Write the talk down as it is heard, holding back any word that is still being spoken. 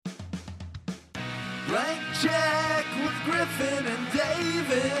Blank check with Griffin and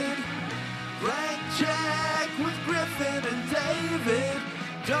David. Blank check with Griffin and David.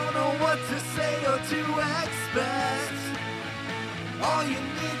 Don't know what to say or to expect. All you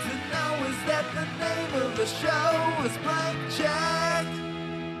need to know is that the name of the show is Blank Check.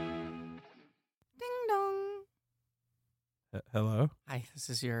 Ding dong. Hello? Hi, this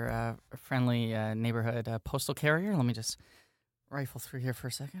is your friendly neighborhood postal carrier. Let me just rifle through here for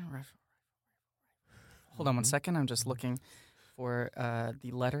a second. Hold on one second. I'm just looking for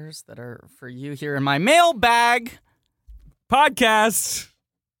the letters that are for you here in my mailbag. Podcast!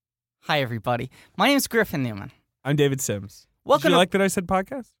 Hi, everybody. My name is Griffin Newman. I'm David Sims. Welcome. Did you like that I said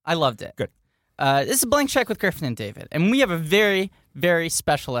podcast? I loved it. Good. This is Blank Check with Griffin and David, and we have a very, very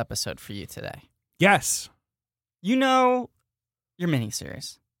special episode for you today. Yes. You know your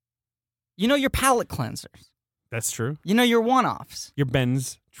miniseries. You know your palate cleansers. That's true. You know your one-offs. Your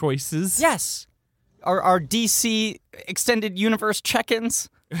Ben's choices. Yes. Our DC Extended Universe check-ins.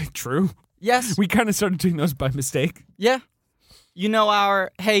 True. Yes. We kind of started doing those by mistake. Yeah. You know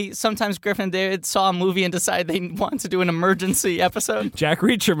our, hey, sometimes Griffin and David saw a movie and decided they wanted to do an emergency episode. Jack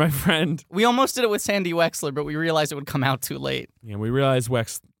Reacher, my friend. We almost did it with Sandy Wexler, but we realized it would come out too late. Yeah, we realized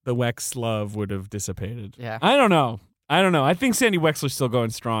the Wex love would have dissipated. Yeah. I don't know. I think Sandy Wexler's still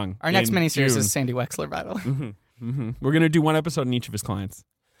going strong. Our next miniseries June. is Sandy Wexler, by the way. Mm-hmm. Mm-hmm. We're going to do one episode on each of his clients.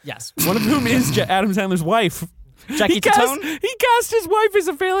 Yes. One of whom is Adam Sandler's wife. Jackie Tatone? He cast his wife as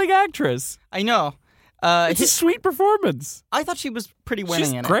a failing actress. I know. It's a sweet performance. I thought she was pretty winning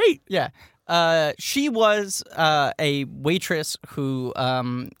She's in it. great. Yeah. She was a waitress who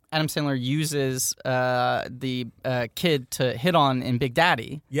Adam Sandler uses the kid to hit on in Big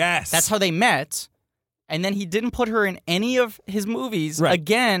Daddy. Yes. That's how they met. And then he didn't put her in any of his movies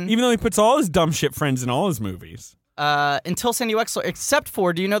again. Even though he puts all his dumb shit friends in all his movies. Until Sandy Wexler, except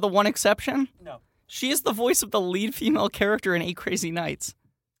for, do you know the one exception? No. She is the voice of the lead female character in 8 Crazy Nights.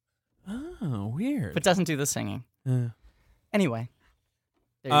 Oh, weird. But doesn't do the singing. Anyway.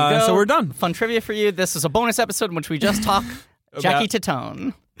 There you go. So we're done. Fun trivia for you. This is a bonus episode in which we just talk Jackie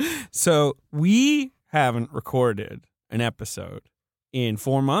Tatone. So we haven't recorded an episode in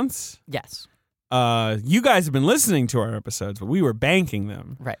 4 months. Yes. You guys have been listening to our episodes, but we were banking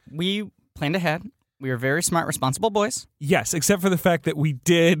them. Right. We planned ahead. We were very smart, responsible boys. Yes, except for the fact that we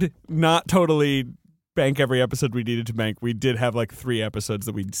did not totally bank every episode we needed to bank. We did have like 3 episodes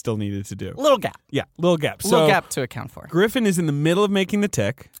that we still needed to do. Little gap. Yeah, little gap. Little gap to account for. Griffin is in the middle of making the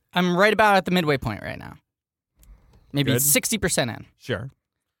tick. I'm right about at the midway point right now. Maybe Good. 60% in. Sure.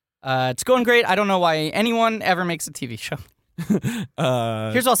 It's going great. I don't know why anyone ever makes a TV show. Here's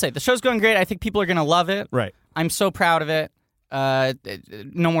what I'll say. The show's going great. I think people are going to love it. Right. I'm so proud of it.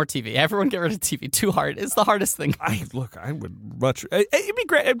 No more TV. Everyone get rid of TV. Too hard. It's the hardest thing. I would much. It'd be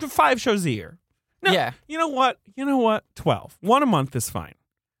great. 5 shows a year. No, yeah. You know what? 12. 1 a month is fine.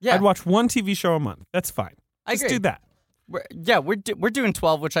 Yeah. I'd watch 1 TV show a month. That's fine. I Just agree. do that. We're doing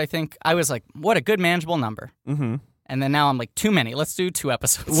 12, which I think I was like, what a good manageable number. Mm-hmm. And then now I'm like, too many. Let's do 2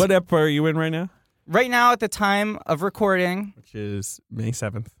 episodes. What ep are you in right now? Right now, at the time of recording, Which is May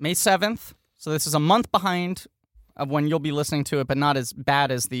 7th. May 7th. So this is a month behind of when you'll be listening to it, but not as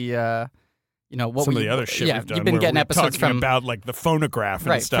bad as the, what some of the other shit we've done. You've been where getting we're episodes talking from about like the phonograph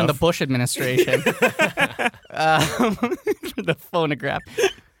and stuff. from the Bush administration. The phonograph.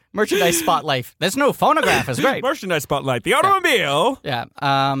 Merchandise spotlight. There's no phonograph. It's great. Merchandise spotlight. The automobile. Yeah.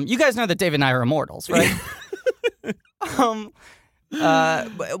 You guys know that David and I are immortals, right?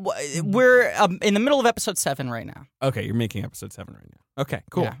 We're in the middle of episode 7 right now. Okay, you're making episode 7 right now. Okay,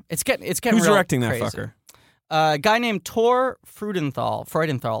 cool. Yeah, it's getting Who's real directing that crazy. fucker? A guy named Tor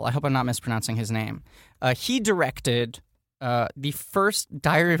Freudenthal. I hope I'm not mispronouncing his name. He directed the first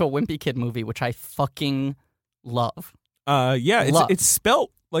Diary of a Wimpy Kid movie, which I fucking love. It's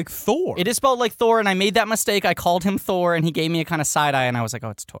spelt like Thor. It is spelled like Thor, and I made that mistake. I called him Thor, and he gave me a kind of side eye, and I was like, oh,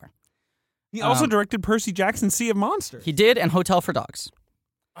 it's Tor. He also directed Percy Jackson's Sea of Monsters. He did, and Hotel for Dogs.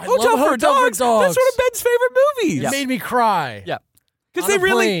 Hotel for Dogs. That's one of Ben's favorite movies. It made me cry. Yeah. Because On they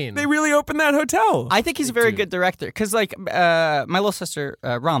a plane. really opened that hotel. I think he's a very good director. Because, my little sister,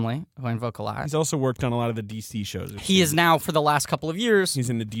 Romley, who I vocalized, He's also worked on a lot of the DC shows. he is now, for the last couple of years, He's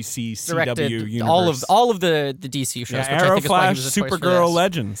in the DC CW directed universe. all of the DC shows, which Arrow, I think is why he Flash, was a choice for Supergirl, this.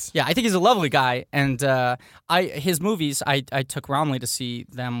 Legends. Yeah, I think he's a lovely guy, and his movies, I took Romley to see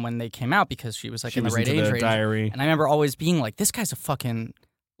them when they came out because she was like in the right age range. Diary. And I remember always being like, this guy's a fucking,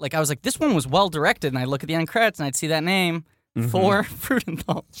 I was like, this one was well directed, and I'd look at the end credits and I'd see that name. for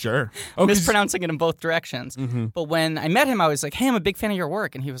Fruidenthal. Sure. Mispronouncing it in both directions. But when I met him, I was like, hey, I'm a big fan of your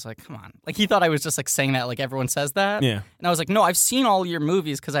work. And he was like, come on. Like, he thought I was just like saying that like everyone says that. Yeah. And I was like, no, I've seen all your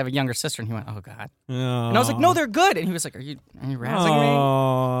movies because I have a younger sister. And he went, oh, God. And I was like, no, they're good. And he was like, are you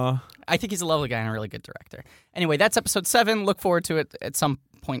razzing me? I think he's a lovely guy and a really good director. Anyway, that's episode 7. Look forward to it at some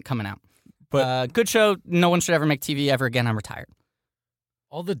point coming out. But good show. No one should ever make TV ever again. I'm retired.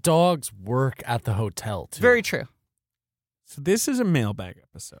 All the dogs work at the hotel, too. Very true. So this is a mailbag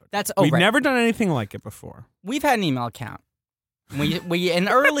episode. We've never done anything like it before. We've had an email account. We in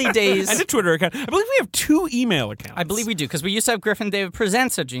early days. And a Twitter account. I believe we have 2 email accounts. I believe we do, because we used to have Griffin David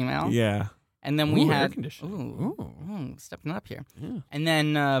Presents a Gmail. Yeah. And then we had... stepping up here. Yeah. And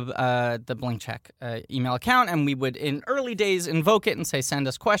then the Blank Check email account, and we would, in early days, invoke it and say, send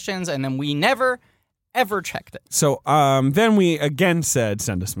us questions, and then we never, ever checked it. So then we again said,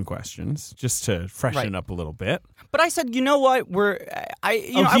 send us some questions, just to freshen it up a little bit. But I said, you know what?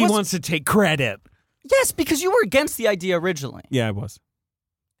 He wants to take credit. Yes, because you were against the idea originally. Yeah, I was.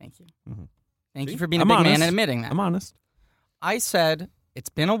 Thank you. Mm-hmm. Thank you for being a big man and admitting that. I'm honest. I said, it's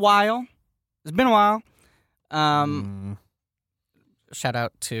been a while. It's been a while. Shout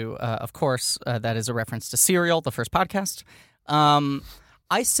out to, of course, that is a reference to Serial, the first podcast.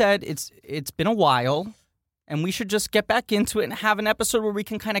 I said it's been a while, and we should just get back into it and have an episode where we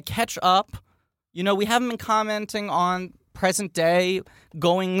can kind of catch up. You know, we haven't been commenting on present day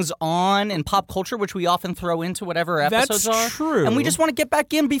goings on in pop culture, which we often throw into whatever episodes are. That's true. And we just want to get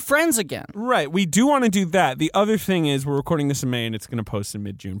back in, be friends again. Right. We do want to do that. The other thing is we're recording this in May and it's going to post in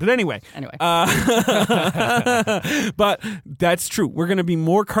mid-June. But anyway. But that's true. We're going to be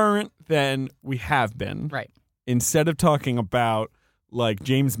more current than we have been. Right. Instead of talking about like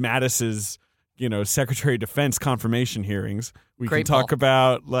James Mattis's, Secretary of Defense confirmation hearings, we can talk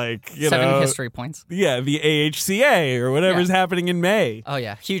about 7 history points. Yeah, the AHCA or whatever's happening in May. Oh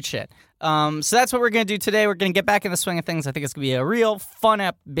yeah, huge shit. So that's what we're going to do today. We're going to get back in the swing of things. I think it's going to be a real fun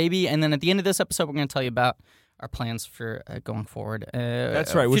app, baby. And then at the end of this episode, we're going to tell you about our plans for going forward.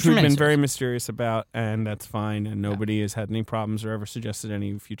 That's right, which we've been very mysterious about, and that's fine. And nobody has had any problems or ever suggested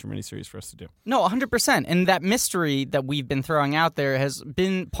any future miniseries for us to do. No, 100%. And that mystery that we've been throwing out there has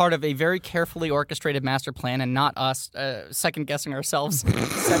been part of a very carefully orchestrated master plan, and not us second-guessing ourselves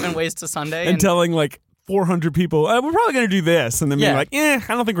 7 ways to Sunday. And telling, 400 people, we're probably going to do this. And then being I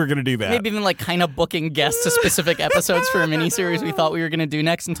don't think we're going to do that. Maybe even kind of booking guests to specific episodes for a miniseries we thought we were going to do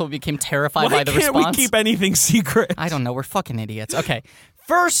next until we became terrified by the response. Why can't we keep anything secret? I don't know. We're fucking idiots. Okay.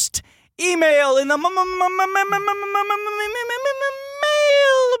 First email in the mailbag.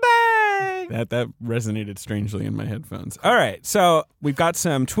 That resonated strangely in my headphones. All right. So we've got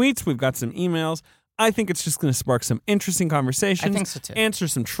some tweets. We've got some emails. I think it's just going to spark some interesting conversations. I think so too. Answer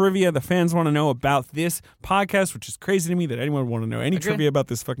some trivia the fans want to know about this podcast, which is crazy to me that anyone would want to know any trivia about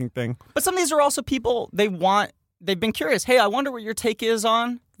this fucking thing. But some of these are also people they've been curious. Hey, I wonder what your take is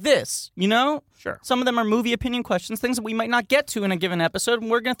on this, Sure. Some of them are movie opinion questions, things that we might not get to in a given episode, and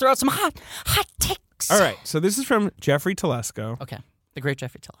we're going to throw out some hot takes. All right. So this is from Jeffrey Telesco. Okay. The great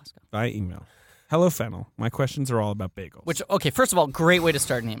Jeffrey Telesco. By email. Hello, Fennel. My questions are all about bagels. Which, okay, first of all, great way to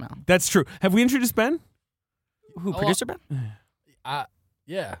start an email. That's true. Have we introduced Ben? Who, producer Ben?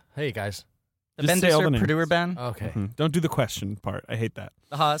 Yeah. Hey, guys. The Ben Disser, producer Ben? Okay. Mm-hmm. Don't do the question part. I hate that.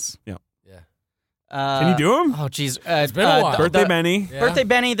 The Haas? Yeah. Can you do them? Oh, jeez. It's been a while. Birthday Benny. Yeah. Birthday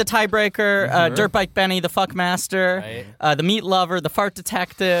Benny, the tiebreaker, Dirt Bike Benny, the fuckmaster, the meat lover, the fart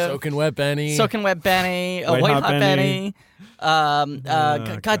detective, Soaking Wet Benny, White Hot Benny,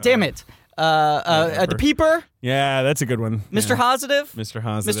 God damn it, the peeper. Yeah, that's a good one. Mr. Positive. Mr.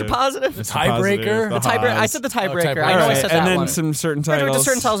 Positive. Mr. Positive. The tiebreaker. The tiebreaker. I said the tiebreaker. tiebreaker. I know I said that and then one. some certain I titles. did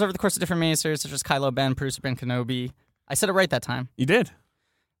certain titles over the course of different miniseries, such as Kylo Ben, producer Ben Kenobi. I said it right that time. You did.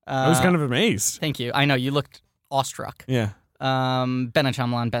 I was kind of amazed. Thank you. I know you looked awestruck. Yeah. Ben and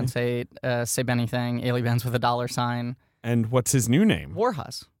Shyamalan, Ben Say Bennything, Ailey Benz with a $sign. And what's his new name?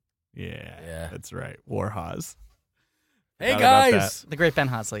 Warhaz. Yeah, that's right. Warhaz. Hey guys, the great Ben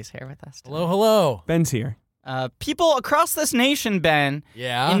Hosley's here with us today. Hello. Ben's here. People across this nation, Ben,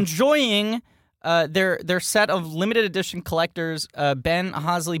 enjoying their set of limited edition collectors Ben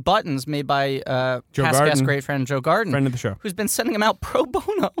Hosley buttons made by past guest great friend Joe Garden, friend of the show, who's been sending them out pro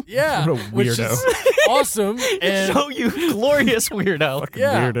bono. Yeah, what a weirdo! Which is awesome. And so you glorious weirdo.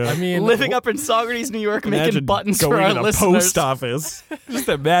 Weirdo. I mean, living up in Saugerties, New York, making buttons for our going to listeners. Post office. Just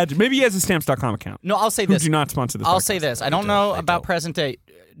imagine. Maybe he has a Stamps.com account. No, I'll say Who this. do not sponsor this. I'll podcast. say this. I don't know about present day.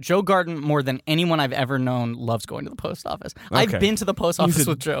 Joe Garden, more than anyone I've ever known, loves going to the post office. I've been to the post office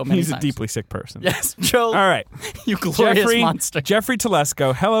with Joe many times. He's a deeply sick person. Yes, Joe. All right. You glorious monster. Jeffrey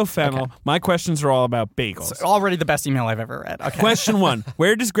Telesco. Hello, Fennel. Okay. My questions are all about bagels. It's already the best email I've ever read. Okay. Question 1.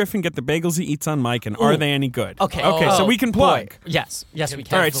 Where does Griffin get the bagels he eats on mic, and are they any good? Okay. So we can plug. Boy. Yes, we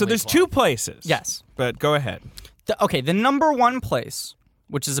can. All right, so there's 2 places. Yes. But go ahead. The number one place,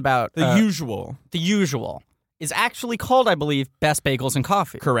 which is about... The usual. The usual. Is actually called, I believe, Best Bagels and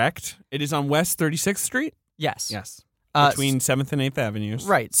Coffee. Correct. It is on West 36th Street? Yes. Yes. Between 7th and 8th Avenues.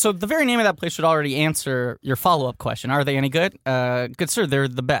 Right. So the very name of that place should already answer your follow-up question. Are they any good? Good sir, they're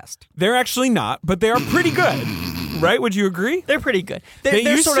the best. They're actually not, but they are pretty good. Right? Would you agree? They're pretty good. They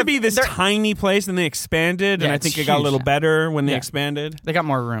they're used sort to of, be this they're- tiny place, and they expanded, and Yeah, I it's think it got a huge little now. better when they Yeah. expanded. They got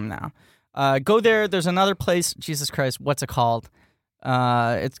more room now. Go there. There's another place. Jesus Christ, what's it called?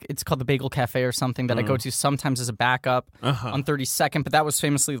 It's called the Bagel Cafe or something that I go to sometimes as a backup on 32nd. But that was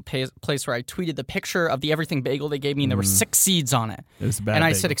famously the place where I tweeted the picture of the everything bagel they gave me, and there were 6 seeds on it. It was a bad and I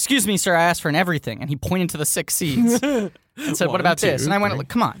bagel. said, "Excuse me, sir, I asked for an everything," and he pointed to the 6 seeds and said, "What about this?" And I went,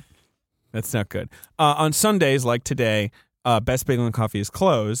 "Come on." That's not good. On Sundays, like today, Best Bagel and Coffee is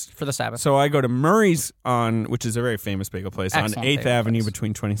closed. For the Sabbath. So I go to Murray's which is a very famous bagel place, Excellent on 8th bagel Avenue place.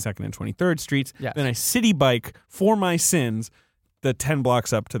 between 22nd and 23rd Streets. Yes. Then I city bike for my sins the 10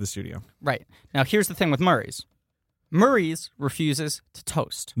 blocks up to the studio. Right. Now, here's the thing with Murray's. Murray's refuses to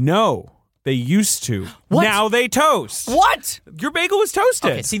toast. No, they used to. What? Now they toast. What? Your bagel was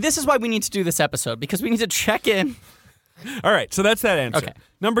toasted. Okay, see, this is why we need to do this episode, because we need to check in. All right, so that's that answer. Okay.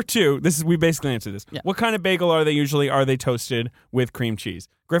 Number 2, we basically answered this. Yeah. What kind of bagel are they usually? Are they toasted with cream cheese?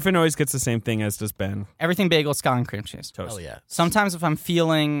 Griffin always gets the same thing, as does Ben. Everything bagel, scallion and cream cheese. Toast. Hell yeah. Sometimes if I'm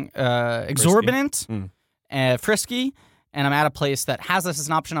feeling exorbitant, frisky, and I'm at a place that has this as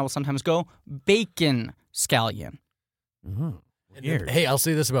an option, I will sometimes go bacon scallion. Weird. Hey, I'll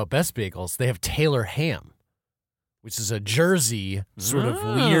say this about Best Bagels. They have Taylor ham, which is a Jersey sort of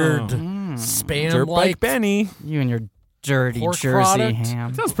weird Dirt spam-like. bike Benny. You and your dirty Pork Jersey product?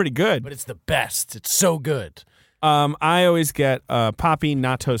 ham. Sounds pretty good. But it's the best. It's so good. I always get Poppy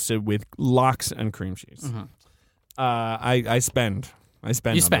not toasted with lox and cream cheese. I spend You on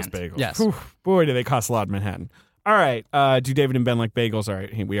spend, those bagels. yes. Whew, boy, do they cost a lot in Manhattan. All right. Do David and Ben like bagels? All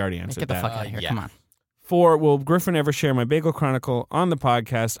right. We already answered Get the that. fuck out of here. yeah. Come on. 4, will Griffin ever share my bagel chronicle on the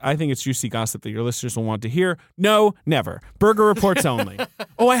podcast? I think it's juicy gossip that your listeners will want to hear. No, never. Burger reports only.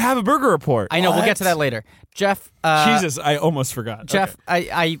 Oh, I have a burger report. I know. We'll get to that later. Jeff. Jesus, I almost forgot. Jeff, Okay.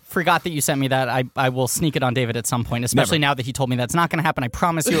 I forgot that you sent me that. I will sneak it on David at some point, especially now that he told me that's not going to happen. I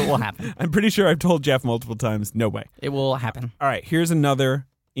promise you it will happen. I'm pretty sure I've told Jeff multiple times. No way. It will happen. All right, here's another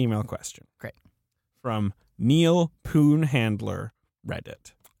email question. Great. From Neil Poon Handler,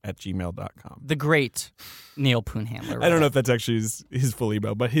 Reddit at gmail.com. The great Neil Poon Handler. I don't know if that's actually his full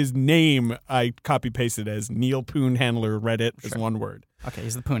email, but his name I copy-pasted as Neil Poon Handler, Reddit, is one word. Okay,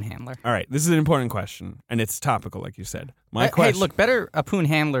 he's the Poon Handler. All right, this is an important question, and it's topical, like you said. My question... Hey, look, better a Poon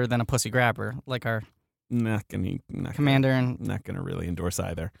Handler than a pussy grabber, like our Not commander and not gonna really endorse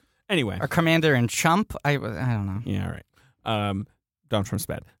either. Anyway, our commander and chump. I don't know. yeah, all right. Donald Trump's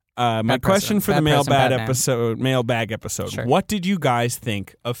bad. My Bad question president. for the Bad president, mailbag episode. Sure. What did you guys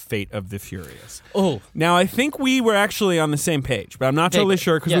think of Fate of the Furious? Oh, Now, I think we were actually on the same page, but I'm not totally Vaguely,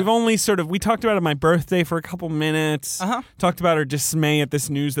 sure because yeah. we've only we talked about it on my birthday for a couple minutes. Talked about our dismay at this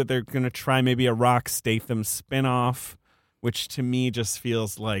news that they're going to try maybe a Rock Statham spinoff, which to me just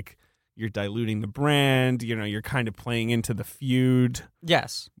feels like you're diluting the brand. You know, you're kind of playing into the feud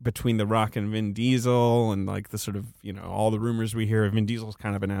yes. between The Rock and Vin Diesel, and like the sort of, you know, all the rumors we hear of Vin Diesel's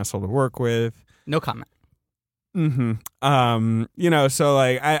kind of an asshole to work with. No comment. You know, so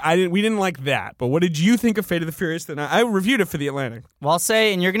like we didn't like that. But what did you think of Fate of the Furious? Then I reviewed it for the Atlantic. Well, I'll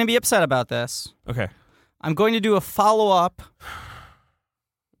say, and you're going to be upset about this. Okay, I'm going to do a follow-up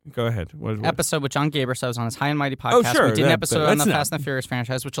go ahead. What? episode with John Gaber. So I was on his High and Mighty podcast. Oh, sure. We did an episode on the that's Fast and the Furious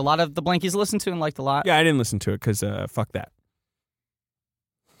franchise, which a lot of the Blankies listened to and liked a lot. Yeah, I didn't listen to it because fuck that.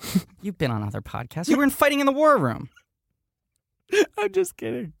 You've been on other podcasts. You were in Fighting in the War Room. I'm just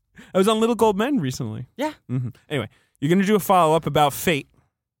kidding. I was on Little Gold Men recently. Yeah. Anyway, you're gonna do a follow up about Fate.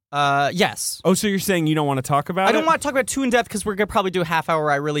 Yes. Oh, so you're saying you don't want to talk about it? I don't want to talk about it too in depth because we're going to probably do a half hour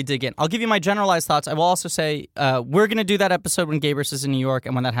where I really dig in. I'll give you my generalized thoughts. I will also say we're going to do that episode when Gabers is in New York,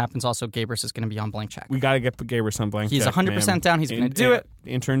 and when that happens, also Gabers is going to be on Blank Check. We got to get Gabers on Blank He's Check, 100% man. down. He's going to do it.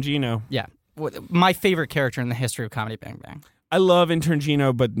 Intern Gino. Yeah. My favorite character in the history of Comedy Bang Bang. I love Intern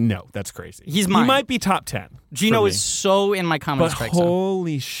Gino, but no, that's crazy. He's mine. He might be top 10. Gino for me. is so in my Comedy But Strike Zone.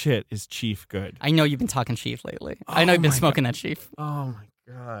 holy shit, is Chief good? I know you've been talking Chief lately. I know you've been smoking that Chief. Oh my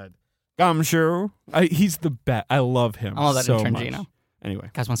god. Gumshoe. He's the best. I love him I love that so Intern much. Gino. Anyway.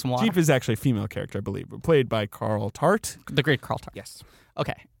 Guys want some water? Jeep is actually a female character, I believe, played by Carl Tart. The great Carl Tart. Yes.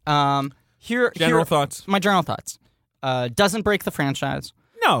 Okay. Here. General thoughts? My general thoughts. Doesn't break the franchise.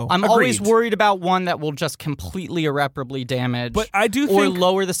 No, I'm agreed. always worried about one that will just completely irreparably damage, But I do or think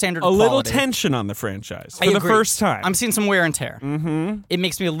lower the standard. a of little quality. tension on the franchise I for the agree. first time. I'm seeing some wear and tear. Mm-hmm. It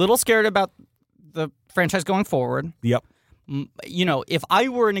makes me a little scared about the franchise going forward. Yep. You know, if I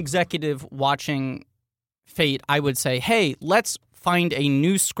were an executive watching Fate, I would say, hey, let's find a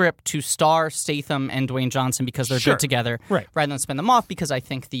new script to star Statham and Dwayne Johnson because they're Sure. good together, Right. rather than spin them off, because I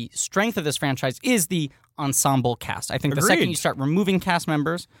think the strength of this franchise is the ensemble cast. I think the Agreed. second you start removing cast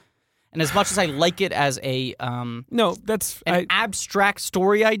members, and as much as I like it as a No, that's... an abstract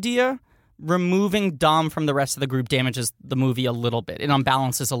story idea, removing Dom from the rest of the group damages the movie a little bit. It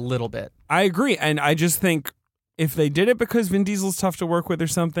unbalances a little bit. I agree, and I just think if they did it because Vin Diesel's tough to work with or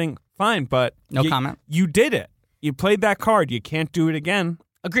something, fine, but... No comment. You did it. You played that card. You can't do it again.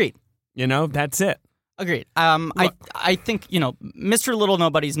 Agreed. You know, that's it. Agreed. I think, you know, Mr. Little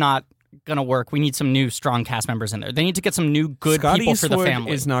Nobody's not going to work. We need some new strong cast members in there. They need to get some new good Scott people Eastwood for the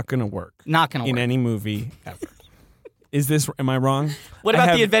family. is not going to work. Not going to in work. any movie ever. Am I wrong? What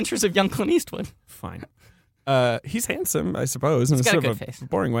about the adventures of young Clint Eastwood? Fine. He's handsome, I suppose, in He's a got a sort good of face.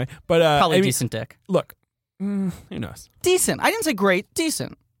 boring way. But Probably I mean, decent dick. Look, who knows? Decent. I didn't say great.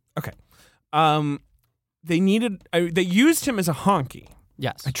 Decent. Okay. They used him as a honky.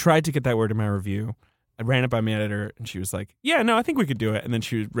 Yes. I tried to get that word in my review. I ran it by my editor, and she was like, "Yeah, no, I think we could do it." And then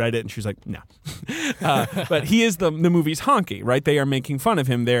she read it, and she was like, "No." But he is the movie's honky, right? They are making fun of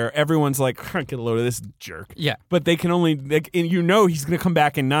him there. Everyone's like, "Get a load of this jerk." Yeah. But they can only, he's going to come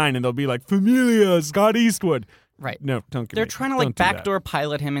back in 9, and they'll be like, "Familia, Scott Eastwood." Right. No, don't. They're trying to like backdoor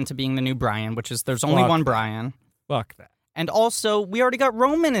pilot him into being the new Brian, which is there's only Fuck one that. Brian. Fuck that. And also, we already got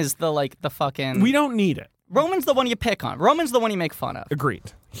Roman as the fucking. We don't need it. Roman's the one you pick on. Roman's the one you make fun of.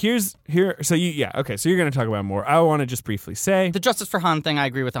 Agreed. So you're going to talk about more. I want to just briefly say The Justice for Han thing, I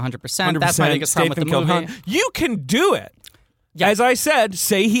agree with 100%. 100%. That's my biggest problem with the Statham killed movie. Han. You can do it. Yeah. As I said,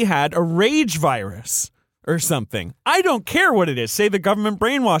 say he had a rage virus or something. I don't care what it is. Say the government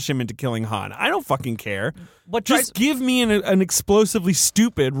brainwashed him into killing Han. I don't fucking care. Just give me an explosively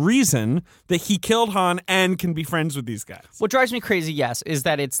stupid reason that he killed Han and can be friends with these guys. What drives me crazy, yes, is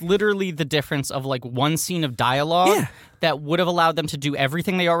that it's literally the difference of like one scene of dialogue that would have allowed them to do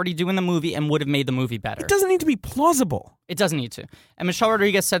everything they already do in the movie and would have made the movie better. It doesn't need to be plausible. It doesn't need to. And Michelle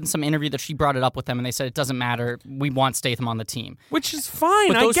Rodriguez said in some interview that she brought it up with them and they said it doesn't matter. We want Statham on the team. Which is fine.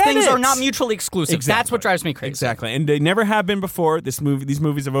 But those things are not mutually exclusive. Exactly. That's what drives me crazy. Exactly. And they never have been before. These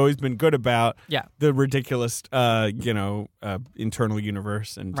movies have always been good about the ridiculous internal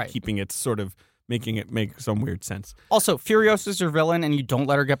universe and keeping it sort of making it make some weird sense. Also, Furiosa's your villain and you don't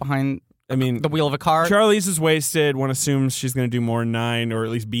let her get behind the wheel of a car. Charlize is wasted. One assumes she's going to do more in 9 or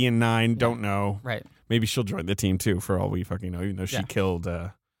at least be in 9. Don't know. Right. Maybe she'll join the team too for all we fucking know, even though she killed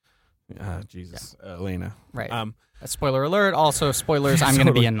Elena. Right. Spoiler alert. Also, spoilers, I'm going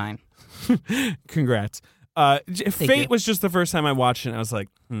to be in 9. Congrats. Fate was just the first time I watched it, and I was like,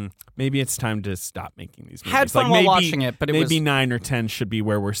 maybe it's time to stop making these movies. Had fun while watching it, but maybe 9 or 10 should be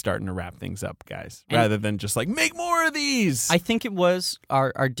where we're starting to wrap things up, guys, rather than just like, make more of these. I think it was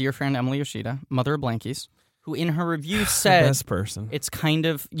our dear friend Emily Yoshida, mother of Blankies, who in her review said, best person. It's kind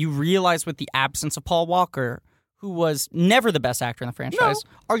of, you realize with the absence of Paul Walker, who was never the best actor in the franchise,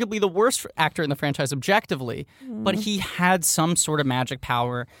 arguably the worst actor in the franchise objectively, but he had some sort of magic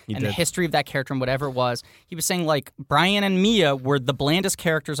power the history of that character and whatever it was. He was saying, like, Brian and Mia were the blandest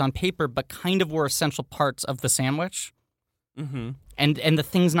characters on paper, but kind of were essential parts of the sandwich. Mm-hmm. And the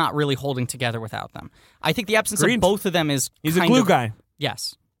thing's not really holding together without them. I think the absence of both of them is He's a glue guy.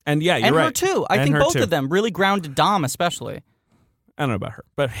 Yes. And you're and right. her too. I think both of them really grounded Dom especially. I don't know about her,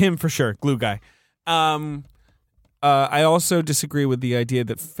 but him for sure, glue guy. I also disagree with the idea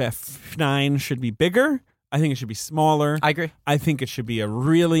that F9 should be bigger. I think it should be smaller. I agree. I think it should be a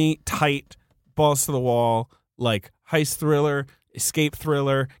really tight, balls to the wall, like heist thriller, escape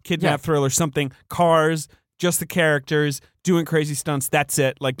thriller, kidnap thriller, something. Cars, just the characters, doing crazy stunts. That's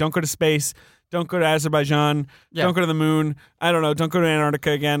it. Like, don't go to space. Don't go to Azerbaijan. Yeah. Don't go to the moon. I don't know. Don't go to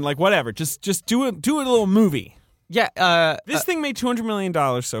Antarctica again. Like, whatever. Just do a little movie. Yeah. This thing made $200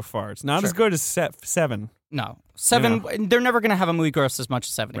 million so far. It's not as good as 7. No. 7, they're never going to have a movie gross as much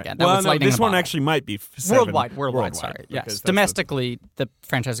as 7 again. That Well, was no, lightning this in a one bottle. actually might be 7. Worldwide, sorry. Yes. Domestically, the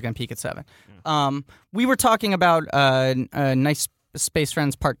franchise is going to peak at 7. We were talking about Nice Space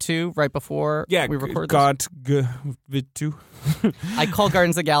Friends Part 2 right before we recorded this. I call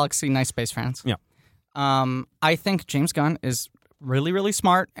Guardians of the Galaxy Nice Space Friends. Yeah. I think James Gunn is really, really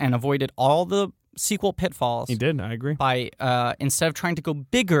smart and avoided all the sequel pitfalls. He did. I agree. By instead of trying to go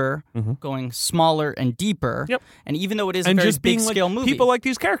bigger, going smaller and deeper. Yep. And even though it is and a very just being big scale like, movie, people like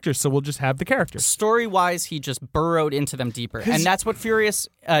these characters, so we'll just have the characters. Story-wise, he just burrowed into them deeper, and that's what Furious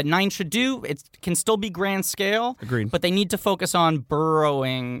 9 should do. It can still be grand scale. Agreed. But they need to focus on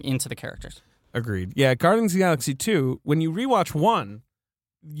burrowing into the characters. Agreed. Yeah, Guardians of the Galaxy 2, when you rewatch 1,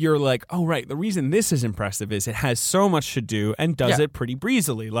 you're like, oh, right, the reason this is impressive is it has so much to do and does it pretty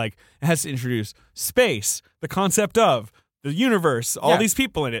breezily. Like, it has to introduce space, the concept of, the universe, all these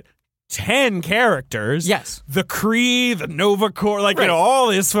people in it. 10 characters. Yes. The Kree, the Nova Corps, like, all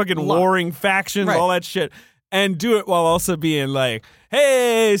this fucking warring factions, all that shit. And do it while also being like,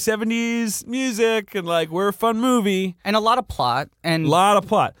 hey, 70s music, and like, we're a fun movie. And a lot of plot. And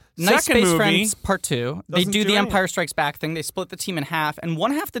Nice Second Space movie Friends Part 2. They do the anything. Empire Strikes Back thing. They split the team in half, and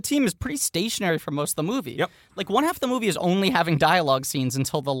one half of the team is pretty stationary for most of the movie. Yep. Like, one half of the movie is only having dialogue scenes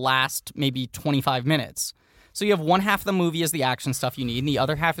until the last maybe 25 minutes. So you have one half of the movie is the action stuff you need, and the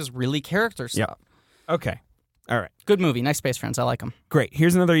other half is really character stuff. Okay. All right. Good movie. Nice Space Friends. I like them. Great.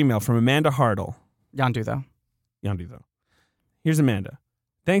 Here's another email from Amanda Hartle. Yandu, though. Here's Amanda.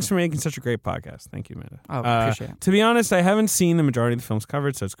 Thanks for making such a great podcast. Thank you, Amanda. Oh, appreciate it. To be honest, I haven't seen the majority of the films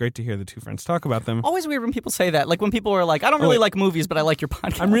covered, so it's great to hear the two friends talk about them. Always weird when people say that. Like when people are like, I don't really like movies, but I like your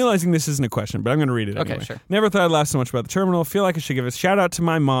podcast. I'm realizing this isn't a question, but I'm going to read it anyway. Okay, sure. Never thought I'd laugh so much about the terminal. Feel like I should give a shout out to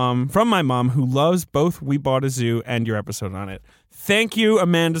my mom, who loves both We Bought a Zoo and your episode on it. Thank you,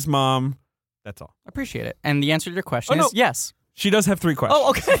 Amanda's mom. That's all. Appreciate it. And the answer to your question is yes. She does have 3 questions. Oh,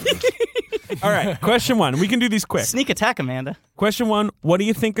 okay. All right, question 1. We can do these quick. Sneak attack, Amanda. Question 1, what do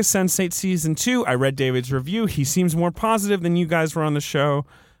you think of Sense8 Season 2? I read David's review. He seems more positive than you guys were on the show.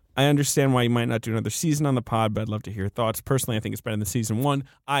 I understand why you might not do another season on the pod, but I'd love to hear your thoughts. Personally, I think it's better than Season 1.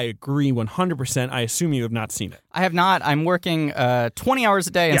 I agree 100%. I assume you have not seen it. I have not. I'm working 20 hours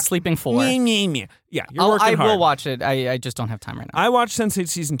a day and sleeping 4. Yeah, you're working hard. I will watch it. I just don't have time right now. I watched Sense8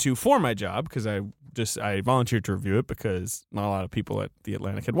 Season 2 for my job because I volunteered to review it because not a lot of people at The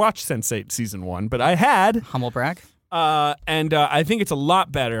Atlantic had watched Sense8 Season 1, but I had. Humble brag. And I think it's a lot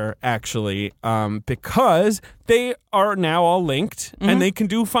better, actually, because they are now all linked and they can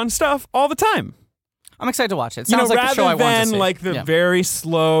do fun stuff all the time. I'm excited to watch it. Sounds like the show I want to see. Rather than like the very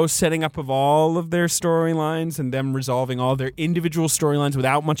slow setting up of all of their storylines and them resolving all their individual storylines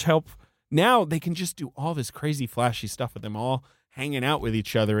without much help, now they can just do all this crazy, flashy stuff with them all hanging out with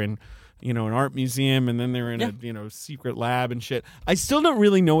each other in an art museum, and then they're in a secret lab and shit. I still don't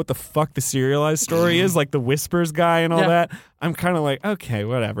really know what the fuck the serialized story is, like the Whispers guy and all that. I'm kind of like, okay,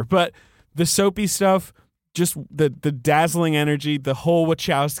 whatever. But the soapy stuff, just the dazzling energy, the whole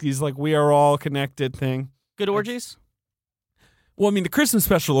Wachowskis, like we are all connected thing. Good orgies? Well, I mean, the Christmas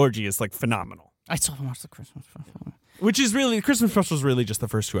special orgy is like phenomenal. I still haven't watched the Christmas special. Which is really, the Christmas special is really just the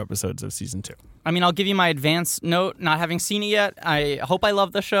first 2 episodes of Season 2. I mean, I'll give you my advance note, not having seen it yet. I hope I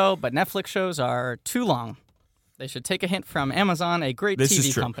love the show, but Netflix shows are too long. They should take a hint from Amazon, a great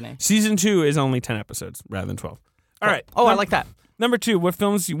TV company. Season 2 is only 10 episodes rather than 12. All right. Oh, I like that. Number 2, what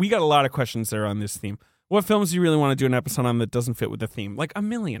films, we got a lot of questions there on this theme. What films do you really want to do an episode on that doesn't fit with the theme? Like a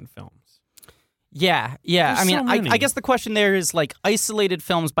million films. Yeah. There's I mean, so many. I guess the question there is like isolated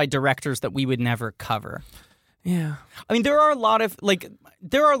films by directors that we would never cover. Yeah. I mean, there are a lot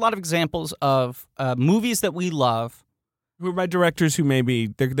of examples of movies that we love. Who are by directors who maybe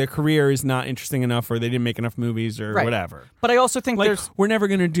their career is not interesting enough or they didn't make enough movies or whatever. But I also think like, we're never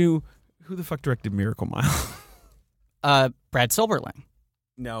going to do, who the fuck directed Miracle Mile? Brad Silberling.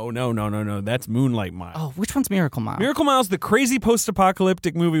 No. That's Moonlight Mile. Oh, which one's Miracle Mile? Miracle Mile's the crazy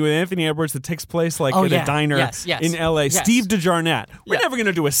post-apocalyptic movie with Anthony Edwards that takes place like in a diner in L.A. Yes. Steve DeJarnette. We're never going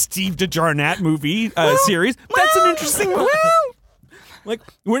to do a Steve DeJarnette movie series. That's an interesting one. Like,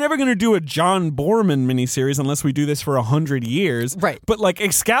 we're never going to do a John Borman miniseries unless we do this for 100 years. Right. But, like,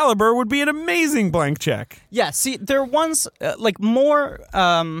 Excalibur would be an amazing blank check. Yeah, see, there are ones, more...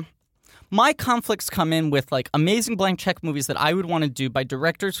 my conflicts come in with, like, amazing blank check movies that I would want to do by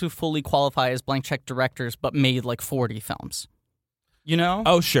directors who fully qualify as blank check directors but made, like, 40 films. You know?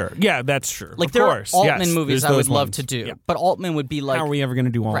 Oh, sure. Yeah, that's true. Like, of there course. are Altman movies I would love ones. to do. Yeah. But Altman would be like... How are we ever going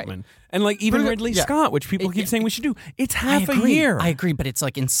to do Altman? Right. And, like, even Ridley Scott, which people keep saying we should do. It's half a year. I agree, but it's,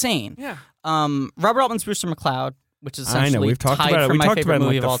 like, insane. Yeah. Robert Altman's Brewster McCloud, which is essentially I know. We've talked about it. We talked about it in,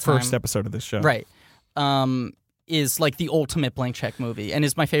 like, the first time. episode of this show. Right. Is like the ultimate blank check movie and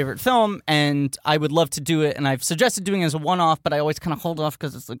is my favorite film, and I would love to do it, and I've suggested doing it as a one-off, but I always kind of hold off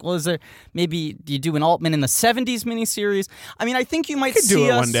because it's like, well, is there maybe do you do an Altman in the 70s miniseries? I mean, I think you might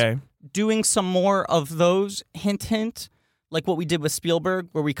see us one day doing some more of those, hint, like what we did with Spielberg,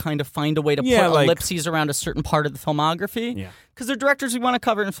 where we kind of find a way to Yeah, put like- ellipses around a certain part of the filmography. Yeah. Because they're directors we want to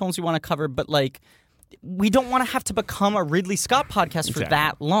cover and films we want to cover, but like we don't want to have to become a Ridley Scott podcast for Exactly.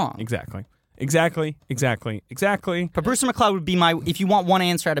 that long. Exactly. But Brewster McCloud would be my. If you want one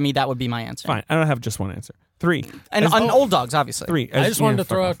answer out of me, that would be my answer. Fine. I don't have just one answer. 3. And Old Dogs, obviously. 3. I just wanted to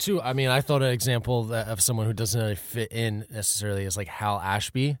throw out too. I mean, I thought an example of someone who doesn't really fit in necessarily is like Hal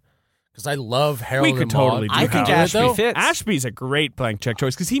Ashby, because I love Harold. We could and totally Maude. do I think Hal. Ashby fits. Ashby's a great blank check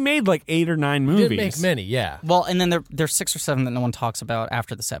choice because he made like 8 or 9 He movies. didn't make many, yeah. Well, and then there's 6 or 7 that no one talks about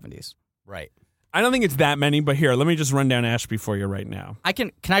after the 70s. Right. I don't think it's that many, but here, let me just run down Ashby for you right now.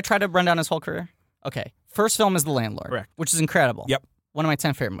 Can I try to run down his whole career? Okay. First film is The Landlord, Correct. which is incredible. Yep. One of my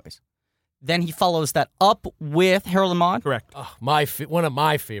 10 favorite movies. Then he follows that up with Harold and Maude. Correct. Oh, one of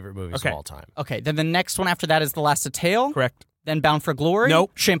my favorite movies Okay. of all time. Okay. Then the next one after that is The Last of Tale. Correct. Then Bound for Glory.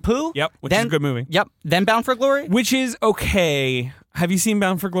 Nope. Shampoo. Yep, which is a good movie. Yep. Then Bound for Glory. Which is okay. Have you seen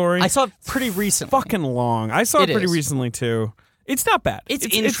Bound for Glory? I saw it pretty recently. Fucking long. I saw it It pretty is. recently too. It's not bad. It's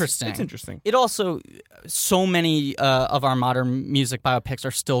interesting. It's interesting. It also, so many of our modern music biopics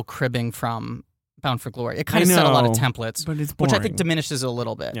are still cribbing from Bound for Glory. It kind of set a lot of know, templates, but it's which I boring. think diminishes it a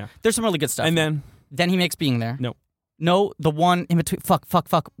little bit. Yeah. There's some really good stuff. And then he makes Being There. Nope. No, the one in between. Fuck.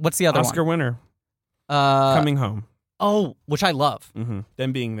 What's the other Oscar winner, one? Coming Home. Oh, which I love. Mm-hmm.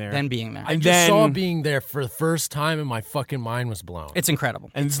 Then Being There. Then Being There. I And just saw then- Being There for the first time and my fucking mind was blown. It's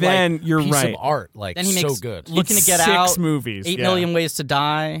incredible. and It's then like you're piece right. of art, like Then he makes so good. Looking It's to Get 6 Out. movies. 8 yeah. Million Ways to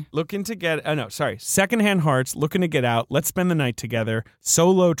Die. Looking to Get. Oh no, sorry. Secondhand Hearts. Looking to Get Out. Let's Spend the Night Together.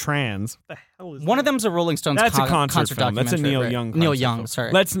 Solo Trans. What the hell is One that? of them's a Rolling Stones That's a concert film. That's a documentary, Neil right? Young. Neil concert Young, film.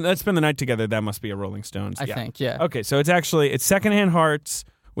 sorry. Let's Spend the Night Together. That must be a Rolling Stones. I think, yeah. Okay, so it's Secondhand Hearts,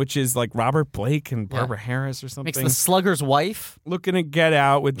 which is like Robert Blake and Barbara Harris or something. Makes The Slugger's Wife. Looking to Get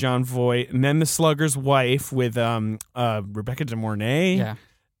Out with John Voight, and then The Slugger's Wife with Rebecca De Mornay. Yeah.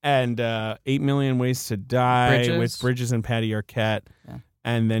 And 8 Million Ways to Die Bridges. with Bridges and Patty Arquette. Yeah.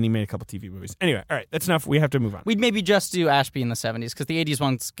 And then he made a couple TV movies. Anyway, all right, that's enough. We have to move on. We'd maybe just do Ashby in the 70s because the 80s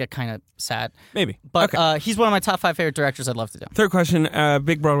ones get kind of sad. Maybe. But okay. he's one of my top 5 favorite directors I'd love to do. Third question,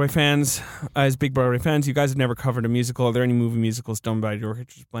 big Broadway fans. As big Broadway fans, you guys have never covered a musical. Are there any movie musicals done by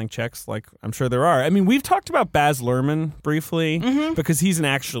directors blank checks? Like, I'm sure there are. I mean, we've talked about Baz Luhrmann briefly because he's an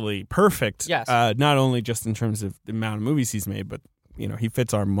actually perfect, Yes. not only just in terms of the amount of movies he's made, but, you know, he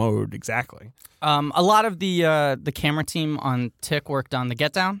fits our mode exactly. A lot of the camera team on Tick worked on The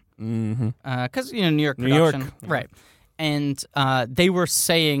Get Down. Because, New York New York. production. Right. And they were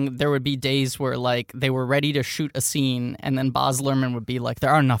saying there would be days where, like, they were ready to shoot a scene, and then Baz Luhrmann would be like,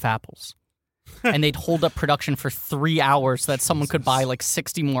 there aren't enough apples. And they'd hold up production for 3 hours so that someone could buy, like,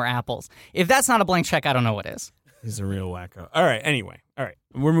 60 more apples. If that's not a blank check, I don't know what is. He's a real wacko. All right, anyway. All right,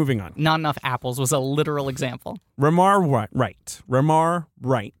 we're moving on. Not enough apples was a literal example. Ramar Wright,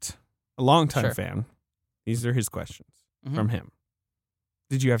 a longtime Sure. fan. These are his questions from him.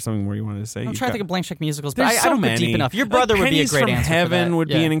 Did you have something more you wanted to say? I'm You trying to got- think of blank check musicals, but There's I so don't many. go deep enough. Your brother would be a Pennies great from answer Heaven for that. would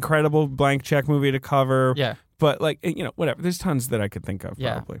be an incredible blank check movie to cover. Yeah. But, like, whatever. There's tons that I could think of,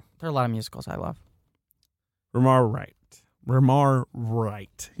 Yeah. probably. There are a lot of musicals I love. Ramar Wright.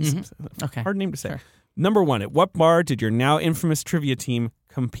 Okay. Hard name to say. Sure. Number 1, at what bar did your now infamous trivia team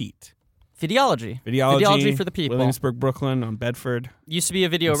compete? Videology. Videology. Videology for the people. Williamsburg, Brooklyn, on Bedford. Used to be a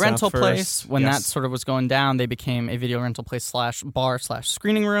video in rental South place. First. When Yes. that sort of was going down, they became a video rental place / bar /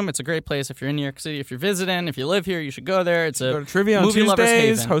 screening room. It's a great place if you're in New York City. If you're visiting, if you live here, you should go there. It's a Go to trivia on movie lover's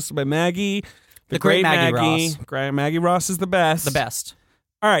Tuesdays, haven. hosted by Maggie. The great Maggie Ross. Maggie Ross is the best. The best.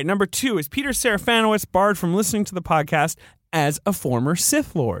 All right, number 2 is Peter Serafinowicz barred from listening to the podcast as a former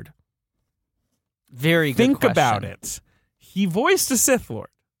Sith Lord. Very good Think question. about it. He voiced a Sith Lord,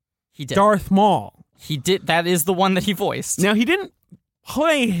 He did. Darth Maul. He did. That is the one that he voiced. Now, he didn't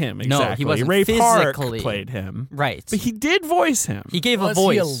play him No, exactly. he wasn't Ray Park physically. played him. Right. But he did voice him. He gave Was a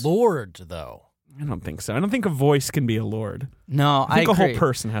voice. he a lord, though? I don't think so. I don't think a voice can be a lord. No, I think a agree. whole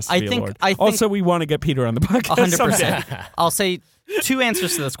person has to I be think- a lord. I think- Also, we want to get Peter on the podcast 100%. someday. I'll say 2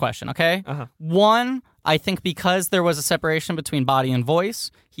 answers to this question, okay? Uh-huh. One, I think because there was a separation between body and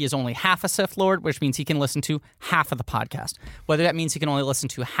voice, he is only half a Sith Lord, which means he can listen to half of the podcast. Whether that means he can only listen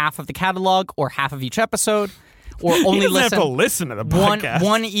to half of the catalog or half of each episode, or He only doesn't have to listen listen to the podcast.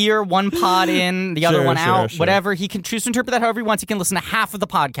 one ear, one pod in, the other Sure, one sure, out, sure. whatever. He can choose to interpret that however he wants. He can listen to half of the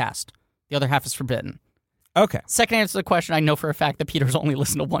podcast. The other half is forbidden. Okay. Second answer to the question, I know for a fact that Peter's only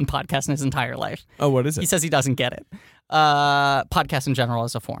listened to one podcast in his entire life. Oh, what is it? He says he doesn't get it. Podcast in general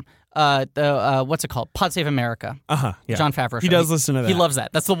as a form. What's it called? Pod Save America. Yeah. John Favreau. He show. does listen to that. He loves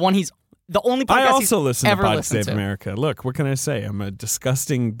that. That's the one he's The only podcast I also listen to ever Pod listened Save to. America. Look, what can I say? I'm a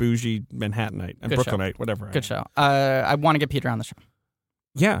disgusting, bougie Manhattanite and Good Brooklynite, whatever. Good show. I want to get Peter on the show.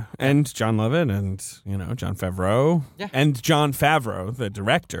 Yeah, and John Lovett and, John Favreau. Yeah. And John Favreau, the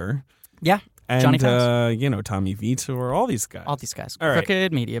director. Yeah. And, Johnny Test. Tommy Vitor, all these guys. All these guys. All right.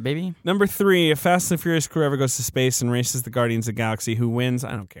 Crooked Media, baby. Number 3, if Fast and Furious crew ever goes to space and races the Guardians of the Galaxy, who wins?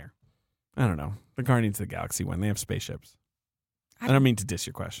 I don't care. I don't know. The Guardians of the Galaxy win. They have spaceships. I don't mean to diss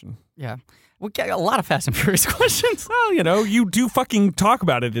your question. Yeah. We get a lot of Fast and Furious questions. Well, you do fucking talk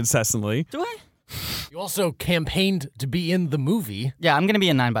about it incessantly. Do I? You also campaigned to be in the movie. Yeah, I'm going to be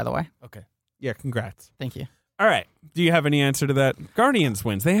a 9, by the way. Okay. Yeah, congrats. Thank you. All right. Do you have any answer to that? Guardians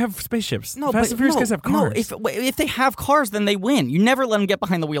wins. They have spaceships. No, Fast and Furious guys have cars. No, if they have cars, then they win. You never let them get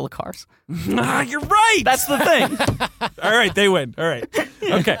behind the wheel of cars. You're right. That's the thing. All right, they win. All right.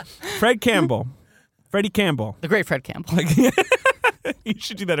 Okay. Freddie Campbell. The great Fred Campbell. You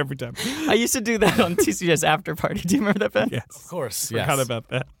should do that every time. I used to do that on TCG's After Party. Do you remember that, Ben? Yes. Of course. Forgot about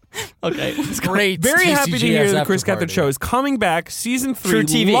that. Okay. Great. Very happy to hear TCGS that Chris after Catholic party. Show is coming back, season 3, True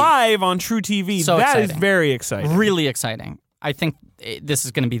TV. live on True TV. So That is exciting. very exciting. Really exciting. I think this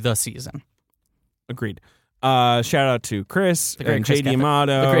is going to be the season. Agreed. Shout out to Chris The great and Chris JD Catholic.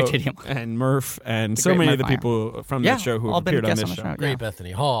 Amato, The great JD Amato. and Murph, and The so great many of Murph the people from Yeah, that show who all have been appeared on guests this on the show. show. Great Yeah.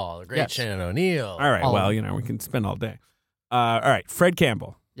 Bethany Hall, the great Yes. Shannon O'Neill. All right, All well, of them. we can spend all day. All right, Fred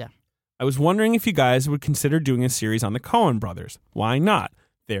Campbell. Yeah. I was wondering if you guys would consider doing a series on the Coen brothers. Why not?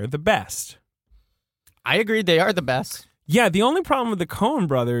 They're the best. I agree. They are the best. Yeah, the only problem with the Coen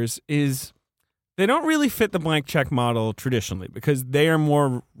brothers is they don't really fit the blank check model traditionally because they are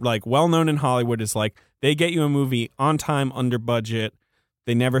more like well-known in Hollywood as like they get you a movie on time, under budget.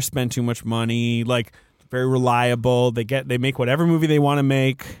 They never spend too much money, like very reliable. They make whatever movie they want to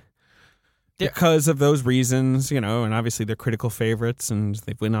make because of those reasons, and obviously they're critical favorites and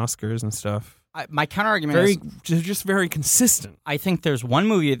they win Oscars and stuff. My counter-argument is Just very consistent. I think there's one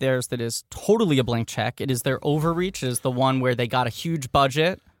movie of theirs that is totally a blank check. It is their overreach. It is the one where they got a huge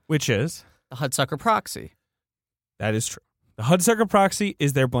budget. Which is? The Hudsucker Proxy. That is true. The Hudsucker Proxy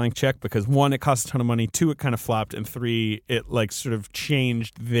is their blank check because 1, it cost a ton of money, 2, it kind of flopped, and 3, it sort of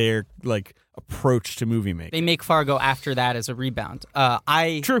changed their approach to movie making. They make Fargo after that as a rebound.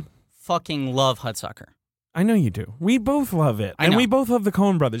 True. Fucking love Hudsucker. I know you do. We both love it. I And know. we both love the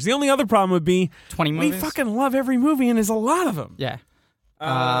Coen brothers. The only other problem would be 20 we movies. fucking love every movie, and there's a lot of them. Yeah.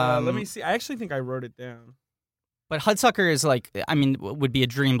 Let me see. I actually think I wrote it down. But Hudsucker is would be a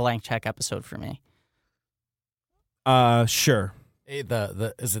dream blank check episode for me. Sure. Hey,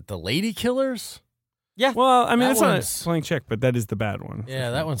 is it the Lady Killers? Yeah. Well, I mean, That it's not one's- a blank check, but that is the bad one. Yeah,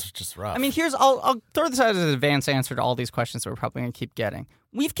 that one's just rough. I mean, I'll throw this out as an advanced answer to all these questions that we're probably going to keep getting.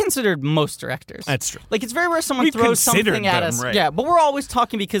 We've considered most directors. That's true. It's very rare someone We've throws considered something at them, us. right. Yeah, but we're always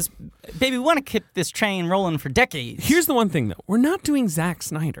talking because, baby, we want to keep this train rolling for decades. Here's the one thing, though. We're not doing Zack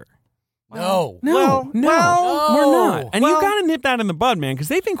Snyder. no. No, Well, we're not. And you got to nip that in the bud, man, because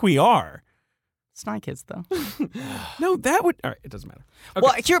they think we are. Snide kids, though. No, that would... All right, it doesn't matter. Okay.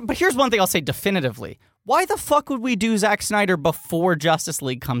 Well, here's one thing I'll say definitively. Why the fuck would we do Zack Snyder before Justice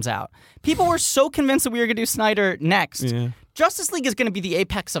League comes out? People were so convinced that we were going to do Snyder next. Yeah. Justice League is going to be the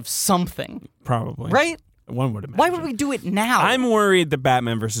apex of something, Probably. right? One would imagine. Why would we do it now? I'm worried that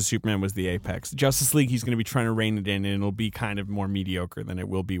Batman versus Superman was the apex. Justice League, he's going to be trying to rein it in, and it'll be kind of more mediocre than it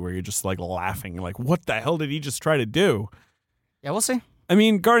will be where you're just laughing. What the hell did he just try to do? Yeah, we'll see. I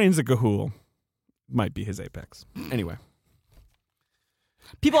mean, Guardians of Ga'Hoole might be his apex. Anyway.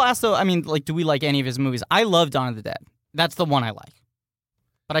 People ask, though, do we like any of his movies? I love Dawn of the Dead. That's the one I like.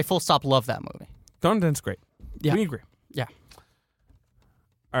 But I full stop love that movie. Dawn of the Dead's great. Yeah. We agree. Yeah.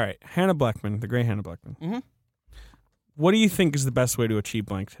 All right. Hannah Blackman, the great Hannah Blackman. Mm-hmm. What do you think is the best way to achieve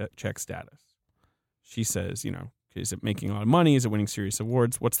blank check status? She says, is it making a lot of money? Is it winning serious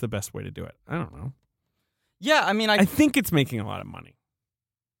awards? What's the best way to do it? I don't know. Yeah, I think it's making a lot of money.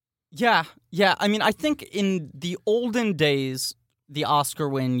 Yeah. I think in the olden days, the Oscar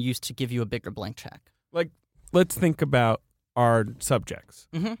win used to give you a bigger blank check. Let's think about our subjects.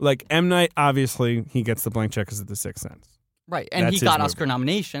 Mm-hmm. M. Night, obviously, he gets the blank check because of The Sixth Sense. Right, and That's he his got movie. Oscar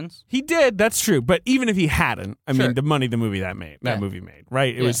nominations. He did, that's true. But even if he hadn't, I Sure. mean, the money the movie that Yeah. movie made,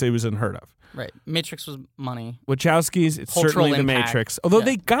 right? It was unheard of. Right, Matrix was money. Wachowski's, it's Cultural certainly The impact. Matrix. Although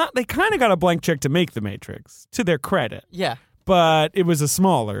Yeah. they kind of got a blank check to make The Matrix, to their credit. Yeah, But it was a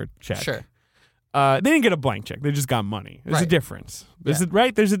smaller check. sure. They didn't get a blank check. They just got money. There's a Right. difference. There's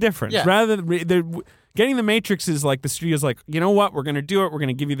a difference. Yeah. Rather than Getting The Matrix is like the studio's like, you know what? We're going to do it. We're going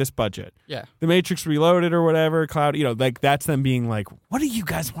to give you this budget. Yeah. The Matrix Reloaded or whatever, Cloud, like that's them being like, what do you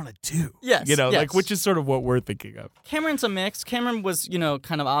guys want to do? Yes. Like which is sort of what we're thinking of. Cameron's a mix. Cameron was,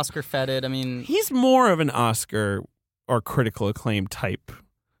 kind of Oscar feted. I mean, he's more of an Oscar or critical acclaim type.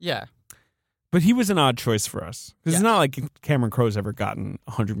 Yeah. But he was an odd choice for us. Because it's not like Cameron Crowe's ever gotten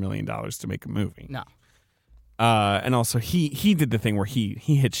 $100 million to make a movie. No. And also, he did the thing where he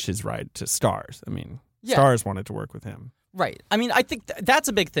hitched his ride to Stars. I mean, Stars wanted to work with him. Right. I mean, I think that's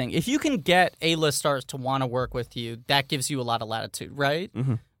a big thing. If you can get A-list stars to want to work with you, that gives you a lot of latitude, right?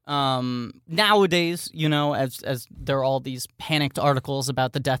 Mm-hmm. Nowadays, as there are all these panicked articles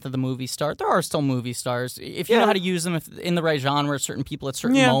about the death of the movie star, there are still movie stars. If you know how to use them in the right genre, certain people at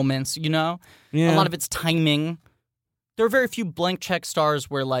certain moments, a lot of it's timing. There are very few blank check stars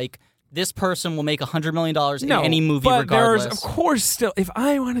where, like, this person will make $100 million in any movie regardless. There's, of course, still, if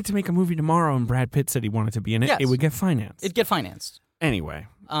I wanted to make a movie tomorrow and Brad Pitt said he wanted to be in it, it would get financed. It'd get financed. Anyway,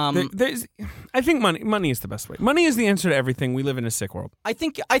 I think money is the best way. Money is the answer to everything. We live in a sick world. I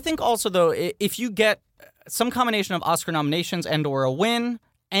think also, though, if you get some combination of Oscar nominations and or a win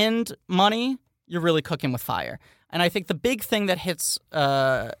and money, you're really cooking with fire. And I think the big thing that hits,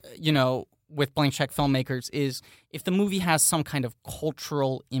 with blank check filmmakers is if the movie has some kind of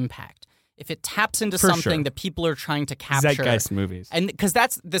cultural impact. If it taps into something that people are trying to capture. Zeitgeist movies. And because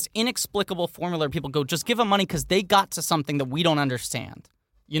that's this inexplicable formula where people go, just give them money because they got to something that we don't understand.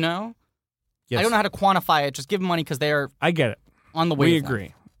 Yes. I don't know how to quantify it. Just give them money because they are I get it. On the way. We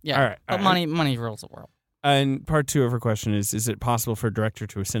agree. Yeah. All right. But money rules the world. And part 2 of her question is it possible for a director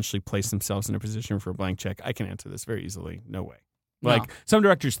to essentially place themselves in a position for a blank check? I can answer this very easily. No way. Like, some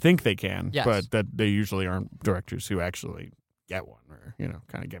directors think they can, but that they usually aren't directors who actually get one or,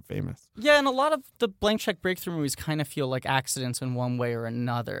 kind of get famous. Yeah, and a lot of the blank check breakthrough movies kind of feel like accidents in one way or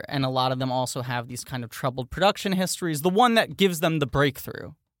another. And a lot of them also have these kind of troubled production histories. The one that gives them the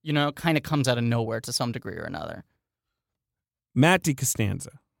breakthrough, kind of comes out of nowhere to some degree or another. Matt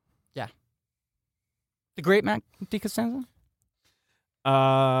DiCostanza. Yeah. The great Matt DiCostanza?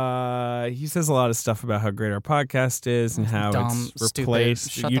 He says a lot of stuff about how great our podcast is and how it's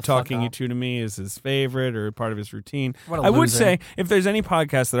replaced. You Talking You Two to Me is his favorite or part of his routine. I would say if there's any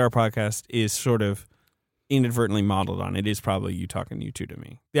podcast that our podcast is sort of inadvertently modeled on, it is probably You Talking You Two to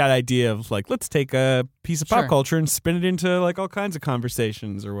Me. That idea of like, let's take a piece of pop culture and spin it into like all kinds of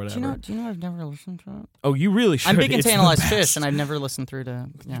conversations or whatever. Do you know I've never listened to it? Oh, you really should. I'm big into Analyze Fish and I've never listened through to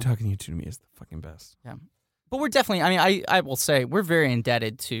You Talking You Two to Me is the fucking best. Yeah. But we're definitely, I will say, we're very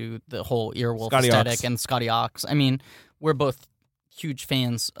indebted to the whole Earwolf aesthetic and Scotty Ox. I mean, we're both huge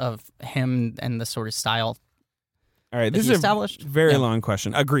fans of him and the sort of style. All right, this is a very long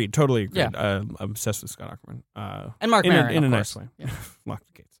question. Agreed, totally agreed. Yeah. I'm obsessed with Scott Aukerman. And Mark Maron, in a course. nice way. Yeah. Lock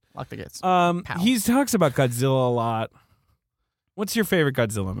the gates. Lock the gates. He talks about Godzilla a lot. What's your favorite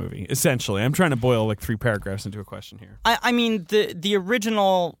Godzilla movie? Essentially, I'm trying to boil like 3 paragraphs into a question here. I mean, the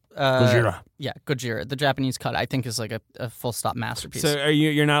original Gojira. Yeah, Gojira. The Japanese cut, I think, is like a full stop masterpiece. So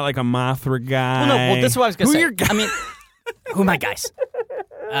you're not like a Mothra guy? Well, this is what I was going to say. Your guy? I mean, who are my guys?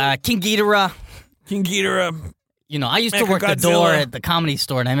 King Ghidorah. King Ghidorah. I used to work the door at the Comedy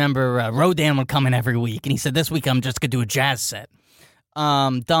Store, and I remember Rodan would come in every week, and he said, this week I'm just going to do a jazz set.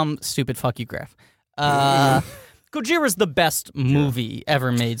 Dumb, stupid, fuck you, Griff. Gojira's the best movie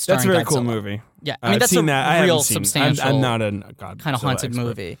ever made starring That's a very Godzilla. Cool movie. Yeah, I mean, that's a real substantial I'm not a kind of haunted expert.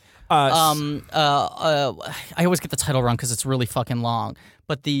 movie. I always get the title wrong because it's really fucking long.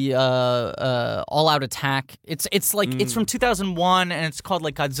 But the All Out Attack, it's like it's from 2001, and it's called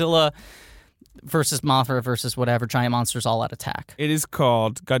like Godzilla versus Mothra versus whatever, Giant Monsters All Out Attack. It is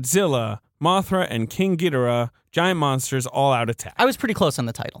called Godzilla, Mothra, and King Ghidorah, Giant Monsters All Out Attack. I was pretty close on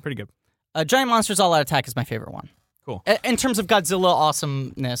the title. Pretty good. Giant Monsters All Out Attack is my favorite one. Cool. In terms of Godzilla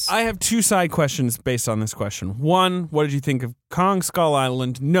awesomeness. I have 2 side questions based on this question. One, what did you think of Kong Skull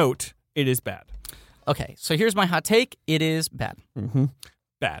Island? Note, it is bad. Okay, so here's my hot take. It is bad. Mm-hmm.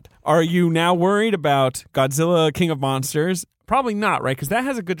 Bad. Are you now worried about Godzilla King of Monsters? Probably not, right? Because that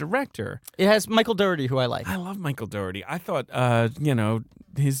has a good director. It has Michael Dougherty, who I like. I love Michael Dougherty. I thought,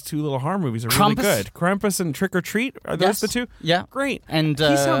 his 2 little horror movies are Krampus? really good. Krampus and Trick or Treat? Are those the 2? Yeah. Great. And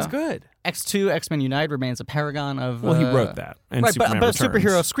he sounds good. X2, X-Men Unite remains a paragon of... Well, he wrote that. And right, Superman but Returns.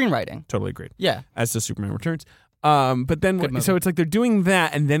 superhero screenwriting. Totally agreed. Yeah. As does Superman Returns. But then, so it's like they're doing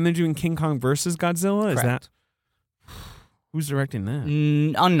that, and then they're doing King Kong versus Godzilla? Is Correct. that... Who's directing that?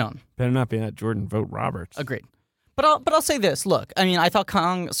 Unknown. Better not be that Jordan Vogt Roberts. Agreed. But I'll say this. Look, I mean, I thought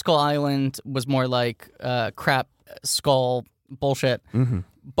Kong Skull Island was more like crap skull bullshit. Mm-hmm.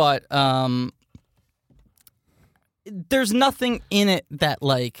 But there's nothing in it that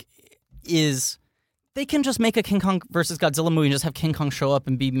like is they can just make a King Kong versus Godzilla movie and just have King Kong show up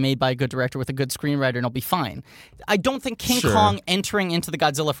and be made by a good director with a good screenwriter and it'll be fine. I don't think King Kong entering into the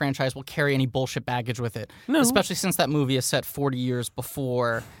Godzilla franchise will carry any bullshit baggage with it. No. Especially since that movie is set 40 years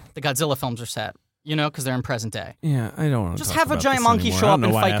before the Godzilla films are set. You know, because they're in present day. Yeah, I don't want to just have a giant monkey show up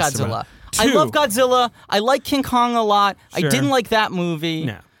and fight Godzilla. I love Godzilla. I like King Kong a lot. Sure. I didn't like that movie.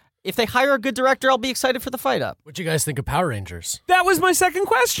 No. If they hire a good director, I'll be excited for the fight up. What do you guys think of Power Rangers? That was my second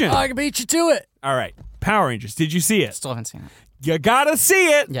question. I can beat you to it. All right. Power Rangers. Did you see it? Still haven't seen it. You gotta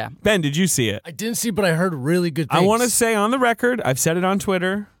see it. Yeah. Ben, did you see it? I didn't see, but I heard really good things. I want to say on the record, I've said it on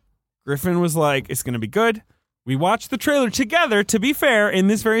Twitter, Griffin was like, it's going to be good. We watched the trailer together, to be fair, in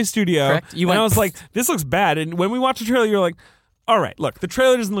this very studio. Correct. And I was like, this looks bad. And when we watched the trailer, you're like, all right, look, the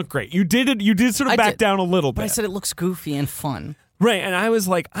trailer doesn't look great. You did sort of back down a little bit. But I said it looks goofy and fun. Right, and I was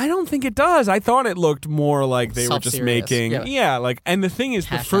like, I don't think it does. I thought it looked more like they were just making... Yeah, like, and the thing is,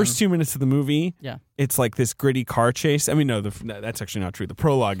 the first 2 minutes of the movie, it's like this gritty car chase. I mean, no, that's actually not true. The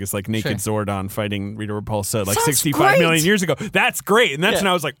prologue is like naked Zordon fighting Rita Repulsa like 65 million years ago. That's great, and that's when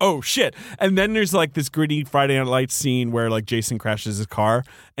I was like, oh, shit. And then there's like this gritty Friday Night Lights scene where like Jason crashes his car,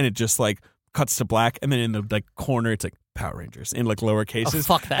 and it just like cuts to black, and then in the like corner, it's like, Power Rangers in like lower cases.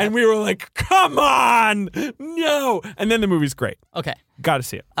 Oh, fuck that. And we were like, come on, no. And then the movie's great. Okay. Got to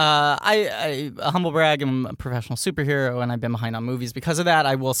see it. I humble brag, I'm a professional superhero, and I've been behind on movies because of that.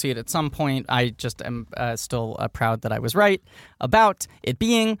 I will see it at some point. I just am still proud that I was right about it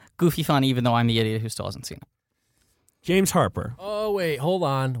being goofy fun, even though I'm the idiot who still hasn't seen it. James Harper. Oh, wait, hold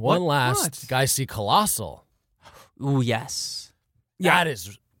on. One last. What? Guys see Colossal. Ooh, yes. That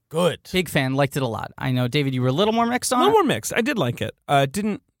is good. Big fan. Liked it a lot. I know, David, you were a little more mixed on it. A little more mixed. I did like it. I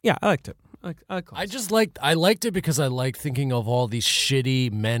liked it. I liked it because I liked thinking of all these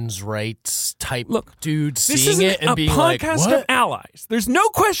shitty men's rights type dudes seeing it and being like, what? This is a podcast of allies. There's no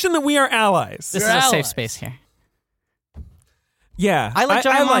question that we are allies. This is a safe space here. Yeah. I like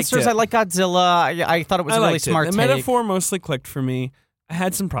giant monsters. I like Godzilla. I thought it was a really smart The metaphor mostly clicked for me. I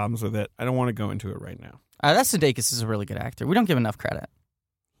had some problems with it. I don't want to go into it right now. That Sudeikis is a really good actor. We don't give enough credit.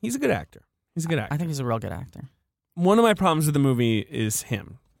 He's a good actor. I think he's a real good actor. One of my problems with the movie is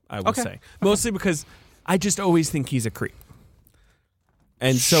him, I will say. Mostly because I just always think he's a creep.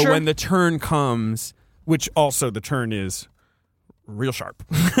 And so when the turn comes, which also the turn is real sharp.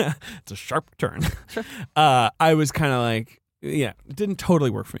 It's a sharp turn. Sure. I was kind of like, it didn't totally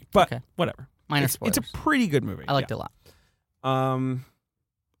work for me. But whatever. Minor spoilers. It's a pretty good movie. I liked it a lot.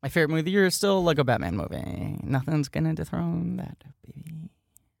 My favorite movie of the year is still Lego Batman movie. Nothing's gonna dethrone that, baby.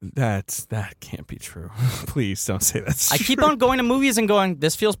 That can't be true. Please don't say that's I true. keep on going to movies and going,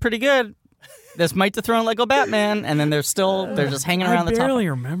 this feels pretty good. This might dethrone Lego Batman, and then they're just hanging around the top. I barely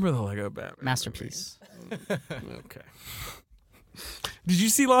remember the Lego Batman masterpiece. Okay. Did you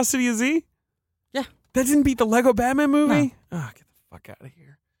see Lost City of Z? Yeah. That didn't beat the Lego Batman movie? No. Oh, get the fuck out of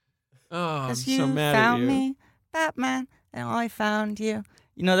here. Oh, I'm you so mad found at you. me, Batman, and I found you.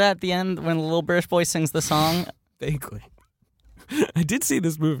 You know that at the end when the little British boy sings the song? Vaguely. I did see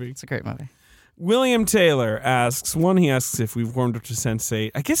this movie. It's a great movie. William Taylor asks, he asks if we've warmed up to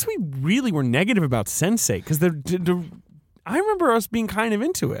Sense8. I guess we really were negative about Sense8 because I remember us being kind of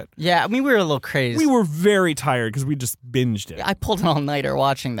into it. Yeah, I mean, we were a little crazy. We were very tired because we just binged it. Yeah, I pulled an all-nighter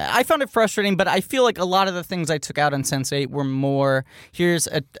watching that. I found it frustrating, but I feel like a lot of the things I took out on Sense8 were more, here's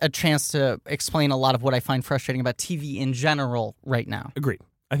a chance to explain a lot of what I find frustrating about TV in general right now. Agreed.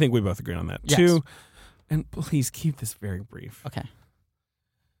 I think we both agree on that. Yes. 2, and please keep this very brief. Okay.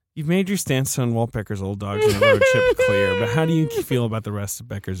 You've made your stance on Walt Becker's Old Dogs and the Road Trip clear, but how do you feel about the rest of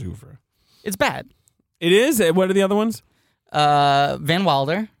Becker's oeuvre? It's bad. It is? What are the other ones? Van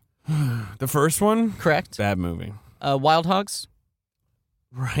Wilder. The first one? Correct. Bad movie. Wild Hogs.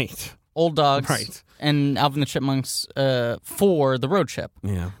 Right. Old Dogs. Right. And Alvin the Chipmunks for The Road Trip.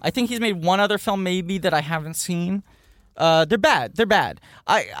 Yeah. I think he's made one other film maybe that I haven't seen. They're bad. They're bad.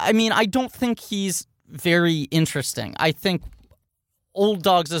 I mean, I don't think he's very interesting. I think Old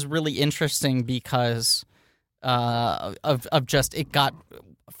Dogs is really interesting because of just it got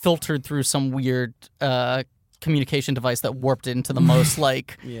filtered through some weird communication device that warped it into the most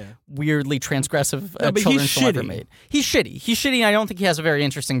weirdly transgressive children's film ever made. He's shitty, and I don't think he has a very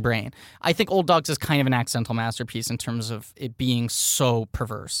interesting brain. I think Old Dogs is kind of an accidental masterpiece in terms of it being so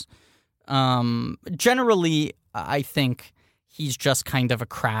perverse. Generally, I think he's just kind of a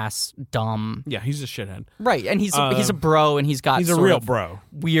crass, dumb. Yeah, he's a shithead. Right, and he's a bro, and he's got a real bro.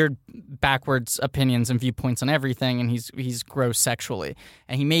 Weird, backwards opinions and viewpoints on everything, and he's gross sexually.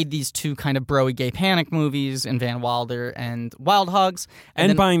 And he made these two kind of bro-y gay panic movies in Van Wilder and Wild Hogs.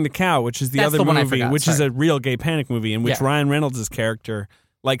 And Buying the Cow, which is the other movie, which is a real gay panic movie in which Ryan Reynolds' character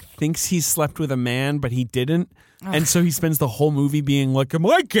like thinks he slept with a man, but he didn't. And so he spends the whole movie being like, am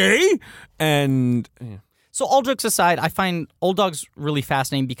I gay? And So all jokes aside, I find Old Dog's really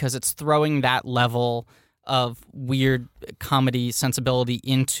fascinating because it's throwing that level of weird comedy sensibility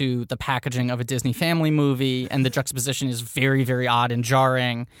into the packaging of a Disney family movie, and the juxtaposition is very, very odd and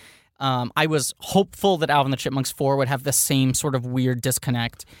jarring. I was hopeful that Alvin and the Chipmunks 4 would have the same sort of weird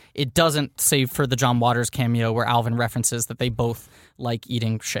disconnect. It doesn't, save for the John Waters cameo where Alvin references that they both like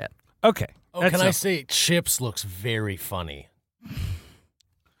eating shit. okay. Oh, can I say Chips looks very funny?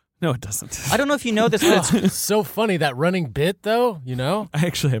 No, it doesn't. I don't know if you know this, but It's so funny, that running bit, though, you know? I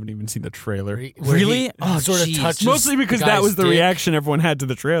actually haven't even seen the trailer. Where Really? he Oh, sort of jeez. touches Mostly because the that guy's was the dick. reaction everyone had to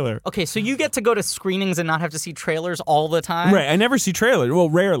the trailer. okay, so you get to go to screenings and not have to see trailers all the time? Right. I never see trailers. Well,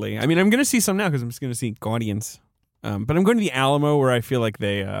 rarely. I mean, I'm going to see some now because I'm just going to see Guardians. But I'm going to the Alamo where I feel like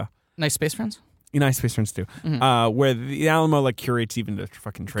they... Nice Space Friends? United Space Friends too, where the Alamo like curates even the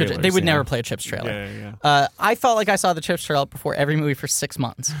fucking trailers. They would you never know? play a Chips trailer. Yeah. I felt like I saw the Chips trailer before every movie for 6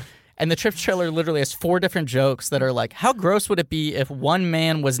 months. And the Chips trailer literally has 4 different jokes that are like, how gross would it be if one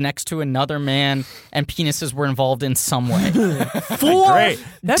man was next to another man and penises were involved in some way? 4 Great.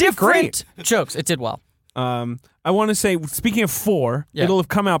 That'd be different jokes. It did well. I want to say, speaking of 4, it'll have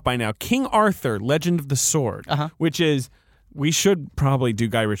come out by now. King Arthur, Legend of the Sword, which is... We should probably do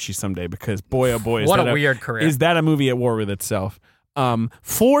Guy Ritchie someday because boy, oh boy, is What that a weird career. Is that a movie at war with itself?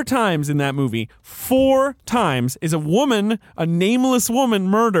 4 times in that movie, 4 times is a woman, a nameless woman,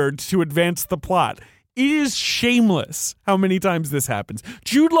 murdered to advance the plot. It is shameless how many times this happens.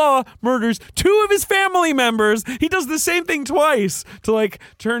 Jude Law murders 2 of his family members. He does the same thing twice to like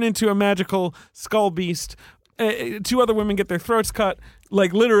turn into a magical skull beast. 2 other women get their throats cut,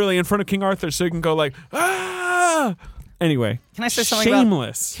 like literally in front of King Arthur, so he can go like, ah! Anyway, Can I say something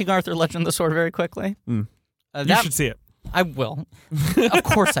shameless. about King Arthur Legend of the Sword very quickly? You should see it. I will. Of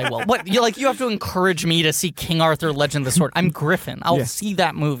course I will. What you have to encourage me to see King Arthur Legend of the Sword. I'm Griffin. I'll see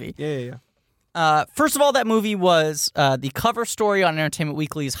that movie. Yeah. First of all, that movie was the cover story on Entertainment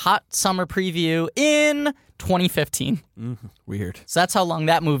Weekly's Hot Summer Preview in 2015. Weird. So that's how long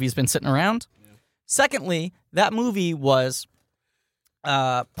that movie's been sitting around. Yeah. Secondly, that movie was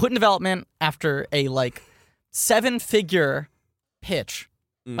put in development after a 7-figure pitch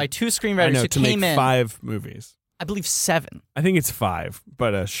by 2 screenwriters who to came make in. 5 movies. I believe 7. I think it's 5,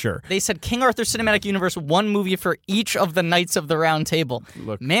 but sure. They said King Arthur Cinematic Universe, 1 movie for each of the Knights of the Round Table.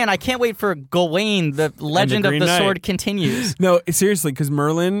 Look. Man, I can't wait for Gawain, the Legend of Green the Knight. Sword continues. No, seriously, because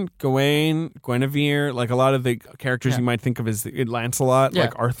Merlin, Gawain, Guinevere, like a lot of the characters you might think of as Lancelot,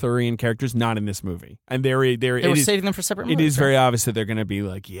 like Arthurian characters, not in this movie. And they were saving them for separate movies. It is very obvious that they're going to be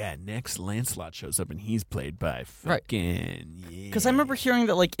like, next Lancelot shows up and he's played by fucking... Because I remember hearing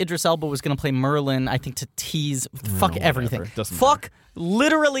that Idris Elba was going to play Merlin, I think to tease everything. Doesn't Fuck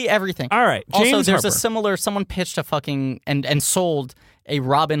literally everything. All right, James also, there's Harper. a similar, someone pitched a fucking, and sold a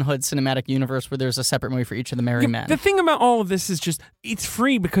Robin Hood cinematic universe where there's a separate movie for each of the merry men. The thing about all of this is just, it's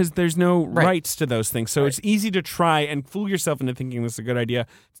free because there's no rights to those things. So it's easy to try and fool yourself into thinking this is a good idea.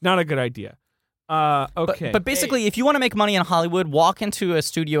 It's not a good idea. Okay. But basically, if you want to make money in Hollywood, walk into a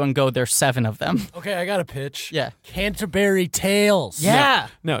studio and go, there's 7 of them. Okay, I got a pitch. Yeah. Canterbury Tales. Yeah.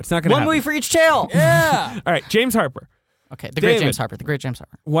 No, it's not going to happen. 1 movie for each tale. Yeah. All right, James Harper. Okay, the great David. James Harper. The great James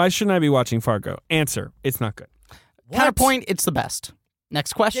Harper. Why shouldn't I be watching Fargo? Answer, it's not good. Counterpoint, it's the best.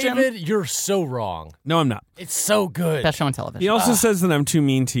 Next question. David, you're so wrong. No, I'm not. It's so good. Best show on television. He also says that I'm too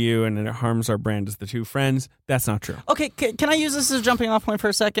mean to you and it harms our brand as the 2 friends. That's not true. Okay, can I use this as a jumping off point for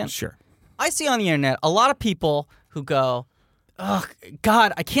a second? Sure. I see on the internet a lot of people who go, "Ugh,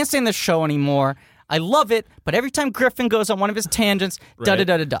 God, I can't stand this show anymore. I love it, but every time Griffin goes on one of his tangents,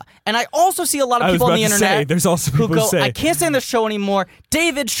 da-da-da-da-da." And I also see a lot of people on the internet there's also who people go, say, "I can't stand this show anymore.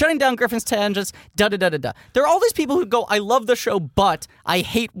 David shutting down Griffin's tangents, da-da-da-da-da." There are all these people who go, "I love the show, but I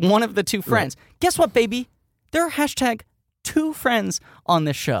hate one of the 2 friends." Guess what, baby? There are hashtag 2 friends on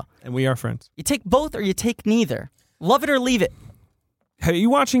this show. and we are friends. You take both or you take neither. Love it or leave it. Are you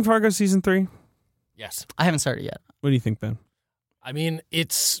watching Fargo season 3? Yes. I haven't started yet. What do you think, Ben? I mean,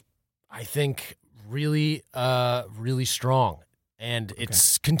 it's, I think, really, really strong. And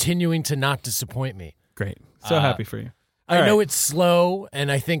it's continuing to not disappoint me. Great. So happy for you. I know it's slow,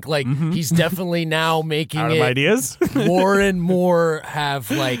 and I think he's definitely now making Out of ideas. more and more have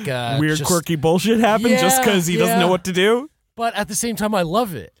Weird, just, quirky bullshit happen just because he doesn't know what to do. But at the same time, I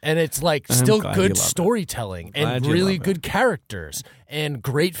love it, and it's still good storytelling and really good characters and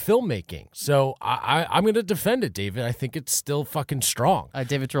great filmmaking. So I'm going to defend it, David. I think it's still fucking strong.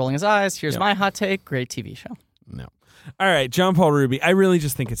 David's rolling his eyes. Here's my hot take. Great TV show. No. All right, John Paul Ruby. I really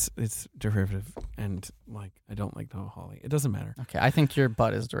just think it's derivative, and like I don't like Noah Hawley. It doesn't matter. Okay, I think your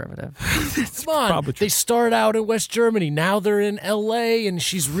butt is derivative. Come on, they start out in West Germany. Now they're in L.A. and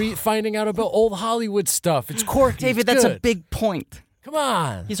she's finding out about old Hollywood stuff. It's quirky. David, it's that's good. a big point. Come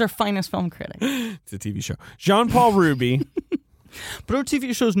on, he's our finest film critic. It's a TV show. John Paul Ruby. But our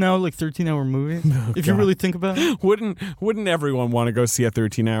TV shows now like 13-hour movies. If you really think about it, wouldn't everyone want to go see a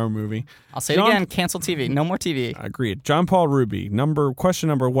 13-hour movie? I'll say it again: cancel TV. No more TV. Agreed. John Paul Ruby. Question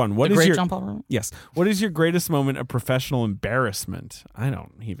number 1. What the is great your John Paul Ruby? Yes. What is your greatest moment of professional embarrassment? I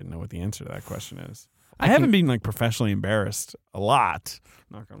don't even know what the answer to that question is. I haven't been like professionally embarrassed a lot.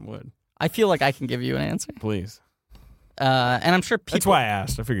 Knock on wood. I feel like I can give you an answer. Please. And I'm sure people. That's why I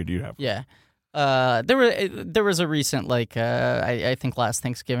asked. I figured you'd have. Yeah. There was a recent I think last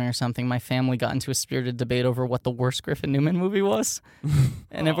Thanksgiving or something. My family got into a spirited debate over what the worst Griffin Newman movie was,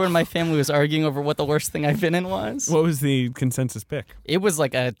 and everyone in my family was arguing over what the worst thing I've been in was. What was the consensus pick? It was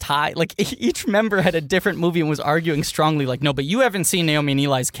like a tie. Like each member had a different movie and was arguing strongly. Like, no, but you haven't seen Naomi and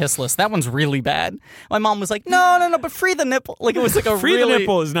Eli's Kiss List. That one's really bad. My mom was like, no, but Free the Nipple. Like it was like a Free the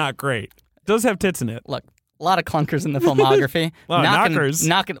Nipple is not great. It does have tits in it. Look. A lot of clunkers in the filmography. A lot of knockers.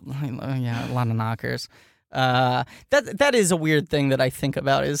 Yeah, a lot of knockers. That is a weird thing that I think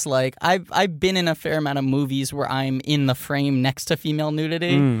about is like I've been in a fair amount of movies where I'm in the frame next to female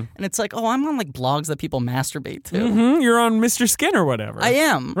nudity, and it's like, oh, I'm on like blogs that people masturbate to. Mm-hmm. You're on Mr. Skin or whatever. I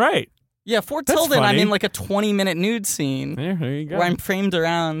am. Right. Yeah, Fort Tilden, funny. I'm in like a 20-minute nude scene. Yeah, there you go. Where I'm framed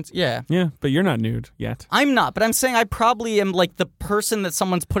around. Yeah. Yeah, but you're not nude yet. I'm not, but I'm saying I probably am like the person that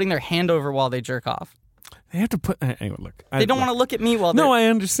someone's putting their hand over while they jerk off. They have to put. Anyway, look. They don't want to look at me while they're. No, I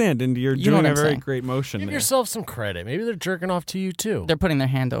understand, and you're doing a very great motion. Give yourself some credit. Maybe they're jerking off to you too. They're putting their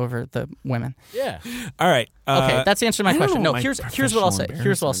hand over the women. Yeah. All right. Okay, that's the answer to my question. No, here's what I'll say.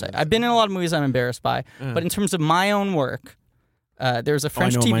 Here's what I'll say. I've been in a lot of movies I'm embarrassed by, but in terms of my own work, there's a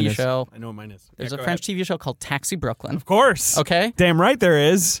French TV show. I know what mine is. There's a French TV show called Taxi Brooklyn. Of course. Okay. Damn right there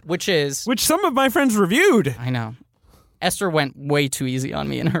is. Which some of my friends reviewed. I know. Esther went way too easy on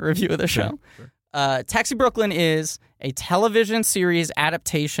me in her review of the show. Sure. Taxi Brooklyn is a television series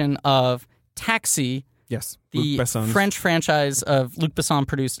adaptation of Taxi, yes, the French franchise of Luc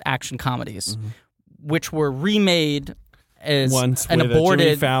Besson-produced action comedies, which were remade as an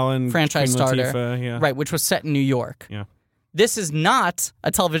aborted franchise starter, Latifah, right, which was set in New York. Yeah. This is not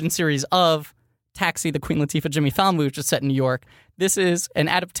a television series of Taxi, the Queen Latifah, Jimmy Fallon movie, which is set in New York. This is an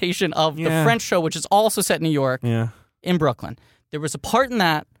adaptation of the French show, which is also set in New York, in Brooklyn. There was a part in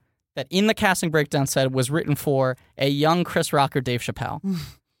that in the casting breakdown said was written for a young Chris Rock or Dave Chappelle.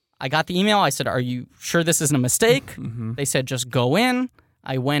 I got the email. I said, are you sure this isn't a mistake? They said, just go in.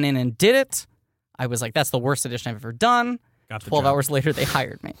 I went in and did it. I was like, that's the worst audition I've ever done. 12 hours later, they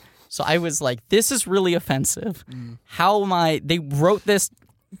hired me. So I was like, this is really offensive. How am I? They wrote this.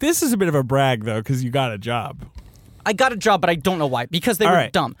 This is a bit of a brag, though, because you got a job. I got a job, but I don't know why. Because they were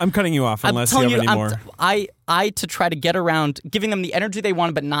dumb. I'm cutting you off unless you have any more. I to try to get around giving them the energy they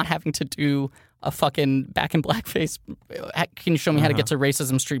wanted, but not having to do a fucking back in blackface. Can you show me how to get to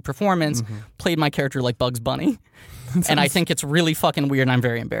Racism Street performance? Played my character like Bugs Bunny. And I think it's really fucking weird, and I'm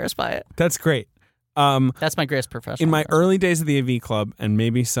very embarrassed by it. That's great. That's my greatest professional. In my early days of the AV Club, and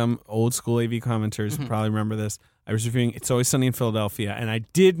maybe some old school AV commenters probably remember this, I was reviewing It's Always Sunny in Philadelphia, and I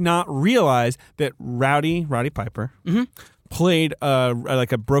did not realize that Roddy Piper played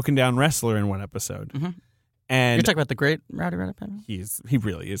like a broken down wrestler in one episode. And you're talking about the great Roddy Piper? He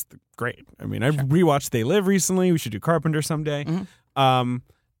really is great. I mean, I rewatched They Live recently. We should do Carpenter someday.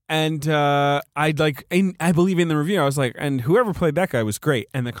 And I believe in the review, I was like, and whoever played that guy was great.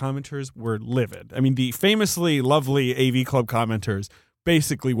 And the commenters were livid. I mean, the famously lovely AV Club commenters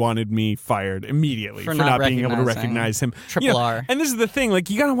basically wanted me fired immediately for not being able to recognize him. Triple R. And this is the thing, like,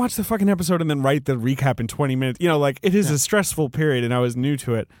 you got to watch the fucking episode and then write the recap in 20 minutes. You know, like, it is a stressful period, and I was new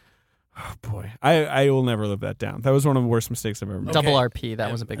to it. Oh, boy. I will never live that down. That was one of the worst mistakes I've ever made. Double RP,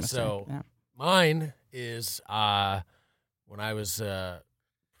 that was a big mistake. So mine is when I was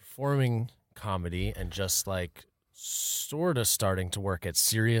performing comedy and just, like, sort of starting to work at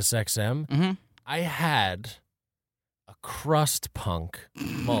Sirius XM, I had a crust punk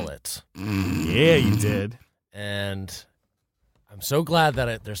mullet. Yeah, you did. And I'm so glad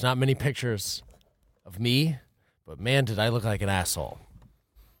that there's not many pictures of me, but man, did I look like an asshole.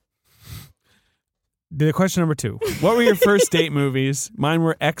 The question number 2. What were your first date movies? Mine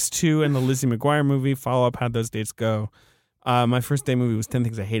were X2 and the Lizzie McGuire movie. Follow up, how'd those dates go? My first date movie was 10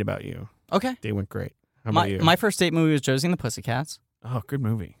 Things I Hate About You. Okay. They went great. How about you? My first date movie was Josie and the Pussycats. Oh, good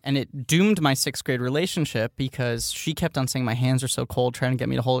movie. And it doomed my 6th grade relationship because she kept on saying my hands are so cold, trying to get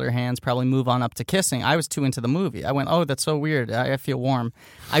me to hold her hands, probably move on up to kissing. I was too into the movie. I went, oh, that's so weird. I feel warm.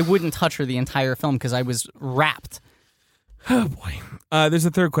 I wouldn't touch her the entire film because I was wrapped. Oh, boy. There's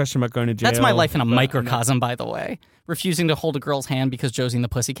a third question about going to jail. That's my life in a microcosm, by the way. Refusing to hold a girl's hand because Josie and the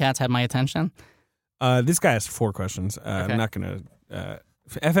Pussycats had my attention. This guy asked 4 questions. I'm not going to...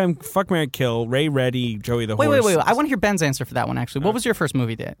 FM, fuck, marry, kill, Ray Reddy, Joey the Horse. Wait. I want to hear Ben's answer for that one, actually. What was your first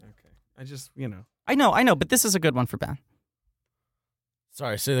movie date? Okay. I just, you know. I know, but this is a good one for Ben.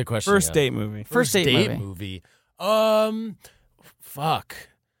 Sorry, say the question First again. date movie. First date movie. Fuck.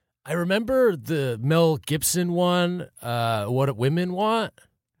 I remember the Mel Gibson one, What Women Want.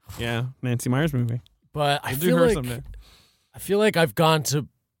 Yeah, Nancy Meyers movie. But I feel like I've gone to...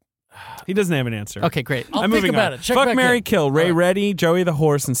 He doesn't have an answer. Okay, great. I'm think about it. Check Fuck, back marry, in. kill, Ray All right. Reddy, Joey the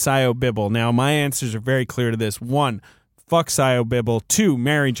Horse, and Sio Bibble. Now, my answers are very clear to this. 1, fuck Sio Bibble. 2,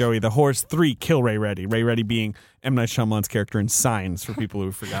 marry Joey the Horse. 3, kill Ray Reddy. Ray Reddy being M. Night Shyamalan's character in Signs, for people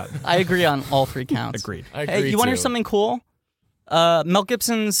who've forgotten. I agree on all 3 counts. Agreed. Hey, you want to hear something cool? Mel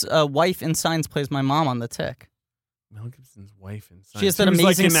Gibson's wife in Signs plays my mom on The Tick. Mel Gibson's wife in Signs. She has that Who's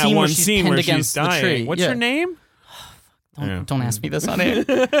amazing like in that scene one where she's scene pinned where against she's the dying. tree. What's Yeah. her name? Don't ask me this on air.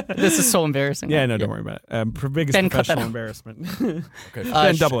 This is so embarrassing. Yeah, no, don't worry about it. Biggest Ben, cut that professional out. embarrassment. Okay.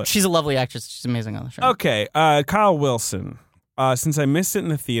 Ben, double it. She's a lovely actress. She's amazing on the show. Okay, Kyle Wilson. Since I missed it in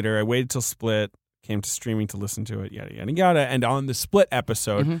the theater, I waited till Split came to streaming to listen to it, yada, yada, yada. And on the Split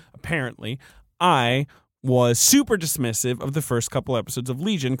episode, apparently, I was super dismissive of the first couple episodes of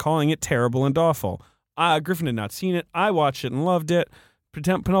Legion, calling it terrible and awful. Griffin had not seen it. I watched it and loved it.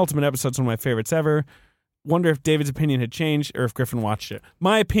 Penultimate episode's one of my favorites ever. Wonder if David's opinion had changed or if Griffin watched it.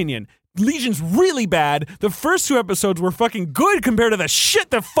 My opinion, Legion's really bad. The first 2 episodes were fucking good compared to the shit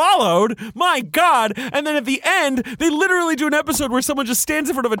that followed. My God. And then at the end, they literally do an episode where someone just stands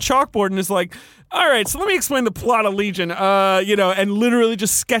in front of a chalkboard and is like, all right, so let me explain the plot of Legion, and literally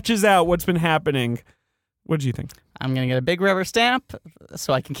just sketches out what's been happening. What do you think? I'm going to get a big rubber stamp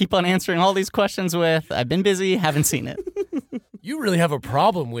so I can keep on answering all these questions with, I've been busy, haven't seen it. You really have a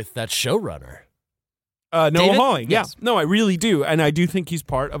problem with that showrunner. Noah David? Hawley. Yeah. Yes. No, I really do. And I do think he's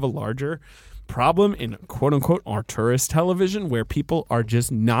part of a larger problem in quote-unquote Arturist television where people are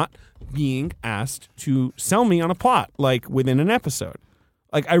just not being asked to sell me on a plot, like within an episode.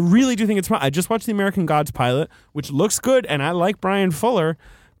 Like, I really do think it's I just watched the American Gods pilot, which looks good, and I like Brian Fuller,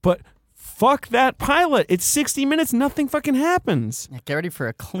 but fuck that pilot. It's 60 minutes. Nothing fucking happens. Yeah, get ready for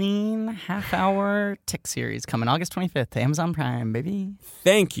a clean half-hour Tick series coming August 25th to Amazon Prime, baby.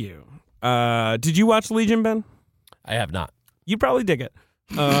 Thank you. Did you watch Legion, Ben? I have not. You'd probably dig it.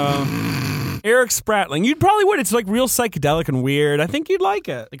 Eric Spratling. You probably would. It's like real psychedelic and weird. I think you'd like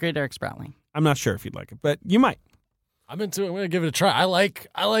it. The great Eric Spratling. I'm not sure if you'd like it, but you might. I'm into it. I'm gonna give it a try. I like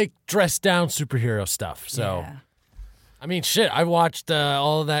dressed down superhero stuff. So, Yeah. I mean, shit. I watched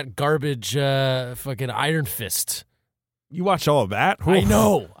all of that garbage, fucking Iron Fist. You watched all of that? I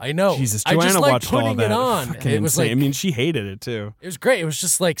know. Jesus, I Joanna just like watched all putting of that. it on. Fucking It was insane. like, I mean, she hated it too. it was great. It was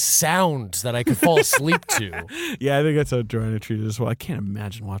just like sounds that I could fall asleep to. Yeah, I think that's how Joanna treated it as well. I can't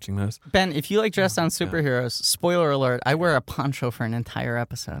imagine watching those. Ben, if you like dressed down superheroes, spoiler alert, I wear a poncho for an entire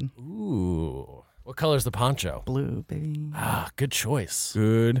episode. Ooh, what color's the poncho? Blue, baby. Ah, good choice.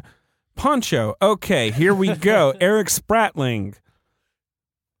 Good. Poncho. Okay, here we go. Eric Spratling.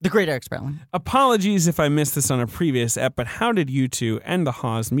 The great Eric Spratling. Apologies if I missed this on a previous ep, but how did you two and the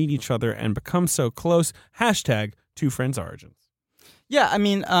Haas meet each other and become so close? Hashtag Two Friends Origins. Yeah, I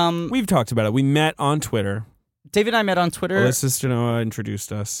mean, We've talked about it. We met on Twitter. David and I met on Twitter. Alyssa Stanoa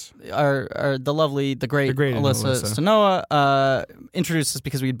introduced us. Our the great Alyssa. Alyssa Stanoa introduced us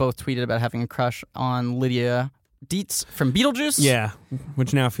because we both tweeted about having a crush on Lydia Dietz from Beetlejuice. Yeah,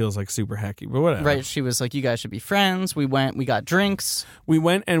 which now feels like super hacky, but whatever. Right, she was like, you guys should be friends. We got drinks. We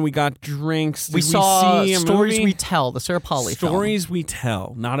went and we got drinks. Did We saw see a Stories movie? We Tell, the Sarah Polley film. Stories We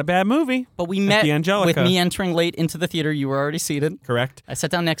Tell. Not a bad movie. But we At met the Angelica. with me entering late into the theater. You were already seated. Correct. I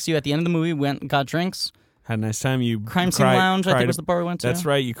sat down next to you at the end of the movie, went and got drinks. Had a nice time. You Crime Scene cried- Lounge, I cried think was the bar we went to. That's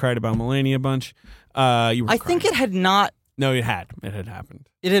right. You cried about Melania a bunch. You were I think crying. it had not. No, it had. It had happened.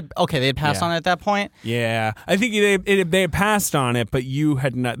 It had. Okay, they had passed Yeah. on it at that point. Yeah. I think they had passed on it, but you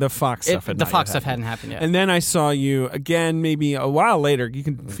had not. The Fox stuff had The not Fox yet stuff happened. hadn't happened yet. And then I saw you again, maybe a while later. You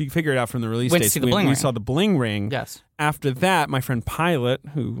can figure it out from the release Went to dates. see the We- Bling we Ring. saw the Bling Ring. Yes. After that, my friend Pilot,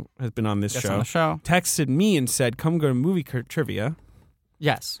 who has been on this Yes, show, on the show. texted me and said, "Come go to movie trivia."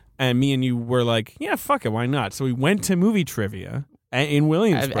 Yes. And me and you were like, "Yeah, fuck it, why not?" So we went to movie trivia in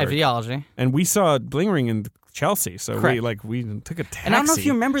Williamsburg, At Videology. and we saw Bling Ring in the Chelsea. So Correct. we took a taxi. And I don't know if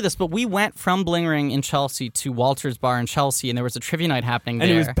you remember this, but we went from Bling Ring in Chelsea to Walter's Bar in Chelsea, and there was a trivia night happening there.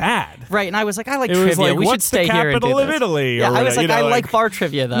 And it was bad. Right, and I was like, I like It trivia. was like, we what's should stay the here and do capital of this. Italy? Yeah, or I was whatever, like, I like bar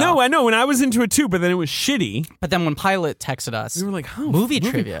trivia, though. No, I know. And I was into it too, but then it was shitty. But then when Pilot texted us, We were like, oh, movie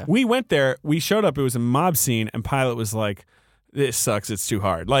trivia. We went there. We showed up. It was a mob scene, and Pilot was like, this sucks. It's too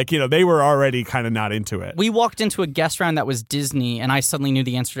hard. Like, they were already kind of not into it. We walked into a guest round that was Disney, and I suddenly knew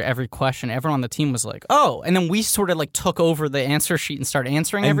the answer to every question. Everyone on the team was like, oh. And then we sort of like took over the answer sheet and started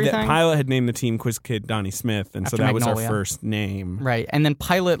answering everything. Pilot had named the team Quiz Kid Donnie Smith, and After so that was Magnolia. our first name. Right. And then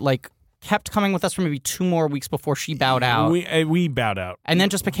Pilot like kept coming with us for maybe 2 more weeks before she bowed out. We bowed out. And then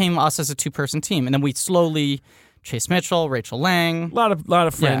just became us as a 2-person team. And then we slowly, Chase Mitchell, Rachel Lang. A lot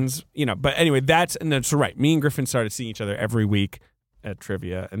of friends, But anyway, that's right. Me and Griffin started seeing each other every week at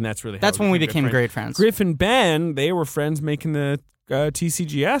trivia, and that's really That's when we became great friends. Griffin Ben, they were friends making the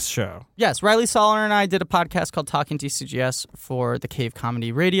TCGS show. Yes, Riley Soller and I did a podcast called Talking TCGS for the Cave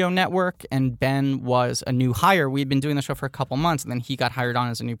Comedy Radio Network, and Ben was a new hire. We had been doing the show for a couple months, and then he got hired on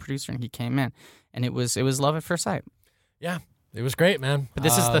as a new producer, and he came in, and it was love at first sight. Yeah, it was great, man. But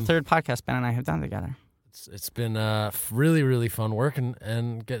this is the 3rd podcast Ben and I have done together. It's been really, really fun working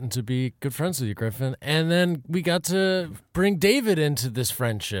and getting to be good friends with you, Griffin. And then we got to bring David into this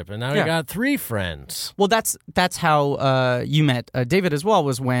friendship, and now we got 3 friends. Well, that's how you met David as well,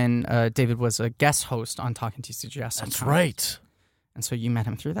 was when David was a guest host on Talking TCGS. That's right. And so you met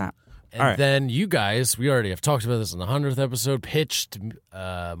him through that. And then you guys, we already have talked about this in the 100th episode, pitched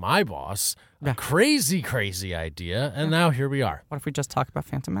my boss a crazy, crazy idea, and now here we are. What if we just talk about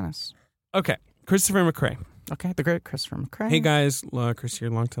Phantom Menace? Okay, Christopher McCrae. Okay, the great Christopher McCrae. Hey guys, Chris here,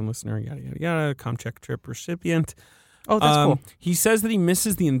 long-time listener, yada, yada, yada, ComCheck trip recipient. Oh, that's cool. He says that he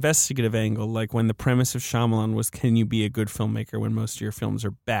misses the investigative angle, like when the premise of Shyamalan was, can you be a good filmmaker when most of your films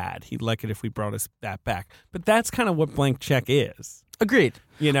are bad? He'd like it if we brought us that back. But that's kind of what Blank Check is. Agreed.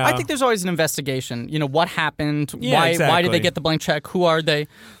 I think there's always an investigation. What happened? Yeah, why did they get the blank check? Who are they?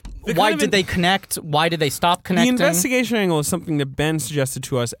 Why did they connect? Why did they stop connecting? The investigation angle is something that Ben suggested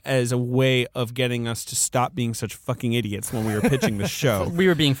to us as a way of getting us to stop being such fucking idiots when we were pitching the show. We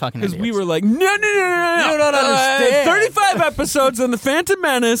were being fucking idiots. Because we were like, no. You don't understand. 35 episodes on the Phantom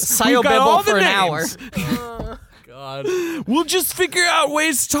Menace. We've got all the for an names. hour. God. We'll just figure out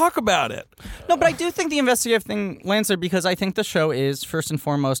ways to talk about it. No, but I do think the investigative thing lands there because I think the show is, first and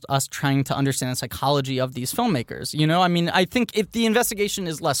foremost, us trying to understand the psychology of these filmmakers. I think if the investigation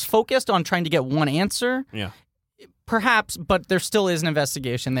is less focused on trying to get one answer, perhaps, but there still is an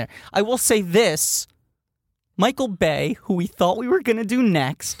investigation there. I will say this, Michael Bay, who we thought we were going to do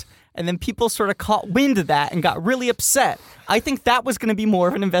next, and then people sort of caught wind of that and got really upset. I think that was going to be more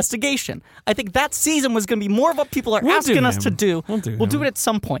of an investigation. I think that season was going to be more of what people are asking us to do. We'll do it at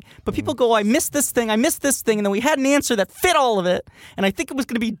some point. But people go, I missed this thing, and then we had an answer that fit all of it, and I think it was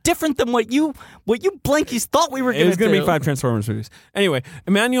going to be different than what you blankies thought we were going to do. It was going to be 5 Transformers movies. Anyway,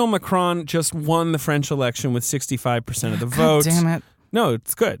 Emmanuel Macron just won the French election with 65% of the votes. Damn it. No,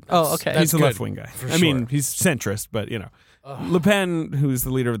 it's good. Oh, okay. He's a good, left-wing guy. for I mean, sure. he's centrist, but, Le Pen, who's the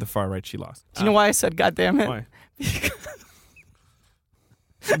leader of the far right, she lost. Do you know why I said, God damn it? Why?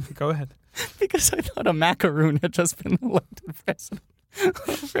 Go ahead. Because I thought a macaroon had just been elected president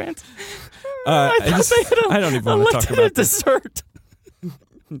of France. I don't even want to talk about this. dessert.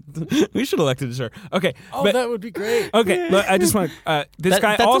 We should elect a dessert. Okay. Oh, but, that would be great. okay. Look, I just want this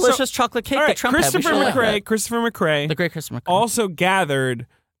guy that also. delicious chocolate cake All right, that Trump had. We Christopher should elect that. Christopher McCrae. The great Christopher McCrae. Also gathered,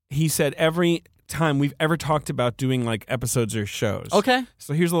 he said, every time we've ever talked about doing like episodes or shows. Okay.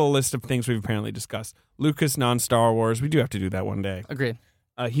 So here's a little list of things we've apparently discussed. Lucas, non-Star Wars. We do have to do that one day. Agreed.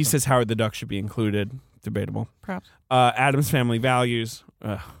 He says Howard the Duck should be included. Debatable. Perhaps. Adam's Family Values.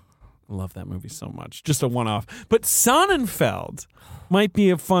 I love that movie so much. Just a one-off. But Sonnenfeld might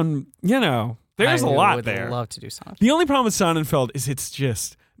be a fun, there's a lot there. I would love to do something. The only problem with Sonnenfeld is it's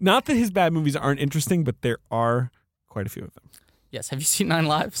just, not that his bad movies aren't interesting, but there are quite a few of them. Yes. Have you seen 9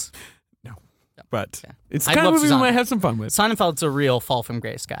 Lives? No. But it's I kind of love movies we Sonnenfeld. might have some fun with. Sonnenfeld's a real Fall from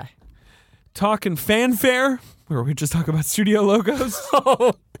Grace guy. Talking fanfare, where we just talk about studio logos.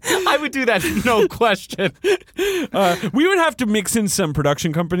 Oh, I would do that, no question. We would have to mix in some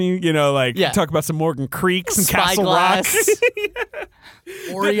production company, talk about some Morgan Creeks and Castle Rock.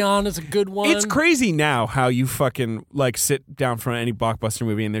 Orion is a good one. It's crazy now how you fucking sit down for any blockbuster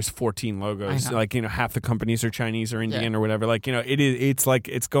movie and there's 14 logos. Half the companies are Chinese or Indian or whatever.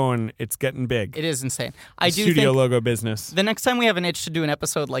 It's getting big. It is insane. I do studio think logo business. the next time we have an itch to do an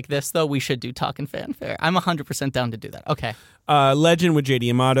episode like this, though, we should do Talkin' Fanfare. I'm 100% 100% down to do that. Okay. Legend with J.D.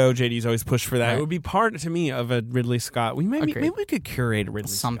 Amato. J.D.'s always pushed for that. Right. It would be part, to me, of a Ridley Scott. Maybe we could curate a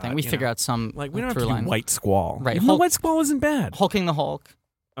Ridley something. Scott. We figure out some like we don't have through to line. do White Squall. Right. Even though White Squall isn't bad. Hulking the Hulk.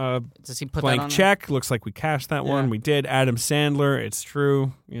 Does he put Blank that on check. Looks like we cashed that one. We did. Adam Sandler. It's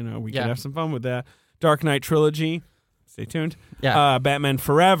true. We could have some fun with that. Dark Knight trilogy. Stay tuned. Yeah. Batman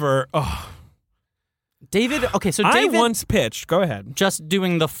Forever. Oh, David. Okay, so David I once pitched. Go ahead. just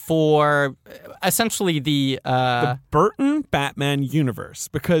doing the four, essentially the Burton Batman universe,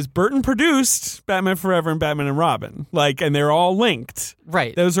 because Burton produced Batman Forever and Batman and Robin, and they're all linked.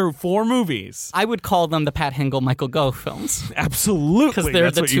 right. Those are 4 movies. I would call them the Pat Hingle, Michael Gough films Absolutely, because they're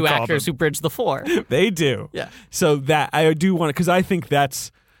that's the what you two call actors them. who bridge the 4. They do. Yeah. So that I do want to, because I think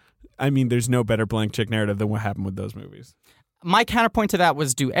that's. I mean, there's no better blank check narrative than what happened with those movies. My counterpoint to that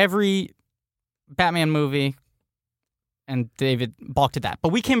was do every Batman movie, and David balked at that. But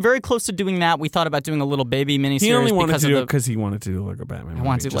we came very close to doing that. We thought about doing a little baby miniseries. He only wanted because to do of it because he wanted to do like a Batman movie. I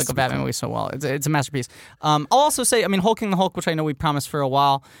wanted to do like a Batman movie so well. It's a masterpiece. I'll also say, Hulking the Hulk, which I know we promised for a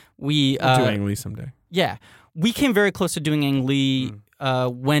while. We'll do Ang Lee someday. Yeah. We came very close to doing Ang Lee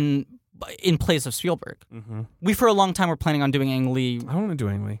when in place of Spielberg. Mm-hmm. We, for a long time, were planning on doing Ang Lee I want to do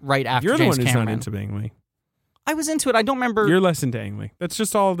Ang Lee. right after You're the James one who's Cameron. not into Ang Lee. I was into it. I don't remember. You're less into Ang Lee. That's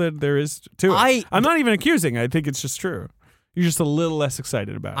just all that there is to it. I'm not even accusing. I think it's just true. You're just a little less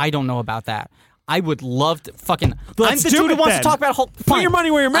excited about it. I don't know about that. I would love to fucking... Let's I'm the do dude it who wants then. to talk about Hulk. Put Fine. your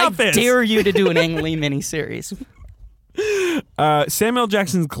money where your mouth is. I dare you to do an Ang Lee miniseries. Samuel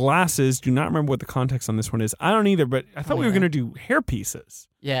Jackson's glasses. Do not remember what the context on this one is. I don't either, but I thought we were going to do hair pieces.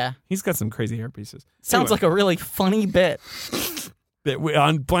 Yeah. He's got some crazy hair pieces. Sounds like a really funny bit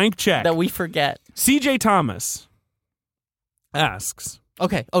on blank check. that we forget. CJ Thomas asks,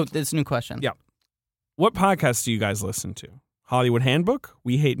 Okay. Oh, this new question. Yeah. what podcasts do you guys listen to? Hollywood Handbook?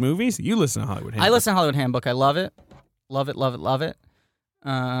 We Hate Movies? You listen to Hollywood Handbook. I listen to Hollywood Handbook. I love it. Love it, love it, love it.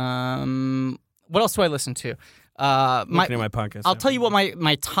 What else do I listen to? Looking at my podcast. I'll tell you what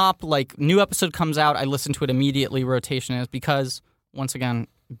my top new episode comes out. I listen to it immediately. Rotation is because once again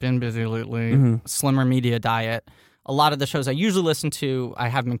been busy lately. Mm-hmm. Slimmer media diet. A lot of the shows I usually listen to, I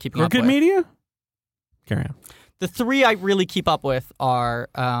haven't been keeping up Crooked with. Media? Carry on. The 3 I really keep up with are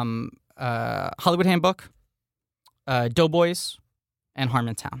Hollywood Handbook, Doughboys, and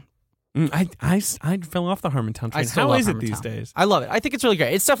Harmontown. I fell off the Harmontown train. How is it these days? I love it. I think it's really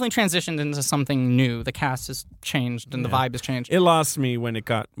great. It's definitely transitioned into something new. The cast has changed and the vibe has changed. It lost me when it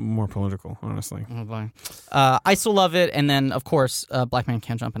got more political, honestly. Oh, boy. I still love it. And then, of course, Black Man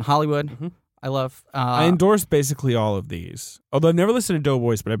Can't Jump in Hollywood. Mm-hmm. I love. I endorse basically all of these. Although I've never listened to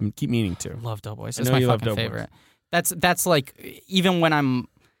Doughboys, but I keep meaning to. Love Doughboys. I It's know my you love fucking Doughboys. favorite. That's like, even when I'm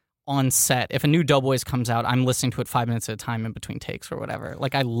on set, if a new Doughboys comes out, I'm listening to it 5 minutes at a time in between takes or whatever.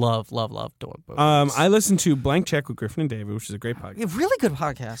 Like, I love Doughboys. I listen to Blank Check with Griffin and David, which is a great podcast. A really good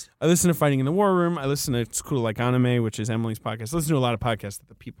podcast. I listen to Fighting in the War Room. I listen to It's Cool Like Anime, which is Emily's podcast. I listen to a lot of podcasts that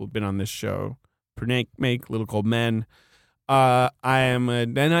the people who've been on this show make, Little Cold Men. I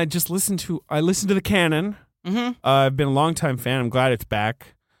listen to the Canon. Mm-hmm. I've been a long-time fan. I'm glad it's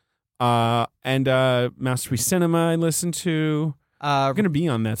back. And Masterpiece Cinema I listen to. We're going to be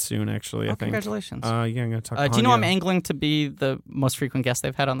on that soon, actually, I think. Congratulations. Yeah, I'm going to talk to do you know I'm Hanya. angling to be the most frequent guest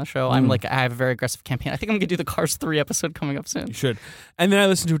they've had on the show? I have a very aggressive campaign. I think I'm going to do the Cars 3 episode coming up soon. You should. And then I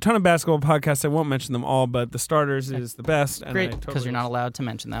listen to a ton of basketball podcasts. I won't mention them all, but The Starters is the best. And Great, because you're not allowed to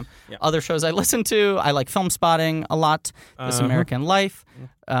mention them. Yeah. Other shows I listen to, I like Film Spotting a lot, This American Life,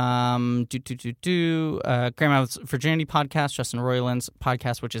 Grandma's Virginity podcast, Justin Roiland's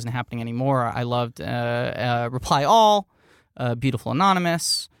podcast, which isn't happening anymore. I loved Reply All, Beautiful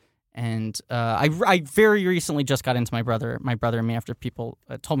Anonymous, and I very recently just got into my brother and me after people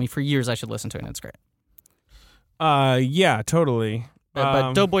told me for years I should listen to it, and it's great. Yeah, totally.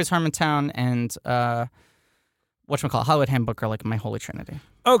 But Doughboys, Harmontown, and whatchamacallit, Hollywood Handbook are like my holy trinity.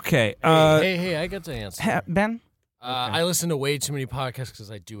 Okay. Hey, I get to answer. Ben? I listen to way too many podcasts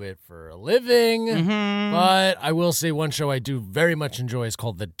because I do it for a living. Mm-hmm. But I will say one show I do very much enjoy is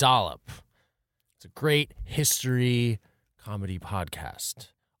called The Dollop. It's a great history comedy podcast.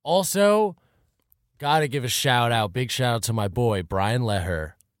 Also, gotta give a big shout out to my boy, Brian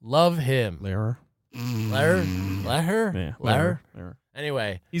Leher. Love him. Leher? Leher? Yeah. Leher?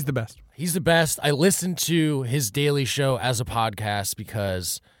 Anyway. He's the best. He's the best. I listen to his daily show as a podcast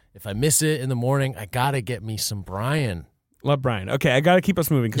because if I miss it in the morning, I gotta get me some Brian. Love Brian. Okay, I got to keep us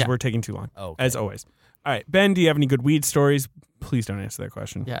moving because Yeah. we're taking too long, Okay. as always. All right, Ben, do you have any good weed stories? Please don't answer that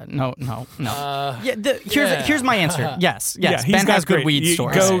question. Yeah, no. Here's my answer. Yes. Ben has good weed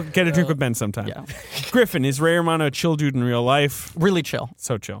stories. Go get a drink with Ben sometime. Yeah. Griffin, is Ray Romano a chill dude in real life? Really chill.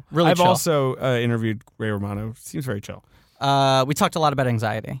 So chill. Really I've chill. also interviewed Ray Romano. Seems very chill. We talked a lot about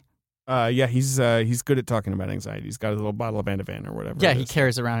anxiety. He's good at talking about anxiety. He's got a little bottle of Ativan or whatever. Yeah, he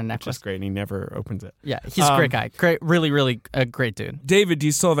carries around a necklace. Which is great, and he never opens it. Yeah, he's a great guy. Great, really a great dude. David, do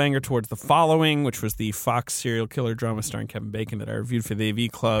you still have anger towards The Following, which was the Fox serial killer drama starring Kevin Bacon that I reviewed for the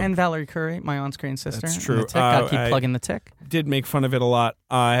AV Club? And Valerie Curry, my on-screen sister. That's true. Gotta keep plugging the Tick. Did make fun of it a lot.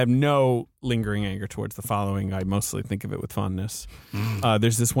 I have no lingering anger towards The Following. I mostly think of it with fondness.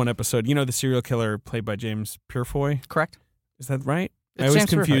 There's this one episode, the serial killer played by James Purefoy? Correct. Is that right? It's I always James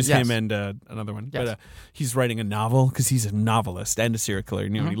confuse Purefoy, him yes. and another one. Yes. But he's writing a novel because he's a novelist and a serial killer.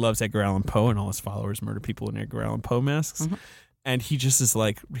 He loves Edgar Allan Poe, and all his followers murder people in Edgar Allan Poe masks. And he just is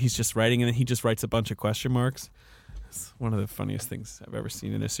like, he's just writing, and then he just writes a bunch of question marks. It's one of the funniest things I've ever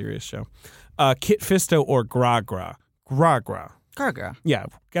seen in a serious show. Kit Fisto or Gra Gra? Gra Gra. Garga. Yeah,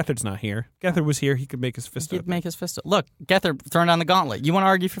 Gethard's not here. Gethard was here. He could make his Fisto. He'd make his Fisto. Look, Gethard throwing down the gauntlet. You want to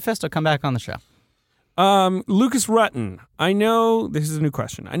argue for Fisto? Come back on the show. Lucas Rutten. I know this is a new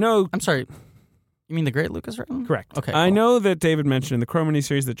question. I'm sorry. You mean the great Lucas Rutten? Correct. Okay. I know that David mentioned in the Crow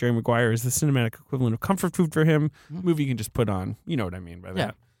miniseries that Jerry Maguire is the cinematic equivalent of comfort food for him. Movie you can just put on. You know what I mean by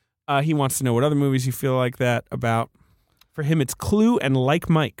that. Yeah. He wants to know what other movies you feel like that about. For him, it's Clue and Like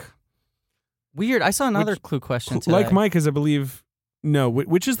Mike. Weird. I saw another Clue question today. Like Mike is, I believe. No,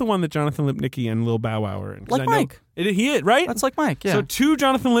 which is the one that Jonathan Lipnicki and Lil Bow Wow are in? Like Mike. He is, right? That's Like Mike, yeah. So 2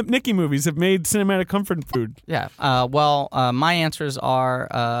 Jonathan Lipnicki movies have made cinematic comfort food. Yeah. My answers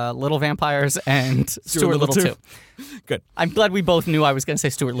are Little Vampires and Stuart Little 2. Good. I'm glad we both knew I was going to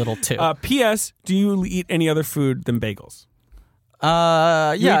say Stuart Little 2. P.S. Do you eat any other food than bagels?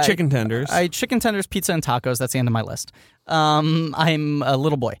 Yeah. You eat chicken tenders. I eat chicken tenders, pizza, and tacos. That's the end of my list. I'm a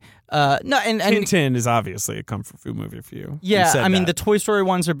little boy. And Tintin is obviously a comfort food movie for you. Yeah, I mean the Toy Story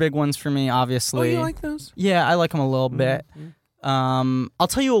ones are big ones for me. Obviously. Oh, you like those? Yeah, I like them a little bit. I'll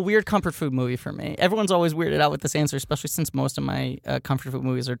tell you a weird comfort food movie for me. Everyone's always weirded out with this answer, especially since most of my comfort food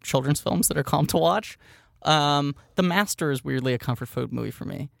movies are children's films that are calm to watch. The Master is weirdly a comfort food movie for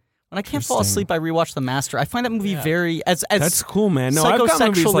me. When I can't fall asleep, I rewatch The Master. I find that movie very as that's cool, man. No, I've got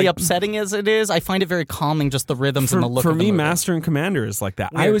movies psychosexually like, upsetting as it is. I find it very calming, just the rhythms and the look. For of the me, movie. Master and Commander is like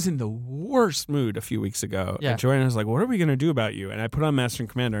that. Weird. I was in the worst mood a few weeks ago, and Joanna was like, "What are we gonna do about you?" And I put on Master and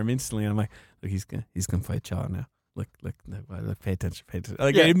Commander. I'm like, "Look, he's gonna fight y'all now. Look, pay attention.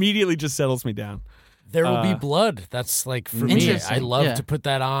 Like it immediately just settles me down." There will be blood. That's like, for me, I love to put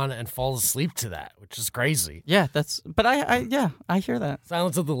that on and fall asleep to that, which is crazy. Yeah, but I hear that.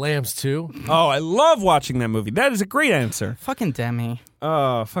 Silence of the Lambs, too. Oh, I love watching that movie. That is a great answer. Fucking Demi.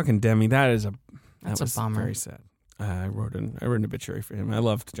 Oh, fucking Demi. That's a bummer. Very sad. I wrote an obituary for him. I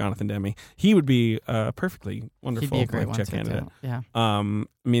loved Jonathan Demme. He would be perfectly wonderful. He'd be a great check candidate. Yeah. I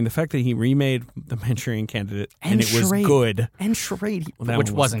mean, the fact that he remade The Manchurian Candidate and it was Charade. good, and Charade, well,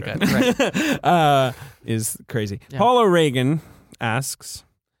 which wasn't good, right. is crazy. Yeah. Paula Reagan asks,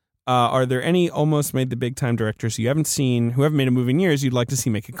 are there any almost made the big time directors you haven't seen who haven't made a movie in years you'd like to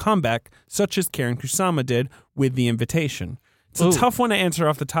see make a comeback, such as Karen Kusama did with The Invitation? It's a tough one to answer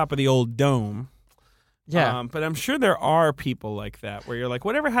off the top of the old dome. Yeah. But I'm sure there are people like that where you're like,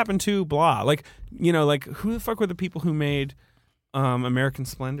 whatever happened to blah? Like, like who the fuck were the people who made American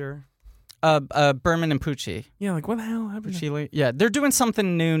Splendor? Berman and Pucci. Yeah, like what the hell happened? Pucci, yeah, they're doing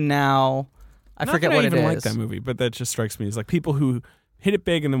something new now. I forget what it is. I even like that movie, but that just strikes me as like people who hit it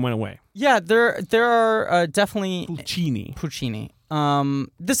big and then went away. Yeah, there are definitely Puccini.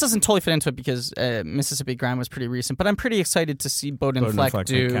 This doesn't totally fit into it because Mississippi Grind was pretty recent, but I'm pretty excited to see Bowden Fleck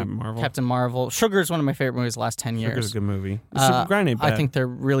do Captain Marvel. Sugar is one of my favorite movies the last 10 years. Sugar's a good movie. Mississippi Grind ain't bad. I think they're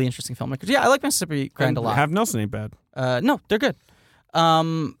really interesting filmmakers. Yeah, I like Mississippi Grind a lot. Half Nelson ain't bad. No, they're good.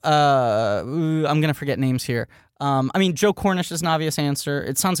 I'm gonna forget names here. I mean, Joe Cornish is an obvious answer.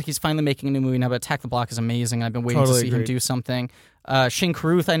 It sounds like he's finally making a new movie now, but Attack the Block is amazing. I've been waiting to see him do something. Shane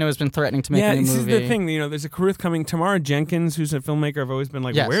Carruth, I know, has been threatening to make a new movie. Yeah, this is the thing. There's a Carruth coming. Tamara Jenkins, who's a filmmaker, I've always been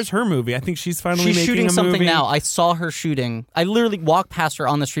like, where's her movie? I think she's finally making a movie. She's shooting something now. I saw her shooting. I literally walked past her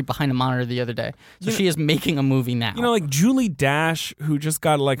on the street behind a monitor the other day. So she is making a movie now. Like Julie Dash, who just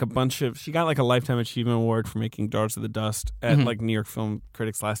got like she got like a Lifetime Achievement Award for making Daughters of the Dust at like New York Film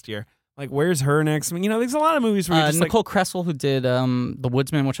Critics last year. Like, where's her next? I mean, there's a lot of movies where you're just Nicole Cresswell, who did The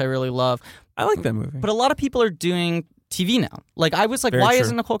Woodsman, which I really love. I like that movie. But a lot of people are doing TV now. Like, I was like, why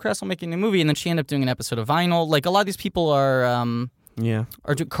isn't Nicole Cresswell making a movie? And then she ended up doing an episode of Vinyl. Like, a lot of these people are...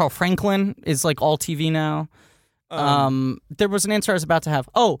 Carl Franklin is like all TV now. There was an answer I was about to have.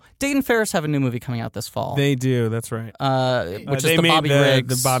 Oh, Dayton Ferris have a new movie coming out this fall. They do. That's right. Which is they the made Bobby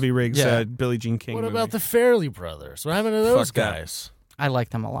Riggs. the Bobby Riggs, Billie Jean King. What movie. about the Fairley brothers? What happened to those Fuck that. guys? I like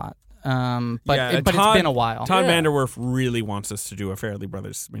them a lot. But it's Todd- been a while. Todd Vanderwerf really wants us to do a Fairley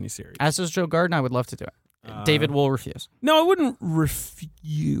Brothers miniseries. As does Joe Garden. I would love to do it. David will refuse. No, I wouldn't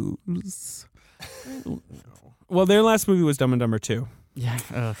refuse. Well, their last movie was Dumb and Dumber 2.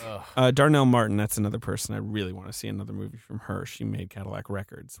 Yeah. Darnell Martin, that's another person I really want to see another movie from her. She made Cadillac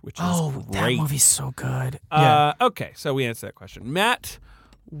Records, which is great. That movie's so good. Okay, so we answered that question. Matt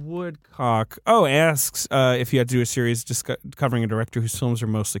Woodcock asks if you had to do a series covering a director whose films are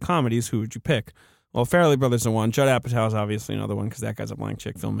mostly comedies, who would you pick? Well, Farrelly Brothers are one. Judd Apatow is obviously another one because that guy's a blank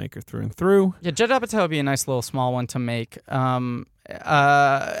check filmmaker through and through. Yeah, Judd Apatow would be a nice little small one to make. Joe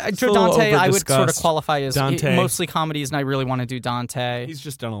Dante, I would sort of qualify as mostly comedies, and I really want to do Dante. He's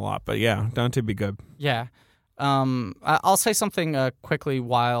just done a lot, but yeah, Dante would be good. Yeah. I'll say something quickly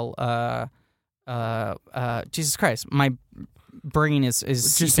while Jesus Christ, my brain is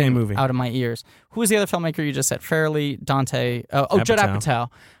just say movie out of my ears. Who was the other filmmaker you just said? Farrelly, Dante. Judd Apatow.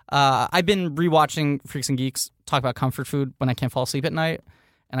 I've been rewatching Freaks and Geeks talk about comfort food when I can't fall asleep at night,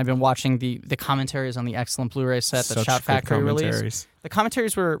 and I've been watching the commentaries on the excellent Blu-ray set that Shout Factory released. The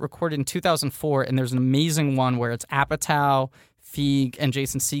commentaries were recorded in 2004, and there's an amazing one where it's Apatow, Feig, and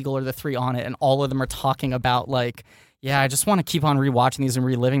Jason Segel are the three on it, and all of them are talking about like, yeah, I just want to keep on rewatching these and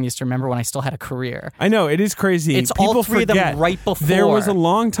reliving these to remember when I still had a career. I know, it is crazy. It's People all three forget. of them right before. There was a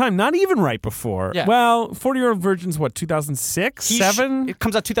long time, not even right before. Yeah. Well, 40-Year-Old Virgin's what, 2006? 7? It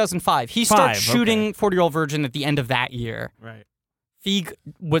comes out 2005. He started shooting 40-Year-Old Virgin at the end of that year. Right. Feig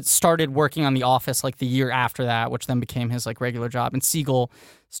started working on The Office like the year after that, which then became his like regular job. And Segel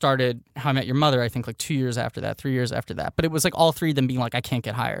started How I Met Your Mother, I think like 2 years after that, 3 years after that. But it was like all three of them being like, I can't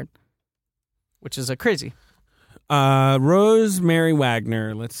get hired, which is crazy. Rosemary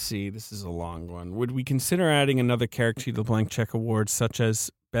Wagner, let's see, this is a long one. Would we consider adding another character to the Blank Check Awards, such as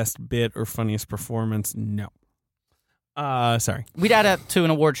Best Bit or Funniest Performance? No. Sorry. We'd add it to an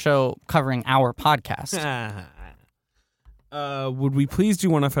award show covering our podcast. Would we please do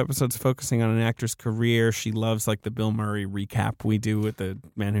one-off episodes focusing on an actor's career? She loves like the Bill Murray recap we do with The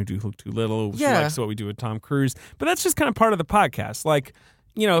Man Who Looked Too Little. She likes what we do with Tom Cruise. But that's just kind of part of the podcast. Like,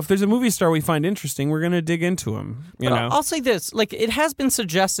 you know, if there's a movie star we find interesting, we're going to dig into him. You know? I'll say this. Like, it has been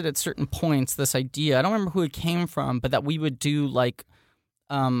suggested at certain points, this idea. I don't remember who it came from, but that we would do, like,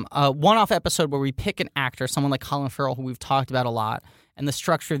 a one-off episode where we pick an actor, someone like Colin Farrell, who we've talked about a lot, and the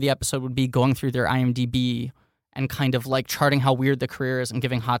structure of the episode would be going through their IMDb and kind of, like, charting how weird the career is and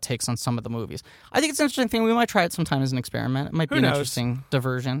giving hot takes on some of the movies. I think it's an interesting thing. We might try it sometime as an experiment. It might be an interesting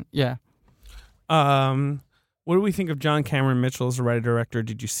diversion. Yeah. What do we think of John Cameron Mitchell as a writer-director?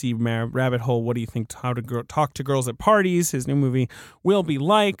 Did you see Rabbit Hole? What do you think How to Talk to Girls at Parties, his new movie, will be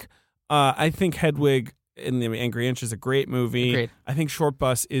like? I think Hedwig and the Angry Inch is a great movie. Agreed. I think Short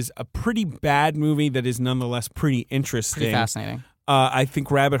Bus is a pretty bad movie that is nonetheless pretty interesting. Pretty fascinating. I think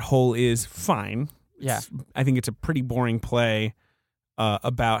Rabbit Hole is fine. Yeah. I think it's a pretty boring play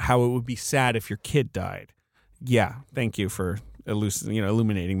about how it would be sad if your kid died. Yeah, thank you for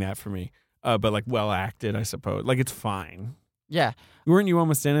illuminating that for me. But like well acted, I suppose. Like it's fine. Yeah. Weren't you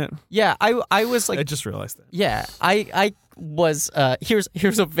almost in it? Yeah, I was like. I just realized that. Yeah, I was.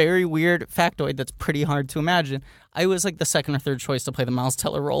 Here's a very weird factoid that's pretty hard to imagine. I was like the second or third choice to play the Miles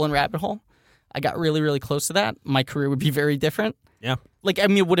Teller role in Rabbit Hole. I got really, really close to that. My career would be very different. Yeah. Like, I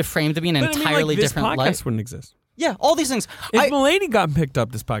mean, it would have framed to be an entirely different life. This podcast wouldn't exist. Yeah, all these things. If Mulaney got picked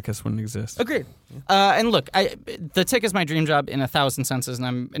up, this podcast wouldn't exist. Agreed. And look, The Tick is my dream job in 1,000 senses, and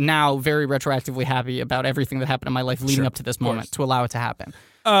I'm now very retroactively happy about everything that happened in my life leading up to this moment to allow it to happen.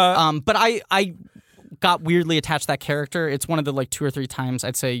 But I got weirdly attached to that character. It's one of the like 2 or 3 times,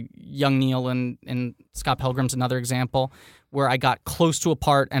 I'd say Young Neil and Scott Pilgrim's another example, where I got close to a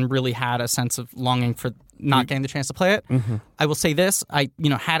part and really had a sense of longing for not getting the chance to play it. Mm-hmm. I will say this. I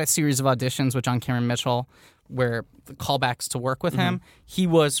had a series of auditions with John Cameron Mitchell where the callbacks to work with him. He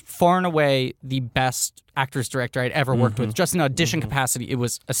was far and away the best actor's director I'd ever worked with. Just in audition capacity, it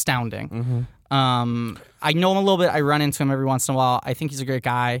was astounding. I know him a little bit. I run into him every once in a while. I think he's a great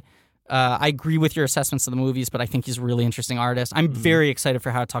guy. I agree with your assessments of the movies, but I think he's a really interesting artist. I'm very excited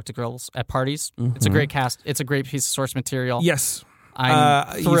for How to Talk to Girls at Parties. It's a great cast. It's a great piece of source material. Yes.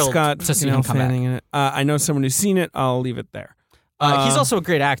 I'm thrilled to see him come back. In it. I know someone who's seen it. I'll leave it there. He's also a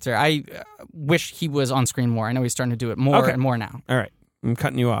great actor. I wish he was on screen more. I know he's starting to do it more and more now. All right. I'm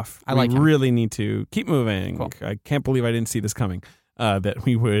cutting you off. I like him. really need to keep moving. Cool. I can't believe I didn't see this coming. that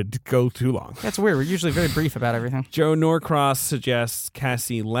we would go too long. That's weird. We're usually very brief about everything. Joe Norcross suggests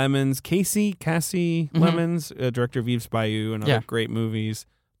Cassie Lemons, Lemons, director of Yves Bayou and other great movies.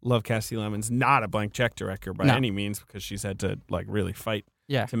 Love Cassie Lemons. Not a blank check director by any means, because she's had to really fight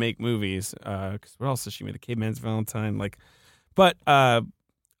to make movies. Because what else has she made? The Caveman's Valentine. But I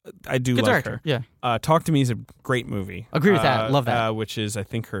do Good like director. her. Yeah. Talk to Me is a great movie. Agree with that. Love that. Which is, I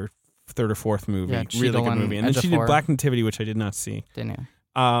think, her third or fourth movie. Yeah, really good movie. And then she did Black Nativity, which I did not see. Didn't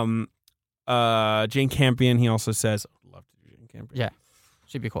you? Jane Campion, he also says, I'd love to do Jane Campion. Yeah.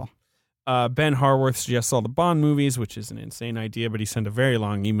 She'd be cool. Ben Harworth suggests all the Bond movies, which is an insane idea, but he sent a very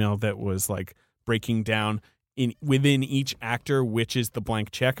long email that was breaking down within each actor which is the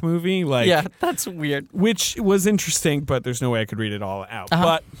blank check movie. Yeah, that's weird. Which was interesting, but there's no way I could read it all out.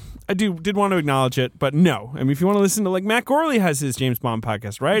 But I did want to acknowledge it, but no. I mean, if you want to listen to, Matt Gorley has his James Bond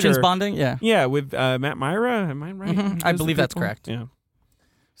podcast, right? James Bonding, yeah. Yeah, with Matt Myra. Am I right? Mm-hmm. I believe that's correct. Yeah.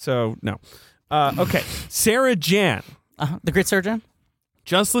 So, no. Okay. Sarah Jan. The Great Sarah Jan?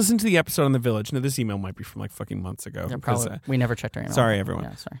 Just listen to the episode on The Village. Now, this email might be from fucking months ago. Yeah, probably. We never checked our email. Sorry, everyone.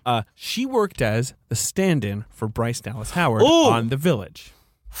 Yeah, sorry. She worked as the stand-in for Bryce Dallas Howard on The Village.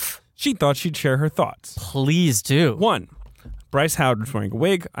 She thought she'd share her thoughts. Please do. 1. Bryce Howard was wearing a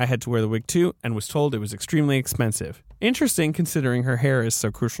wig. I had to wear the wig too, and was told it was extremely expensive. Interesting, considering her hair is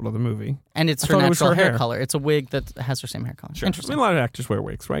so crucial to the movie. And it's her natural hair color. It's a wig that has her same hair color. Sure. Interesting. I mean, a lot of actors wear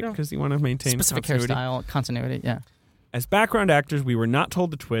wigs, right? Because you want to maintain specific hairstyle, continuity, yeah. As background actors, we were not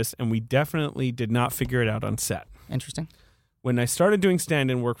told the twist, and we definitely did not figure it out on set. Interesting. When I started doing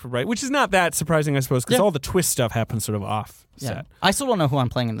stand-in work for Bryce, which is not that surprising, I suppose, because all the twist stuff happens sort of off set. I still don't know who I'm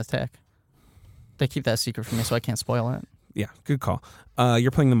playing in the tech. They keep that secret from me, so I can't spoil it. Yeah, good call.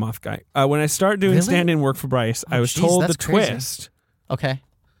 You're playing the moth guy. When I started doing stand-in work for Bryce, I was told the twist. Okay.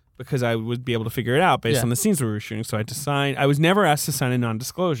 Because I would be able to figure it out based on the scenes we were shooting, so I had to sign. I was never asked to sign a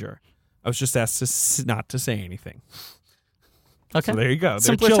non-disclosure. I was just asked to not to say anything. Okay. So there you go. They're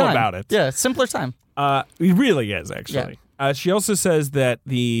Simpler chill time. about it. Yeah, simpler time. It really is, actually. Yeah. She also says that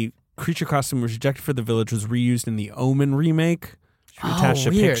the creature costume was rejected for The Village was reused in the Omen remake. She attached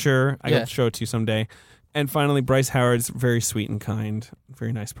a picture. I got to show it to you someday. And finally, Bryce Howard's very sweet and kind,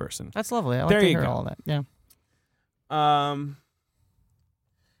 very nice person. That's lovely. I like to hear all that. Yeah.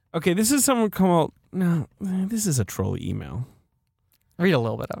 Okay, this is someone called... No, this is a troll email. Read a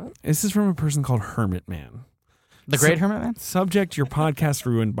little bit of it. This is from a person called Hermit Man. The Great Hermit Man? Subject, your podcast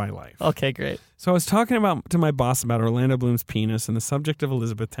ruined my life. Okay, great. So I was talking to my boss about Orlando Bloom's penis, and the subject of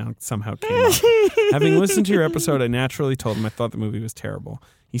Elizabethtown somehow came up. Having listened to your episode, I naturally told him I thought the movie was terrible.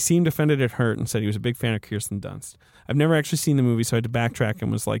 He seemed offended it hurt and said he was a big fan of Kirsten Dunst. I've never actually seen the movie, so I had to backtrack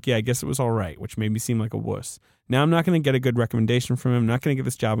and was like, yeah, I guess it was all right, which made me seem like a wuss. Now I'm not going to get a good recommendation from him. I'm not going to get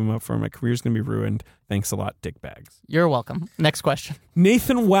this job I'm up for. My career's going to be ruined. Thanks a lot, dickbags. You're welcome. Next question.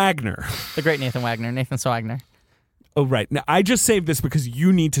 Nathan Wagner. The great Nathan Wagner. Nathan Swagner. Oh, right. Now, I just saved this because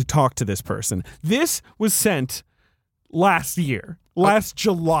you need to talk to this person. This was sent last year,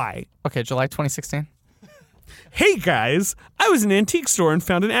 July. Okay, July 2016. Hey, guys. I was in an antique store and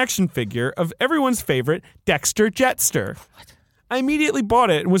found an action figure of everyone's favorite Dexter Jetster. What? I immediately bought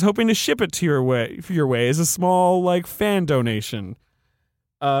it and was hoping to ship it to your way as a small, fan donation.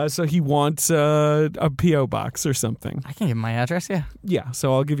 So he wants a P.O. box or something. I can give him my address, yeah. Yeah,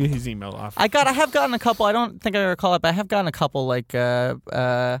 so I'll give you his email off. I have gotten a couple. I don't think I recall it, but I have gotten a couple,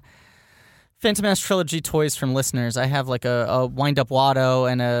 Phantom Menace trilogy toys from listeners. I have a wind-up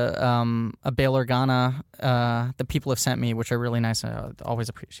Watto and a Bail Organa that people have sent me, which are really nice. I always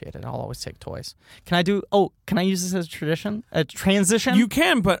appreciate it. I'll always take toys. Can I use this as a transition? You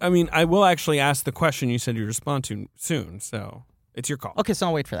can, but I will actually ask the question you said you'd respond to soon, so it's your call. Okay, so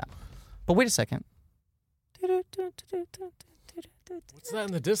I'll wait for that. But wait a second. What's that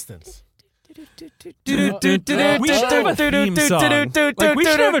in the distance? We should have a theme song. We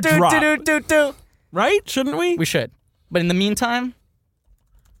should have a drop. Right? Shouldn't we? We should. But in the meantime,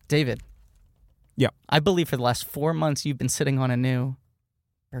 David. Yeah. I believe for the last 4 months you've been sitting on a new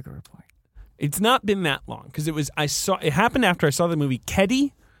burger report. It's not been that long because it happened after I saw the movie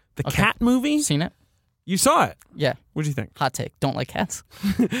Keddy, the cat movie. Seen it? You saw it? Yeah. What do you think? Hot take. Don't like cats.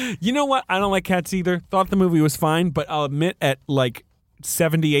 You know what? I don't like cats either. Thought the movie was fine, but I'll admit at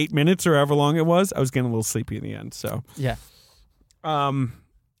 78 minutes or however long it was, I was getting a little sleepy in the end. So yeah.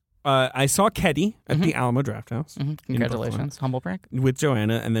 I saw Keddy at the Alamo Drafthouse. Mm-hmm. Congratulations, humble brag. With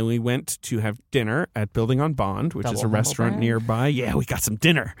Joanna, and then we went to have dinner at Building on Bond, which is a restaurant nearby. Yeah, we got some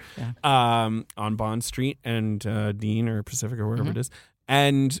dinner on Bond Street and Dean or Pacific or wherever it is.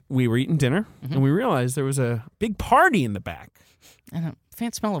 And we were eating dinner, and we realized there was a big party in the back. And a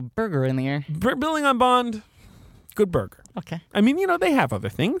faint smell of burger in the air. Building on Bond, Good burger. Okay. I mean, they have other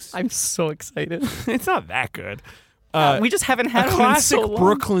things. I'm so excited. It's not that good. We just haven't had a one in classic so long.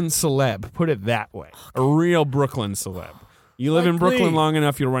 Brooklyn celeb. Put it that way. A real Brooklyn celeb. You live in Brooklyn long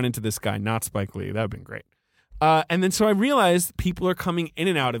enough, you'll run into this guy, not Spike Lee. That would have been great. And then so I realized people are coming in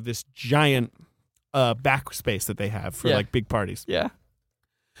and out of this giant back space that they have for like big parties. Yeah.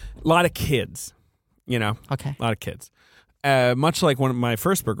 A lot of kids, Okay. A lot of kids. Much like one of my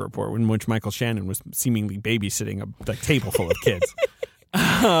first Burger Report, in which Michael Shannon was seemingly babysitting a table full of kids.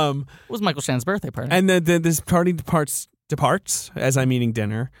 It was Michael Shannon's birthday party. And this party departs as I'm eating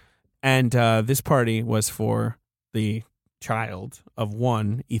dinner. And this party was for the child of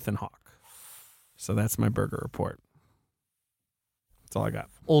one Ethan Hawke. So that's my Burger Report. That's all I got.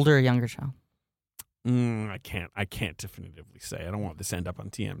 Older or younger child? I can't definitively say. I don't want this to end up on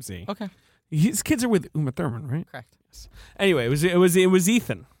TMZ. Okay. His kids are with Uma Thurman, right? Correct. Yes. Anyway, it was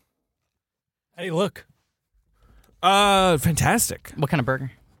Ethan. How do you look? Fantastic. What kind of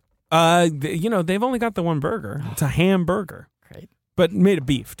burger? They've only got the one burger. It's a hamburger. Great. But made of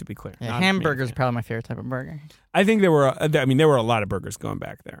beef, to be clear. Yeah, hamburger is probably my favorite type of burger. I think there were a lot of burgers going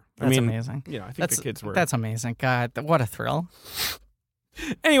back there. That's amazing. I think the kids were. That's amazing. God, what a thrill.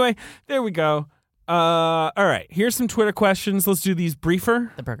 Anyway, there we go. All right, here's some Twitter questions. Let's do these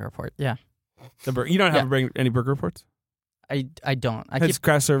briefer. The Burger Report, yeah. You don't have any Burger Reports? I don't. Has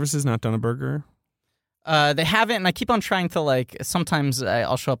Craft Services not done a burger? They haven't, and I keep on trying to, sometimes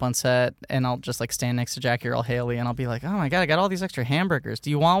I'll show up on set, and I'll just, stand next to Jackie Earl Haley, and I'll be like, oh, my God, I got all these extra hamburgers. Do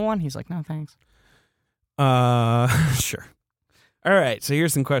you want one? He's like, no, thanks. Sure. All right, so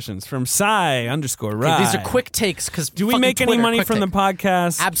here's some questions from Psy_Rye. Okay, these are quick takes, because do we make any money from the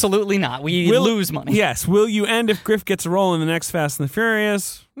podcast? Absolutely not. We lose money. Yes. Will you end if Griff gets a role in the next Fast and the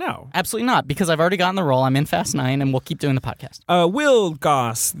Furious? No. Absolutely not, because I've already gotten the role. I'm in Fast 9, and we'll keep doing the podcast. Will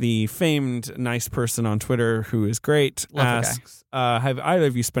Goss, the famed nice person on Twitter who is great, asks, have either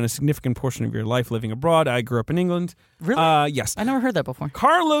of you spent a significant portion of your life living abroad? I grew up in England. Really? Yes. I never heard that before.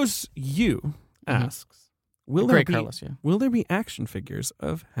 Carlos Yu asks, Will there be action figures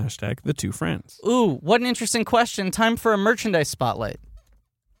of #the2friends? Ooh, what an interesting question. Time for a merchandise spotlight.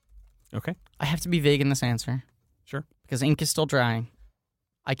 Okay. I have to be vague in this answer. Sure. Because ink is still drying.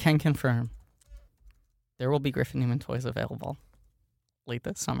 I can confirm there will be Griffin Newman toys available late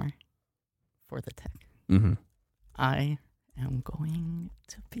this summer for the tech. Mm-hmm. I am going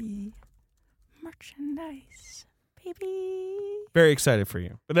to be merchandise, baby. Very excited for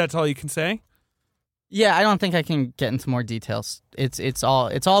you. But that's all you can say? Yeah, I don't think I can get into more details. It's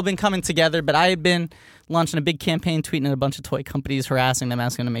all been coming together, but I had been launching a big campaign, tweeting at a bunch of toy companies, harassing them,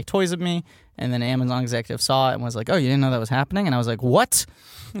 asking them to make toys of me, and then an Amazon executive saw it and was like, oh, you didn't know that was happening? And I was like, what?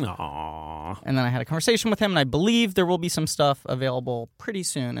 Aww. And then I had a conversation with him, and I believe there will be some stuff available pretty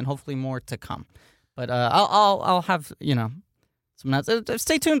soon, and hopefully more to come. But I'll have, some nuts.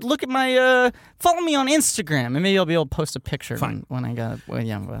 Stay tuned. Look at my, follow me on Instagram, and maybe I'll be able to post a picture when I got, all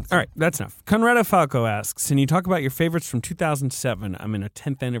right, that's enough. Conrado Falco asks, can you talk about your favorites from 2007? I'm in a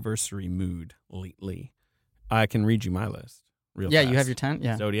 10th anniversary mood lately. I can read you my list real fast. You have your 10?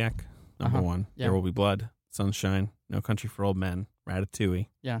 Yeah. Zodiac, number one. Yeah. There Will Be Blood, Sunshine, No Country for Old Men, Ratatouille.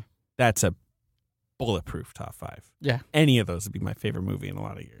 Yeah. That's a bulletproof top 5. Yeah. Any of those would be my favorite movie in a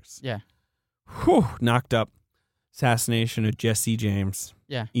lot of years. Yeah. Whew, Knocked Up, Assassination of Jesse James.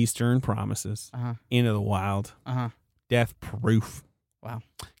 Yeah. Eastern Promises. Into the Wild. Death Proof. Wow.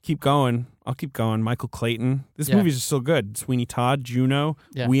 Keep going. I'll keep going. Michael Clayton. This movie's just so good. Sweeney Todd, Juno.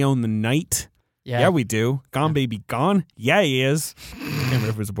 Yeah. We Own the Night. Yeah, we do. Gone Baby Gone. Yeah, he is. I can't remember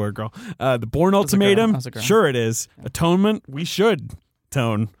if it was a boy or girl. The Bourne Ultimatum. Sure it is. Yeah. Atonement. We should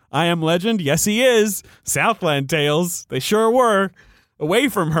tone. I Am Legend. Yes, he is. Southland Tales. They sure were. Away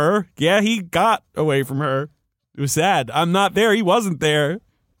from Her. Yeah, he got away from her. It was sad. I'm not there. He wasn't there.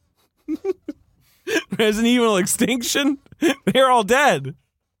 Resident Evil Extinction. They're all dead.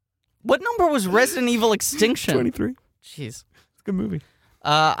 What number was Resident Evil Extinction? 23. Jeez. It's a good movie.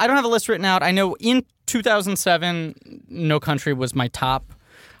 I don't have a list written out. I know in 2007, No Country was my top.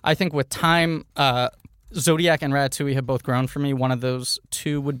 I think with time, Zodiac and Ratatouille have both grown for me. One of those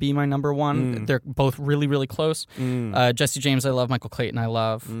two would be my number one. They're both really, really close. Jesse James, I love. Michael Clayton, I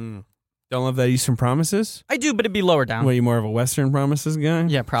love. Don't love that Eastern Promises? I do, but it'd be lower down. What, you more of a Western Promises guy?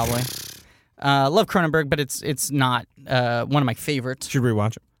 Yeah, probably. Love Cronenberg, but it's not one of my favorites. Should we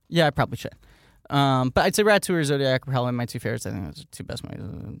watch it? Yeah, I probably should. But I'd say Ratatouille or Zodiac are probably my two favorites. I think those are two best movies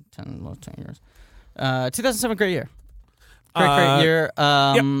in 10 years. 2007, great year. Great year.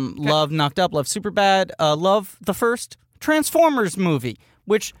 Love Knocked Up, love Superbad, love the first Transformers movie,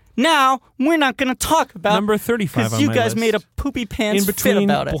 which now we're not going to talk about. Number 35 on because you my guys list. made a poopy pants in fit between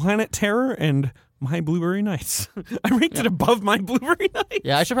about it. Planet Terror and My Blueberry Nights. I ranked it above My Blueberry Nights.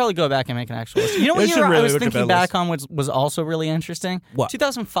 Yeah, I should probably go back and make an actual list. You know what I year should I really was look at thinking that back on was also really interesting? What?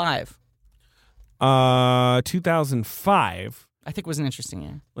 2005. 2005. I think was an interesting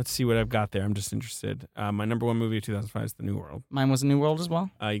year. Let's see what I've got there. I'm just interested. My number one movie of 2005 is The New World. Mine was A New World as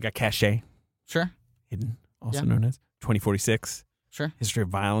well. You got Cachet. Sure. Hidden, also known as 2046. Sure. History of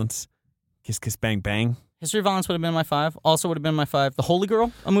Violence. Kiss Kiss Bang Bang. History of Violence would have been my 5. Also would have been my 5. The Holy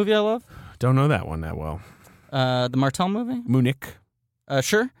Girl, a movie I love. Don't know that one that well. The Martel movie. Munich.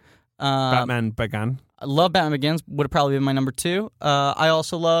 Sure. Batman Begins. I love Batman Begins. Would have probably been my number 2. I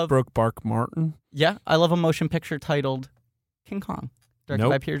also love Brokeback Mountain. Yeah, I love a motion picture titled King Kong, directed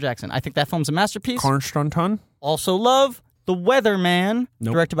by Peter Jackson. I think that film's a masterpiece. Konstantin. Also love The Weatherman,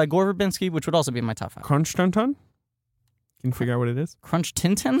 Nope. directed by Gore Verbinski, which would also be in my top 5. Konstantin? Can you figure out what it is? Crunch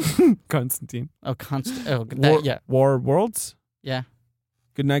Tintin? Constantine. Oh, yeah. War Worlds? Yeah.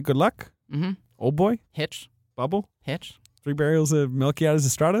 Good Night, Good Luck? Mm-hmm. Old Boy? Hitch. Bubble? Hitch. 3 Barrels of Melquiades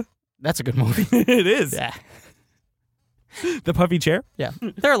Estrada? That's a good movie. It is. Yeah. The Puffy Chair? Yeah.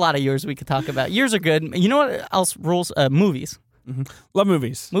 There are a lot of years we could talk about. Years are good. You know what else rules? Movies. Mm-hmm. Love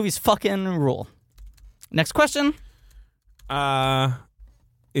movies. Movies fucking rule. Next question.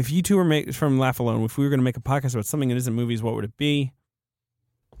 If you two were from Laugh Alone, if we were going to make a podcast about something that isn't movies, what would it be?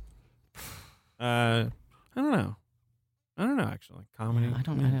 I don't know. Actually. Comedy. I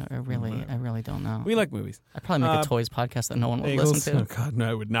don't know. I really don't know. We like movies. I'd probably make a toys podcast that no one would bagels. listen to. Oh, God, no,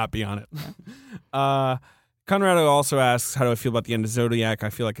 I would not be on it. Conrado also asks, how do I feel about the end of Zodiac? I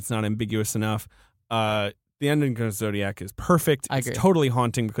feel like it's not ambiguous enough. The ending of Zodiac is perfect. I agree. It's totally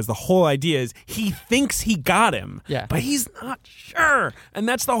haunting because the whole idea is he thinks he got him, but he's not sure. And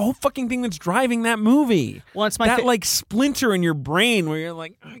that's the whole fucking thing that's driving that movie. Well, it's that like splinter in your brain where you're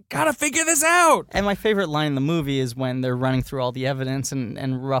like, I gotta figure this out. And my favorite line in the movie is when they're running through all the evidence and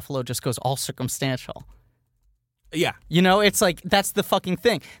Ruffalo just goes all circumstantial. Yeah. You know, it's like, that's the fucking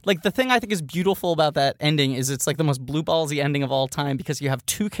thing. Like, the thing I think is beautiful about that ending is it's like the most blue ballsy ending of all time because you have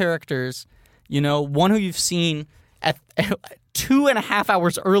two characters, you know, one who you've seen at 2.5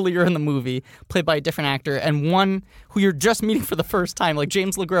 hours earlier in the movie, played by a different actor, and one who you're just meeting for the first time, like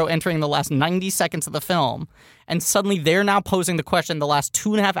James LeGros entering the last 90 seconds of the film, and suddenly they're now posing the question the last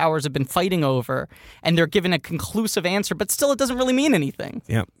 2.5 hours have been fighting over, and they're given a conclusive answer, but still it doesn't really mean anything.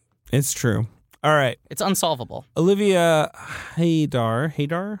 Yeah, it's true. All right. It's unsolvable. Olivia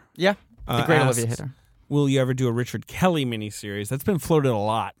Haydar? Yeah, the great asks, Olivia Haydar. Will you ever do a Richard Kelly miniseries? That's been floated a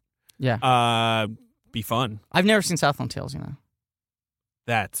lot. Yeah. Be fun. I've never seen Southland Tales, you know.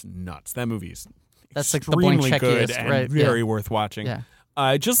 That's nuts. That movie's That's like the extremely blank good checkiest, and right? very worth watching.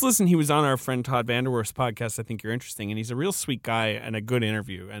 Yeah. Just listen, he was on our friend Todd Vanderwerf's podcast. I think you're interesting, and he's a real sweet guy and a good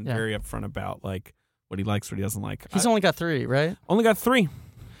interview and very upfront about like what he likes, what he doesn't like. He's only got 3, right? Only got 3.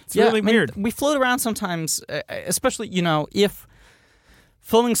 It's really weird. We float around sometimes, especially, you know, if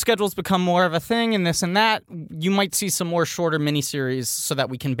filming schedules become more of a thing and this and that, you might see some more shorter miniseries so that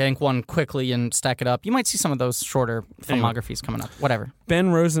we can bank one quickly and stack it up. You might see some of those shorter filmographies coming up. Whatever.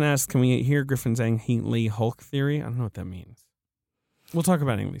 Ben Rosen asks, can we hear Griffin's Ang Lee Hulk theory? I don't know what that means. We'll talk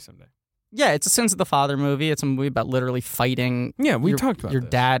about Ang Lee someday. Yeah, it's a Sins of the Father movie. It's a movie about literally fighting talked about your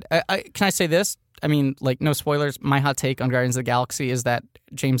dad. Can I say this? I mean, like, no spoilers. My hot take on Guardians of the Galaxy is that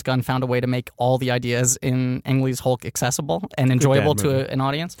James Gunn found a way to make all the ideas in Ang Lee's Hulk accessible and enjoyable to an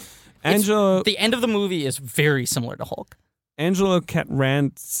audience. The end of the movie is very similar to Hulk. Angelo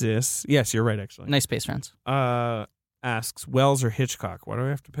Catrancis, yes, you're right, actually. Nice space friends. Asks, Wells or Hitchcock? What do I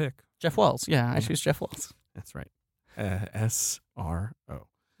have to pick? Jeff Wells. Yeah, I choose Jeff Wells. That's right. SRO.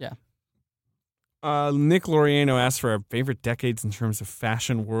 Yeah. Nick Loriano asked for our favorite decades in terms of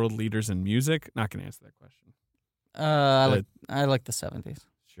fashion, world leaders, and music. Not going to answer that question. I like the 70s.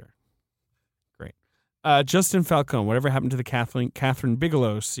 Sure. Great. Justin Falcone, whatever happened to the Catherine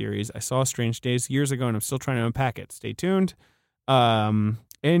Bigelow series? I saw Strange Days years ago, and I'm still trying to unpack it. Stay tuned.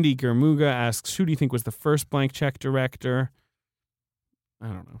 Andy Germuga asks, who do you think was the first blank check director? I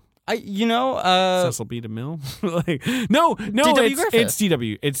don't know. Cecil B. DeMille? No, D.W. Griffith. It's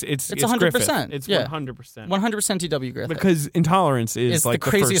D.W. It's 100%. Griffith. It's 100%. 100% D.W. Griffith. Because Intolerance is like the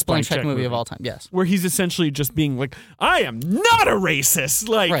craziest first blank check movie of all time. Yes, where he's essentially just being like, I am not a racist,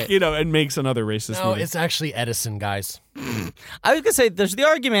 and makes another racist movie. No, it's actually Edison, guys. I was gonna say there's the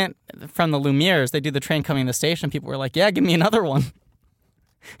argument from the Lumieres. They do the train coming to the station. People were like, yeah, give me another one.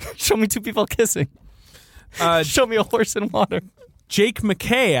 Show me 2 people kissing. Show me a horse in water. Jake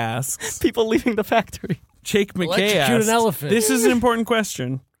McKay asks... People leaving the factory. Jake McKay asks... an elephant. This is an important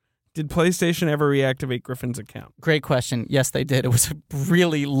question. Did PlayStation ever reactivate Griffin's account? Great question. Yes, they did. It was a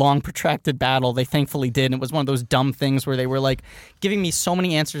really long, protracted battle. They thankfully did. And it was one of those dumb things where they were like giving me so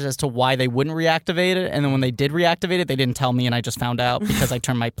many answers as to why they wouldn't reactivate it. And then when they did reactivate it, they didn't tell me, and I just found out because I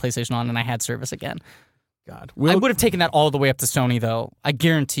turned my PlayStation on and I had service again. God. I would have taken that all the way up to Sony, though. I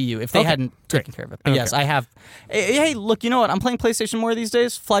guarantee you, if they hadn't taken care of it. But yes, I have. Hey, look, you know what? I'm playing PlayStation more these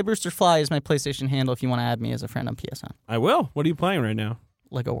days. FlyBrewsterFly is my PlayStation handle if you want to add me as a friend on PSN. I will. What are you playing right now?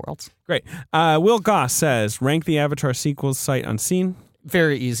 Lego Worlds. Great. Will Goss says, rank the Avatar sequels sight unseen.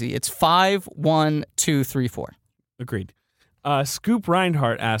 Very easy. It's 5, 1, 2, 3, 4. Agreed. Scoop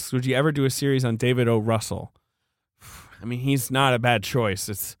Reinhardt asks, would you ever do a series on David O. Russell? I mean, he's not a bad choice.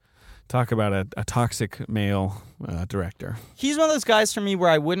 It's talk about a toxic male director. He's one of those guys for me where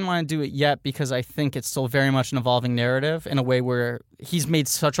I wouldn't want to do it yet because I think it's still very much an evolving narrative in a way where he's made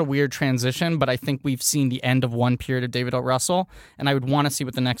such a weird transition, but I think we've seen the end of one period of David O. Russell, and I would want to see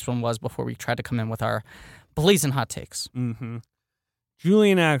what the next one was before we try to come in with our blazing hot takes. Mm-hmm.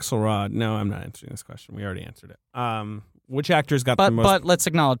 Julian Axelrod. No, I'm not answering this question. We already answered it. Which actor's got the most... But let's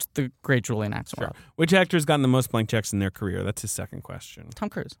acknowledge the great Julian Axelrod. Sure. Which actor's gotten the most blank checks in their career? That's his second question. Tom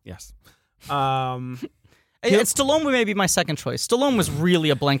Cruise. Yes. It's Stallone would maybe be my second choice. Stallone was really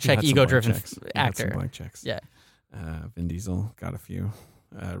a blank check, ego-driven actor. Some blank checks. Yeah. Vin Diesel got a few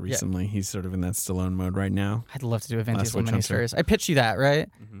recently. Yeah. He's sort of in that Stallone mode right now. I'd love to do a Vin Diesel miniseries. I pitched you that, right?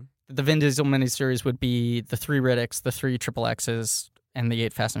 Mm-hmm. The Vin Diesel miniseries would be the 3 Riddicks, the 3 XXXs, and the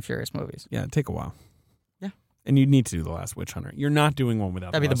 8 Fast and Furious movies. Yeah, it'd take a while. Yeah. And you'd need to do The Last Witch Hunter. You're not doing one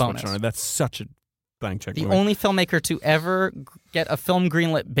without That'd The be the Last bonus. Witch Hunter. That's such a blank check. The only filmmaker to ever get a film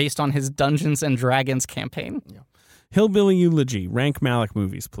greenlit based on his Dungeons and Dragons campaign. Yeah. Hillbilly Eulogy. Rank Malick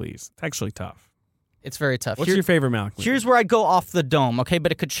movies, please. It's actually tough. It's very tough. What's your favorite Malick movie? Here's where I go off the dome, okay?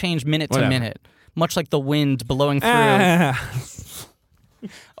 But it could change minute to minute, much like the wind blowing through.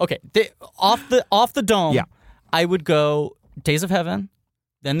 Okay, off the dome, yeah. I would go Days of Heaven,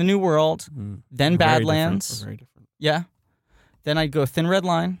 then The New World, then Badlands. Very different. Yeah. Then I'd go Thin Red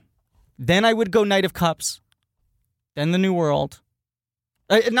Line. Then I would go Knight of Cups. Then The New World.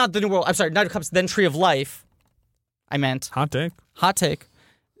 Not The New World. I'm sorry, Knight of Cups, then Tree of Life. I meant. Hot take.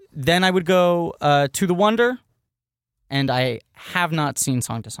 Then I would go To the Wonder. And I have not seen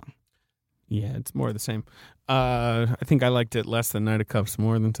Song to Song. Yeah, it's more of the same. I think I liked it less than Knight of Cups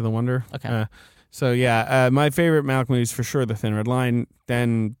more than To the Wonder. Okay. So yeah, my favorite Malick movie is for sure The Thin Red Line,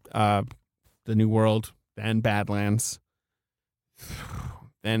 then The New World, then Badlands,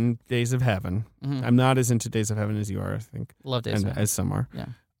 then Days of Heaven. Mm-hmm. I'm not as into Days of Heaven as you are, I think. Love Days of Heaven. As some are. Yeah.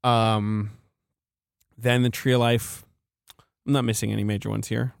 Then The Tree of Life. I'm not missing any major ones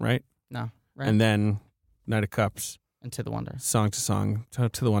here, right? No. Right. And then Knight of Cups. And To the Wonder. Song to Song. To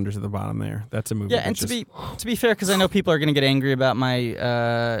the Wonder's at the bottom there. That's a movie. Yeah, and to be fair, because I know people are going to get angry about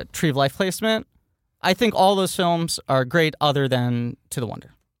my Tree of Life placement, I think all those films are great other than To the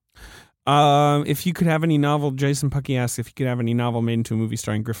Wonder. If you could have any novel, Jason Puckey asks, if you could have any novel made into a movie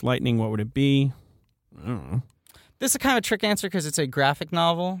starring Griff Lightning, what would it be? I don't know. This is kind of a trick answer because it's a graphic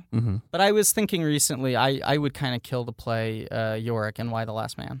novel, but I was thinking recently I would kind of kill to play Yorick in Y the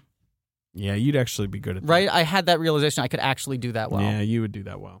Last Man. Yeah, you'd actually be good at that. Right? I had that realization I could actually do that well. Yeah, you would do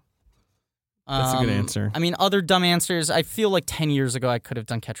that well. That's a good answer. I mean, other dumb answers, I feel like 10 years ago I could have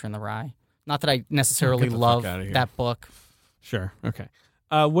done Catcher in the Rye. Not that I necessarily love that book. Sure, okay.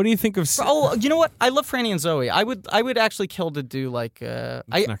 What do you think of... Oh, you know what? I love Franny and Zoe. I would actually kill to do like... It's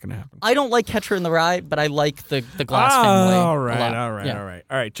not going to happen. I don't like Catcher in the Rye, but I like the Glass Family all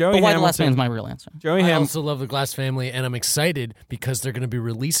right. Joey But Hamilton. Why the Last Man's my real answer. I also love the Glass Family, and I'm excited because they're going to be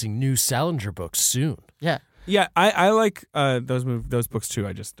releasing new Salinger books soon. Yeah. Yeah, I like those books too.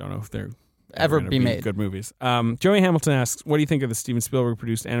 I just don't know if they're ever be made good movies. Joey Hamilton asks, what do you think of the Steven Spielberg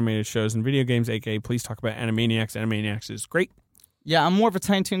produced animated shows and video games, aka please talk about Animaniacs. Animaniacs is great. Yeah, I'm more of a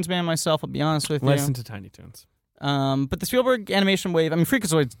Tiny Toons man myself, I'll be honest with you. Listen to Tiny Toons. But the Spielberg animation wave, I mean,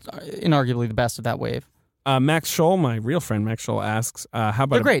 Freakazoid's inarguably the best of that wave. Max Scholl, my real friend Max Scholl, asks, how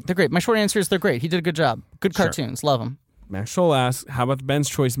about... They're great. My short answer is they're great. He did a good job. Good cartoons. Love them. Max Scholl asks, how about the Ben's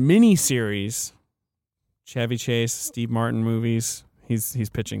Choice mini-series? Chevy Chase, Steve Martin movies. He's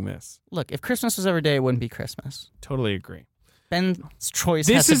pitching this. Look, if Christmas was every day, it wouldn't be Christmas. Totally agree. Ben's Choice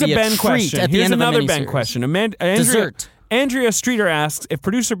this has to be a Ben question. At the Here's end of another a Ben question. Dessert. Andrea Streeter asks, if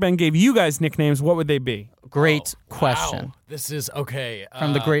producer Ben gave you guys nicknames, what would they be? Great question. Wow. This is, okay.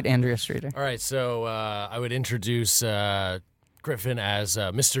 From the great Andrea Streeter. All right, so I would introduce Griffin as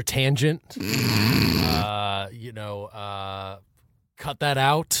Mr. Tangent. Cut that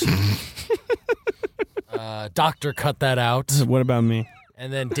out. Doctor, cut that out. What about me?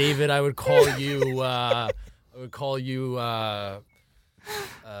 And then David, I would call you,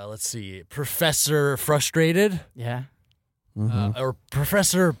 let's see, Professor Frustrated. Yeah. Or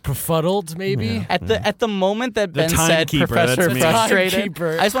Professor Befuddled, maybe. Yeah. At the moment that Ben said timekeeper, Professor that's me. Frustrated,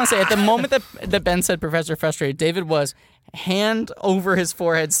 Timekeeper. I just want to say, at the moment that Ben said Professor Frustrated, David was hand over his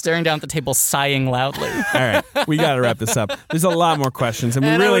forehead, staring down at the table, sighing loudly. All right, we got to wrap this up. There's a lot more questions, and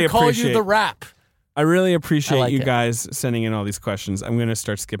we And really I would call appreciate you the rap. I really appreciate I like you it. guys sending in all these questions. I'm going to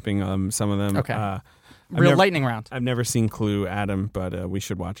start skipping some of them. Okay. Lightning round. I've never seen Clue, Adam, but we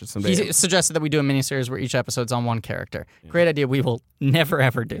should watch it someday. He suggested that we do a miniseries where each episode's on one character. Great idea. We will never,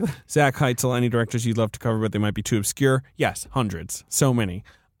 ever do. Zach Heitzel, any directors you'd love to cover, but they might be too obscure? Yes, hundreds. So many.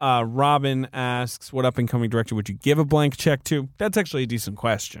 Robin asks, what up-and-coming director would you give a blank check to? That's actually a decent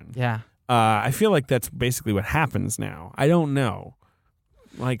question. Yeah. I feel like that's basically what happens now. I don't know.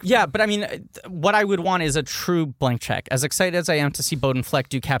 Yeah, but I mean, what I would want is a true blank check. As excited as I am to see Bowden Fleck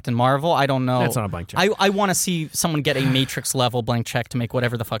do Captain Marvel, I don't know. That's not a blank check. I want to see someone get a Matrix-level blank check to make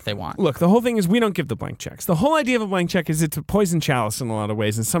whatever the fuck they want. Look, the whole thing is we don't give the blank checks. The whole idea of a blank check is it's a poison chalice in a lot of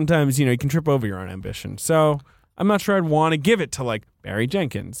ways, and sometimes, you can trip over your own ambition. So I'm not sure I'd want to give it to, Barry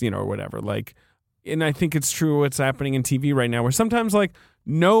Jenkins, or whatever. And I think it's true what's happening in TV right now, where sometimes,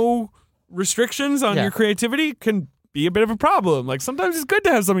 no restrictions on your creativity can be a bit of a problem. Sometimes it's good to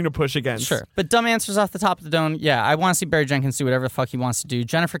have something to push against. Sure. But dumb answers off the top of the dome, yeah, I want to see Barry Jenkins do whatever the fuck he wants to do.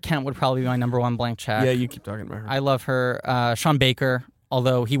 Jennifer Kent would probably be my number one blank check. Yeah, you keep talking about her. I love her. Sean Baker,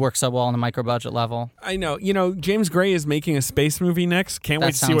 although he works so well on the micro-budget level. I know. James Gray is making a space movie next. Can't That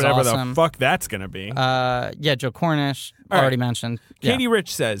wait to see sounds whatever awesome. the fuck that's going to be. Yeah, Joe Cornish, All right. already mentioned. Yeah. Katie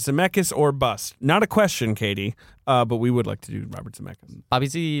Rich says, Zemeckis or bust. Not a question, Katie, but we would like to do Robert Zemeckis. Bobby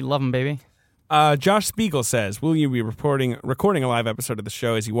Z, love him, baby. Josh Spiegel says, will you be recording a live episode of the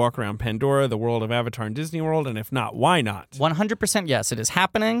show as you walk around Pandora, the world of Avatar and Disney World? And if not, why not? 100% yes, it is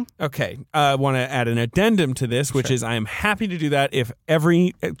happening. Okay. I want to add an addendum to this, which is I am happy to do that if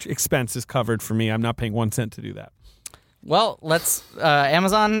every expense is covered for me. I'm not paying 1 cent to do that. Well, let's,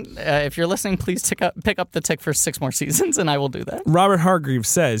 Amazon, if you're listening, please pick up the tick for 6 more seasons, and I will do that. Robert Hargreaves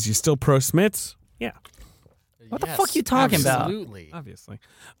says, you still pro Smiths? Yeah. What the fuck are you talking about? Absolutely. Obviously.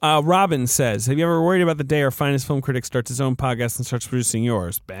 Robin says, have you ever worried about the day our finest film critic starts his own podcast and starts producing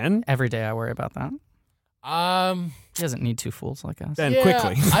yours? Ben? Every day I worry about that. He doesn't need 2 fools like us. Ben,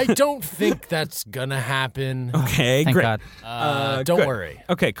 quickly. I don't think that's gonna happen. Okay, Thank great. God. Don't good. worry.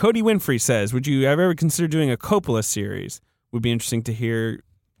 Okay, Cody Winfrey says, would you ever consider doing a Coppola series? Would be interesting to hear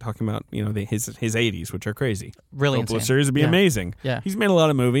talking about, his 80s, which are crazy. Really Coppola insane. series would be amazing. Yeah. He's made a lot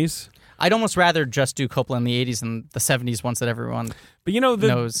of movies. I'd almost rather just do Coppola in the 80s and the 70s ones that everyone But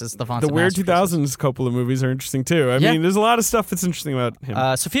knows as the fonts the of weird masterpieces. 2000s Coppola movies are interesting too. I Yeah. mean, there's a lot of stuff that's interesting about him.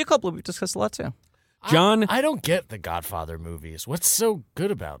 Sophia Coppola, we've discussed a lot too. John? I don't get the Godfather movies. What's so good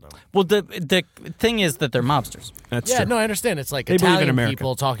about them? Well, the thing is that they're mobsters. That's Yeah, true. no, I understand. It's like They believe in Italian America.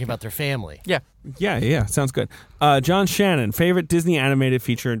 people talking about their family. Yeah. Yeah, sounds good. John Shannon, favorite Disney animated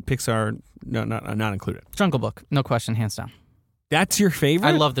feature in Pixar? No, not included. Jungle Book, no question, hands down. That's your favorite?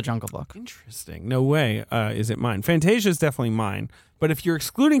 I love the Jungle Book. Interesting. No way is it mine. Fantasia is definitely mine. But if you're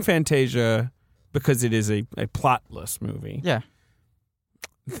excluding Fantasia because it is a plotless movie, Yeah.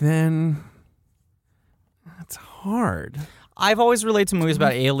 then that's hard. I've always related to movies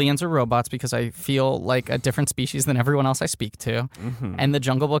about aliens or robots because I feel like a different species than everyone else I speak to. Mm-hmm. And The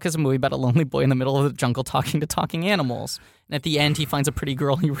Jungle Book is a movie about a lonely boy in the middle of the jungle talking to talking animals. And at the end, he finds a pretty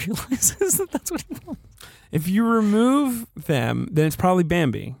girl and he realizes that that's what he wants. If you remove them, then it's probably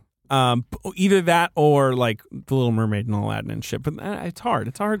Bambi. Either that or like The Little Mermaid and Aladdin and shit. But it's hard.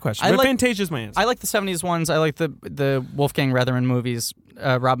 It's a hard question. But Fantasia's my answer. I like the 70s ones. I like the Wolfgang Reitherman movies.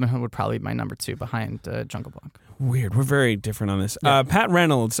 Robin Hood would probably be my number 2 behind Jungle Book. Weird. We're very different on this. Yeah. Pat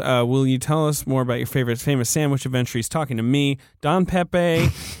Reynolds, will you tell us more about your favorite famous sandwich adventure? He's talking to me. Don Pepe.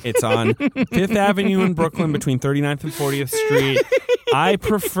 It's on 5th Avenue in Brooklyn between 39th and 40th Street. I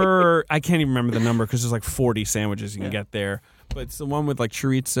can't even remember the number because there's like 40 sandwiches you can get there. But it's the one with like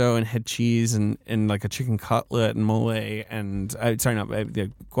chorizo and head cheese and like a chicken cutlet and mole and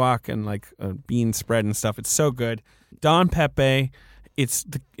the guac and like a bean spread and stuff. It's so good. Don Pepe. It's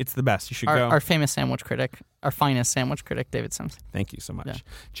the best. You should go. Our famous sandwich critic, our finest sandwich critic, David Sims. Thank you so much. Yeah.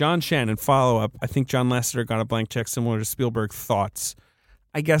 John Shannon, follow-up. I think John Lasseter got a blank check similar to Spielberg. Thoughts?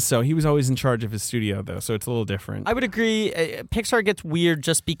 I guess so. He was always in charge of his studio, though, so it's a little different. I would agree. Pixar gets weird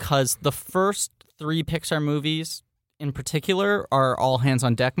just because the first 3 Pixar movies in particular are all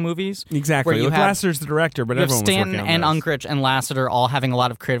hands-on-deck movies. Exactly. Where you Look, have, Lasseter's the director, but you have everyone was Stanton working on and those. Unkrich and Lasseter all having a lot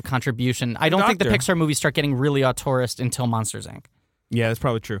of creative contribution. I don't think the Pixar movies start getting really auteurist until Monsters, Inc. Yeah, that's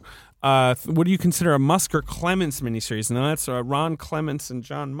probably true. What do you consider a Musker Clements miniseries? Now, that's Ron Clements and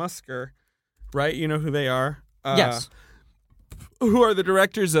John Musker, right? You know who they are? Yes. who are the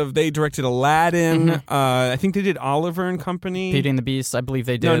directors of? They directed Aladdin. I think they did Oliver and Company. Beauty and the Beast, I believe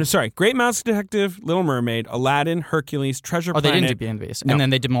they did. No, sorry. Great Mouse Detective, Little Mermaid, Aladdin, Hercules, Treasure Planet. They didn't do Beauty and the Beast. No. And then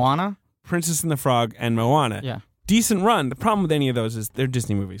they did Moana? Princess and the Frog, and Moana. Yeah. Decent run. The problem with any of those is they're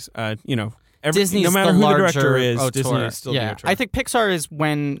Disney movies. Disney's no matter the who the larger director is, auteur. Disney is still the auteur. I think Pixar is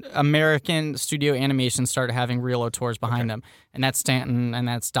when American studio animation started having real auteurs behind them. And that's Stanton and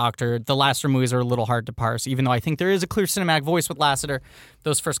that's Doctor. The Lasseter movies are a little hard to parse, even though I think there is a clear cinematic voice with Lasseter.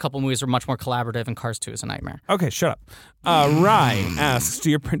 Those first couple movies are much more collaborative, and Cars 2 is a nightmare. Okay, shut up. Rye asks, do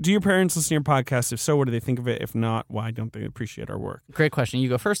your parents listen to your podcast? If so, what do they think of it? If not, why don't they appreciate our work? Great question. You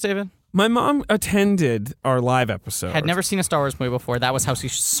go first, David. My mom attended our live episode. Had never seen a Star Wars movie before. That was how she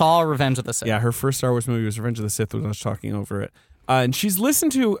saw Revenge of the Sith. Yeah, her first Star Wars movie was Revenge of the Sith when I was talking over it. And she's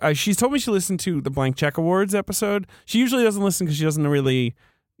listened to, she's told me she listened to the Blank Check Awards episode. She usually doesn't listen because she doesn't really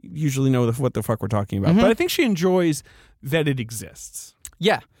usually know what the fuck we're talking about. But I think she enjoys that it exists.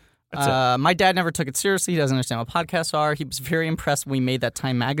 Yeah. That's it. My dad never took it seriously. He doesn't understand what podcasts are. He was very impressed when we made that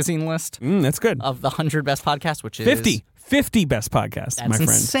Time Magazine list. That's good. Of the 100 best podcasts, which is 50 best podcasts, that's my friend.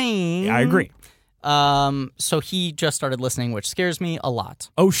 Insane. Yeah, I agree. So he just started listening, which scares me a lot.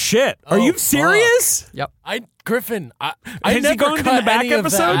 Oh shit! Are you serious? Yep. Griffin, I Has never he gone cut in the back any of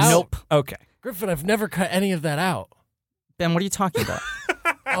that episodes? out. Nope. Okay. Griffin, I've never cut any of that out. Ben, what are you talking about?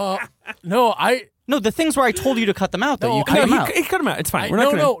 No, No, the things where I told you to cut them out, though, you cut them out. He cut them out. It's fine. I We're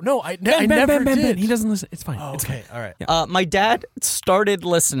not gonna. I never did. He doesn't listen. It's fine. Oh, It's okay, all right. Yeah. My dad started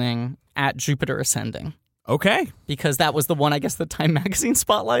listening at Jupiter Ascending. Okay. Because that was the one, I guess, the Time Magazine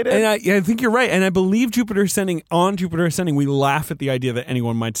spotlighted. And I think you're right. And I believe Jupiter Ascending, we laugh at the idea that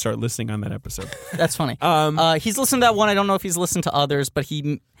anyone might start listening on that episode. That's funny. He's listened to that one. I don't know if he's listened to others, but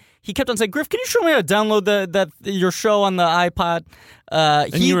he kept on saying, Griff, can you show me how to download your show on the iPod?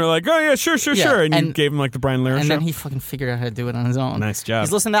 And you were like, oh, yeah, sure. And you gave him like the Brian Lehrer show. And then he fucking figured out how to do it on his own. Nice job.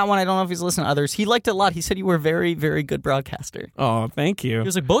 He's listened to that one. I don't know if he's listened to others. He liked it a lot. He said you were a very, very good broadcaster. Oh, thank you. He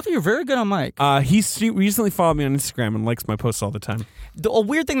was like, both of you are very good on mic. He recently followed me on Instagram and likes my posts all the time. A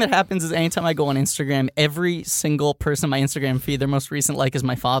weird thing that happens is anytime I go on Instagram, every single person in my Instagram feed, their most recent like is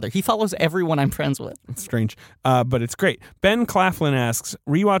my father. He follows everyone I'm friends with. It's strange, but it's great. Ben Claflin asks,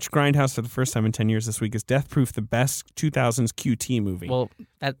 rewatch Grindhouse for the first time in 10 years this week. Is Death Proof the best 2000s QT movie? Well,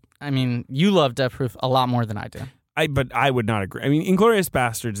 you love Death Proof a lot more than I do. But I would not agree. I mean, Inglourious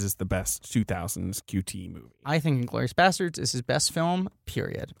Bastards is the best 2000s QT movie. I think Inglourious Bastards is his best film,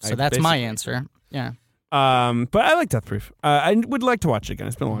 period. So that's my answer. Yeah. But I like Death Proof. I would like to watch it again.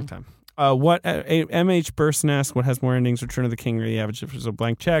 It's been a long time. MH Burson asks, what has more endings, Return of the King or The Average? It was a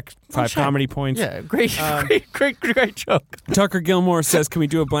blank check. 5 comedy points. Yeah, great joke. Tucker Gilmore says, can we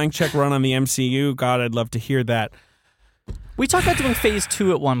do a blank check run on the MCU? God, I'd love to hear that. We talked about doing phase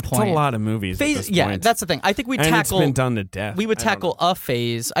 2 at one point. It's a lot of movies at this point. That's the thing. I think we and tackle. It's been done to death. We would tackle a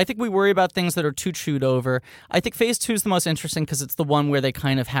phase. I think we worry about things that are too chewed over. I think phase 2 is the most interesting because it's the one where they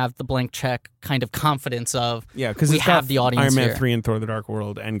kind of have the blank check kind of confidence of. Yeah, because we have the audience Iron Man here. 3 and Thor: The Dark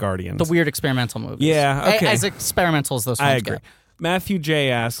World and Guardians. The weird experimental movies. Yeah, okay. As experimental as those films I agree. go. Matthew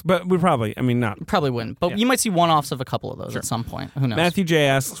J asks, but we probably, not. Probably wouldn't. But you might see one-offs of a couple of those at some point. Who knows? Matthew J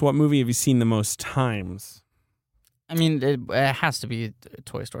asks, what movie have you seen the most times? It has to be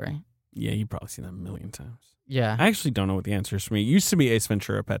Toy Story. Yeah, you've probably seen that a million times. Yeah. I actually don't know what the answer is for me. It used to be Ace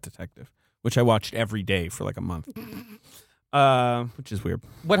Ventura: Pet Detective, which I watched every day for like a month. Which is weird.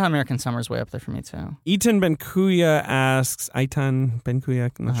 Wet Hot American Summer is way up there for me, too. Eitan Benkuya asks, I'm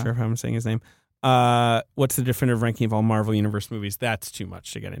not sure if I'm saying his name. What's the definitive ranking of all Marvel Universe movies? That's too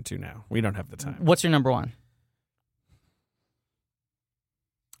much to get into now. We don't have the time. What's your number one?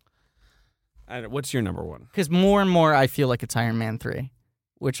 What's your number one? Because more and more I feel like it's Iron Man 3,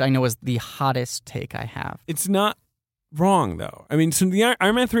 which I know is the hottest take I have. It's not wrong, though. So the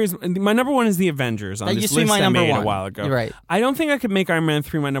Iron Man 3 is... My number one is the Avengers on this list I made a while ago. You're right. I don't think I could make Iron Man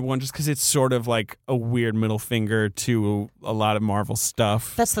 3 my number one just because it's sort of like a weird middle finger to a lot of Marvel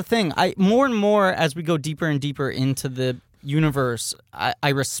stuff. That's the thing. More and more as we go deeper and deeper into the universe, I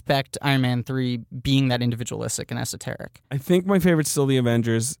respect Iron Man 3 being that individualistic and esoteric. I think my favorite's still the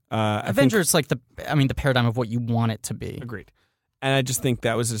Avengers. Avengers, like the paradigm of what you want it to be. Agreed. And I just think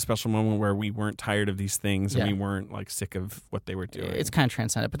that was a special moment where we weren't tired of these things and we weren't like sick of what they were doing. It's kind of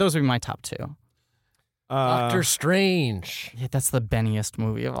transcendent, but those would be my top 2. Doctor Strange. Yeah, that's the Benniest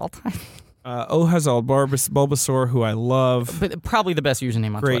movie of all time. Ohazal Bulbasaur, who I love. But probably the best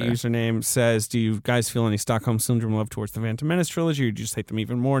username on Twitter. Great username, says, do you guys feel any Stockholm Syndrome love towards the Phantom Menace trilogy, or do you just hate them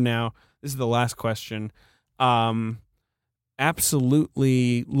even more now? This is the last question. And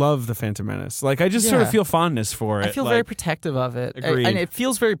absolutely love The Phantom Menace. Like, I just sort of feel fondness for it. I feel very protective of it. Agreed. And it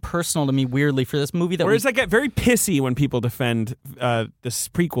feels very personal to me, weirdly, for this movie. Whereas I get very pissy when people defend the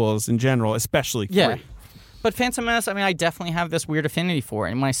prequels in general, especially 3. Yeah. But Phantom Menace, I mean, I definitely have this weird affinity for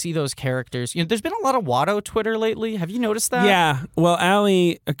it. And when I see those characters, there's been a lot of Watto Twitter lately. Have you noticed that? Yeah. Well,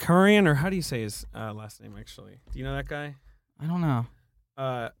 Ali Akarian, or how do you say his last name, actually? Do you know that guy? I don't know.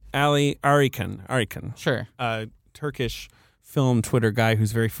 Ali Arikan. Sure. Turkish film Twitter guy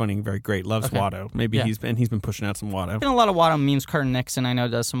who's very funny, very great, loves Watto. Maybe he's been pushing out some Watto. Been a lot of Watto memes. Carter Nixon, I know,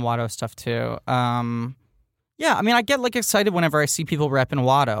 does some Watto stuff too. Yeah, I mean, I get excited whenever I see people repping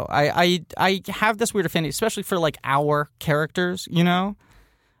Watto. I have this weird affinity, especially for our characters.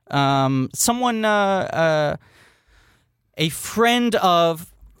 Someone, a friend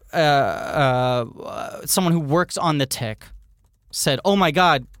of someone who works on the Tick, said, "Oh my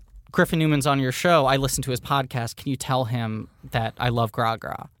God, Griffin Newman's on your show. I listened to his podcast. Can you tell him that I love Gra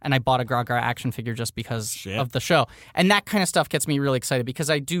Gra?" And I bought a Gra Gra action figure just because of the show. And that kind of stuff gets me really excited because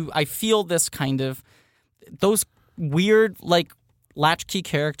I feel this kind of those weird latchkey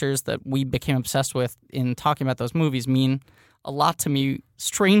characters that we became obsessed with in talking about those movies mean a lot to me,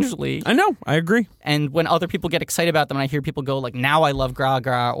 strangely. I know. I agree. And when other people get excited about them and I hear people go now I love Gra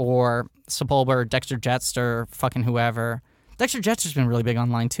Gra or Sepulba or Dexter Jetster or fucking whoever. Dexter Jetster's been really big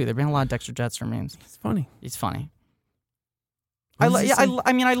online too. There've been a lot of Dexter Jetster memes. He's funny. He's funny. I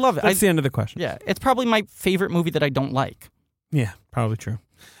mean, I love it. That's the end of the question. Yeah, it's probably my favorite movie that I don't like. Yeah, probably true.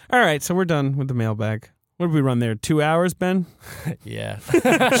 All right, so we're done with the mailbag. What did we run there? 2 hours, Ben? Yeah.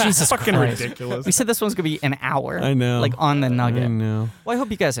 Jesus fucking Christ. ridiculous. We said this one's going to be an hour. I know. On the nugget. I know. Well, I hope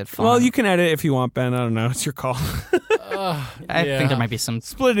you guys had fun. Well, you can edit if you want, Ben. I don't know. It's your call. I think there might be some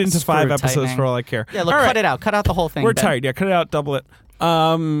split it into 5 episodes tightening. For all I care. Yeah, look, cut it out. Cut out the whole thing. We're Ben. tired. Yeah, cut it out, double it.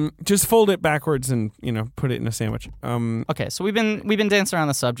 Just fold it backwards and put it in a sandwich. Okay, so we've been dancing around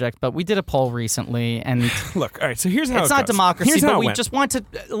the subject, but we did a poll recently, and look, all right. So here's how it's not goes. democracy, here's but we just want to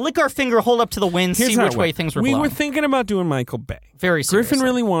lick our finger, hold up to the wind, see which way things were blowing. blowing. We were thinking about doing Michael Bay. Very seriously. Griffin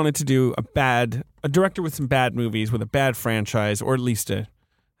really wanted to do a director with some bad movies, with a bad franchise, or at least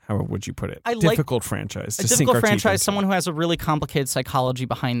how would you put it? Difficult franchise. A difficult franchise, someone who has a really complicated psychology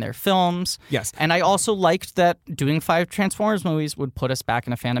behind their films. Yes. And I also liked that doing 5 Transformers movies would put us back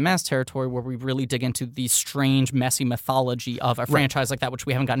in a Phantom Menace territory where we really dig into the strange, messy mythology of a franchise like that, which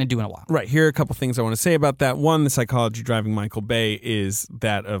we haven't gotten to do in a while. Right. Here are a couple things I want to say about that. One, the psychology driving Michael Bay is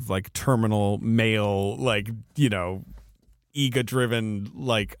that of terminal male, ego-driven,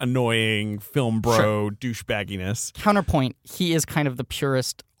 annoying film bro douchebagginess. Counterpoint, he is kind of the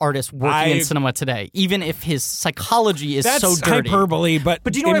purest artist working in cinema today, even if his psychology is so dirty. That's hyperbole, but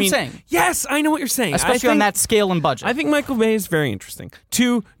do you know what I'm saying? Yes, I know what you're saying. Especially on that scale and budget. I think Michael Bay is very interesting.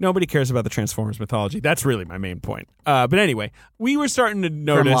 2, nobody cares about the Transformers mythology. That's really my main point. But anyway, we were starting to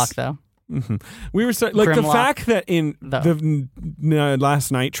notice... Grimlock, though. Mm-hmm. We were the fact that in the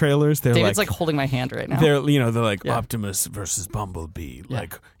last night trailers, they're David's holding my hand right now. They're Optimus versus Bumblebee. Yeah.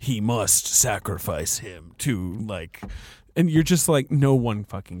 He must sacrifice him to and you're just no one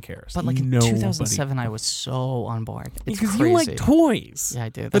fucking cares. But in 2007, I was so on board. It's because crazy. You like toys. Yeah, I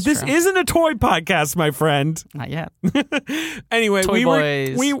do. But this isn't a toy podcast, my friend. Not yet. Anyway, we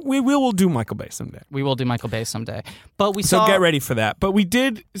will do Michael Bay someday. We will do Michael Bay someday. But so get ready for that. But we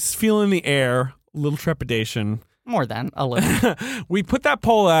did feel in the air a little trepidation. More than a little. We put that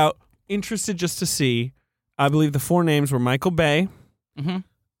poll out, interested just to see. I believe the 4 names were Michael Bay.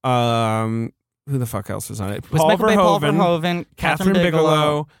 Mm-hmm. Who the fuck else was on it? Paul Verhoeven, Catherine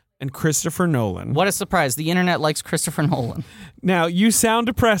Bigelow, and Christopher Nolan. What a surprise. The internet likes Christopher Nolan. Now, you sound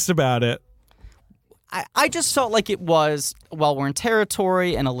depressed about it. I just felt like it was, we're in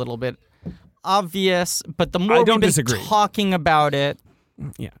territory and a little bit obvious, but the more we've been talking about it,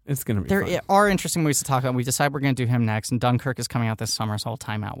 yeah, it's going to be There are interesting movies to talk about. We've decided we're going to do him next, and Dunkirk is coming out this summer, so I'll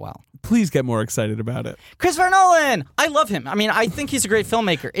time out well. Please get more excited about it. Christopher Nolan! I love him. I mean, I think he's a great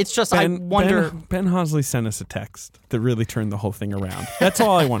filmmaker. It's just, I wonder... Ben Hosley sent us a text that really turned the whole thing around. That's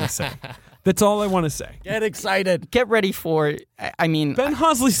all I want to say. That's all I want to say. Get excited. Get ready for... I mean... Ben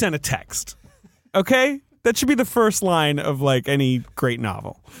Hosley sent a text. Okay? That should be the first line of, any great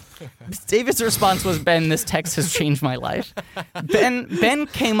novel. David's response was, Ben, this text has changed my life. Ben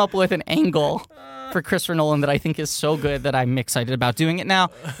came up with an angle for Christopher Nolan that I think is so good that I'm excited about doing it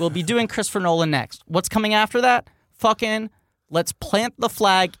now. We'll be doing Christopher Nolan next. What's coming after that? Let's plant the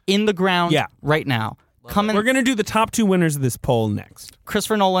flag in the ground right now. We're going to do the top 2 winners of this poll next.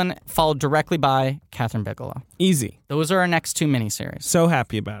 Christopher Nolan, followed directly by Catherine Bigelow. Easy. Those are our next 2 miniseries. So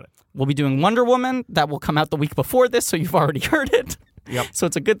happy about it. We'll be doing Wonder Woman. That will come out the week before this, so you've already heard it. Yep. So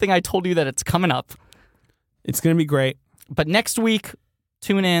it's a good thing I told you that it's coming up. It's going to be great. But next week,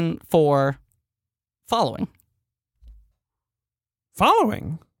 tune in for following.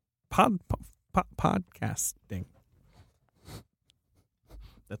 Podcasting.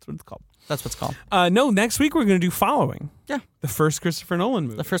 That's what it's called. That's what's called. No, next week we're going to do Following. Yeah. The first Christopher Nolan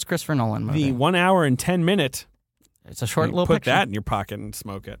movie. The first Christopher Nolan movie. The 1 hour and 10 minute. It's a short little put picture. that in your pocket and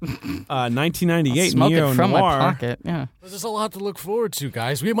smoke it. 1998 Smoke Neo it from Noir. my pocket. Yeah. There's a lot to look forward to,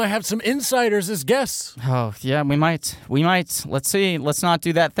 guys. We might have some insiders as guests. Oh, yeah, we might. Let's see. Let's not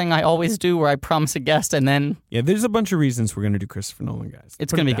do that thing I always do where I promise a guest and then... Yeah, there's a bunch of reasons we're going to do Christopher Nolan, guys.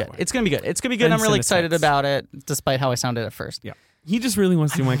 It's going to be good. It's going to be good. It's going to be good. I'm really excited about it, despite how I sounded at first. Yeah. He just really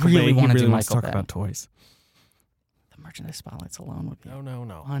wants to do Michael really Bay. He wanna really do wants to Michael talk Bay. about toys. The merchandise spotlights alone would be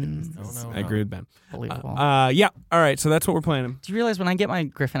No. I agree with Ben. unbelievable. Yeah. All right. So that's what we're planning. Do you realize when I get my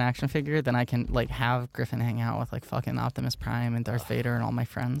Griffin action figure, then I can have Griffin hang out with fucking Optimus Prime and Darth Vader and all my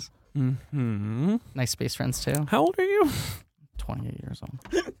friends? Mm-hmm. Nice space friends too. How old are you? 28 years old.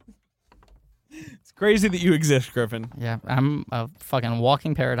 It's crazy that you exist, Griffin. Yeah, I'm a fucking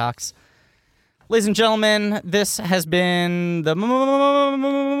walking paradox. Ladies and gentlemen, this has been the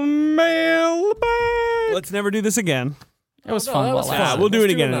Mailbag. Let's never do this again. It was No, fun. that was while it fun. lasted. We'll do Let's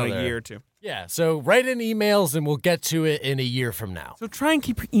it do again in a another. year or two. Yeah, so write in emails and we'll get to it in a year from now. So try and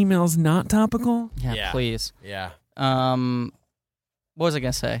keep your emails not topical. Yeah, Yeah. please. Yeah. What was I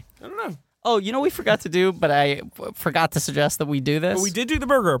gonna say? I don't know. Oh, you know what we forgot to do, but I forgot to suggest that we do this. But we did do the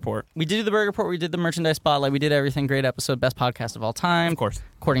burger report. We did do the burger report. We did the merchandise spotlight. We did everything. Great episode. Best podcast of all time. Of course.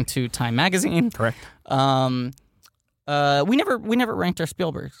 According to Time Magazine. Correct. We never ranked our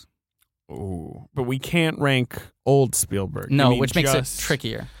Spielbergs. Ooh, but we can't rank old Spielberg. No, I mean, which makes it just-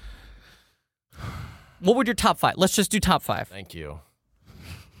 trickier. What would your top 5? Let's just do top 5. Thank you.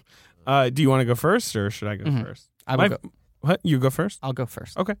 Do you want to go first, or should I go first? I will go. What? You go first? I'll go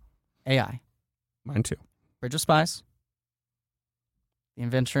first. Okay. AI. Mine too. Bridge of Spies. The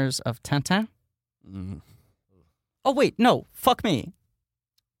Adventures of Tintin. Oh, wait. No. Fuck me.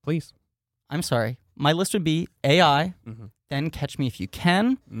 Please. I'm sorry. My list would be AI, then Catch Me If You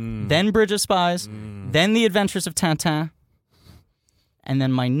Can, then Bridge of Spies, then The Adventures of Tintin, and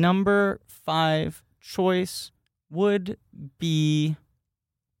then my number 5 choice would be...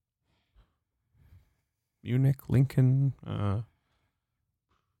 Munich, Lincoln,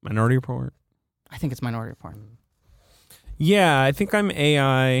 Minority Report. I think it's Minority Report. Yeah, I think I'm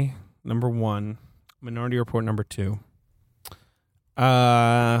AI number 1, Minority Report number 2.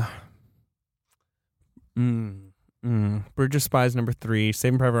 Bridge of Spies number 3,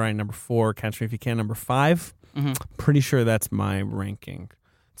 Saving Private Ryan number 4, Catch Me If You Can number 5. Pretty sure that's my ranking.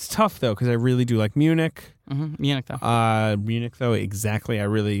 It's tough though because I really do like Munich. Munich though. Munich though, exactly. I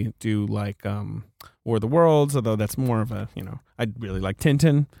really do like War of the Worlds, although that's more of a I really like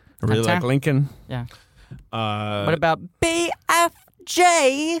Tintin. I really like Lincoln. Yeah. What about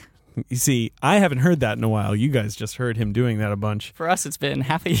BFJ? You see, I haven't heard that in a while. You guys just heard him doing that a bunch. For us, it's been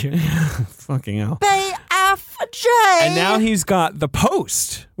half a year. Fucking hell. BFJ. And now he's got The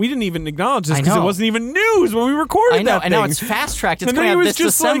Post. We didn't even acknowledge this I because it know. wasn't even news when we recorded I know, that and thing. now it's fast-tracked. It's And then coming he out was this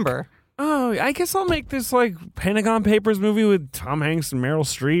just December. like, oh, I guess I'll make this like Pentagon Papers movie with Tom Hanks and Meryl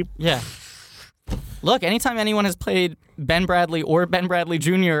Streep. Yeah. Look, anytime anyone has played Ben Bradley or Ben Bradley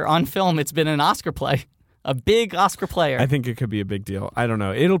Jr. on film, it's been an Oscar play. A big Oscar player. I think it could be a big deal. I don't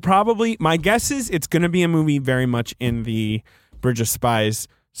know. It'll probably, my guess is it's going to be a movie very much in the Bridge of Spies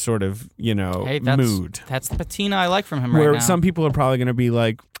sort of, mood. That's the patina I like from him Where right now. some people are probably going to be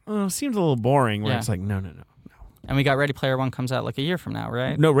like, oh, seems a little boring. Where Yeah. it's like, no. And we got Ready Player One comes out like a year from now,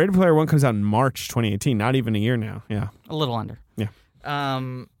 right? No, Ready Player One comes out in March 2018. Not even a year now. Yeah. A little under. Yeah.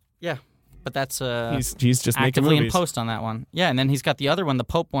 Yeah. But that's He's just making actively in movies. post on that one. Yeah, and then he's got the other one, the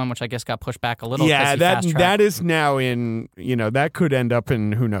Pope one, which I guess got pushed back a little. 'cause Yeah, he that fast-tracked. is now in, that could end up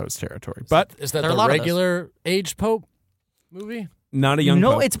in who knows territory. But Is that There are a the lot of those. regular age Pope movie? not a young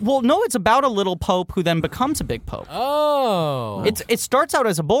pope. It's about a little Pope who then becomes a big Pope. Oh. It starts out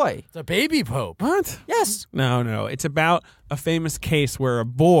as a boy. It's a baby Pope. What? Yes. No. It's about a famous case where a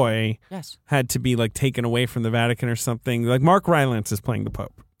boy Yes. had to be like taken away from the Vatican or something. Like Mark Rylance is playing the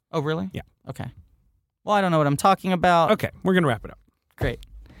Pope. Oh, really? Yeah. Okay. Well, I don't know what I'm talking about. Okay, we're going to wrap it up. Great.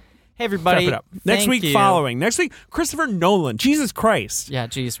 Hey, everybody. Wrap it up. Next Thank week, you. following. Next week, Christopher Nolan. Jesus Christ. Yeah,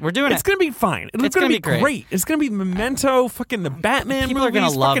 geez. We're doing It's it. going to be fine. It's It's going gonna to be be great. It's going to be Memento, fucking the Batman People are movies,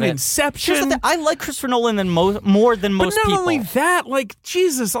 gonna love fucking it. Inception. Here's the thing. I like Christopher Nolan more than but most not people. only that, like,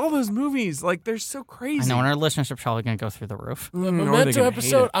 Jesus, all those movies, like, they're so crazy. I know, and our listenership's probably going to go through the roof. The Or they're Memento gonna hate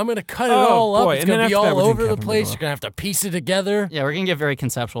episode, it. I'm going to cut it Oh, all up. boy, It's and going then to be after that, all we're doing over the Kevin place. Bigelow. You're going to have to piece it together. Yeah, we're going to get very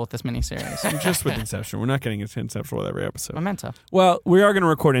conceptual with this miniseries. Just with Inception. We're not getting into Inception with every episode. Memento. Well, we are going to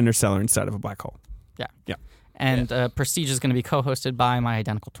record Interstellar inside of a black hole. Yeah. Yeah. And Prestige is going to be co-hosted by my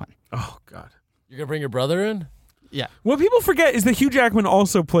identical twin. Oh, God. You're going to bring your brother in? Yeah. What people forget is that Hugh Jackman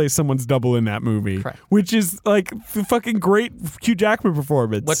also plays someone's double in that movie. Correct. Which is like the fucking great Hugh Jackman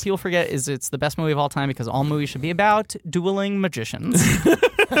performance. What people forget is it's the best movie of all time because all movies should be about dueling magicians.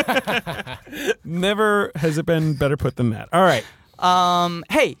 Never has it been better put than that. All right.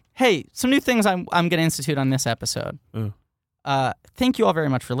 Hey, some new things I'm going to institute on this episode. Thank you all very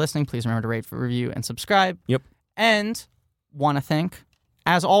much for listening. Please remember to rate, review, and subscribe. Yep. And want to thank,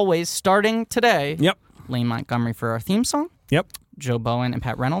 as always, starting today, Yep. Lane Montgomery for our theme song. Yep. Joe Bowen and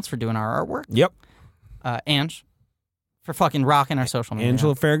Pat Reynolds for doing our artwork. Yep. Ange for fucking rocking our social media.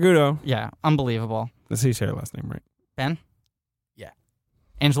 Angela Farragudo. Yeah, unbelievable. That's how you say her last name, right? Ben? Yeah.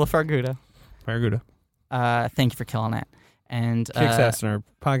 Angela Farragudo. Farragudo. Thank you for killing it. And Kicks ass in our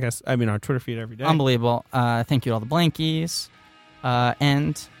podcast. I mean, our Twitter feed every day. Unbelievable. Thank you to all the blankies.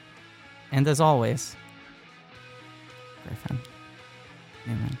 And as always, Griffin,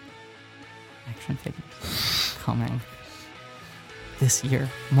 Newman, action figures coming this year,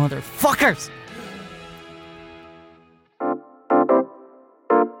 motherfuckers!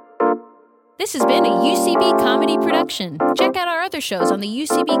 This has been a UCB Comedy production. Check out our other shows on the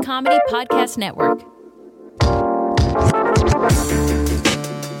UCB Comedy Podcast Network.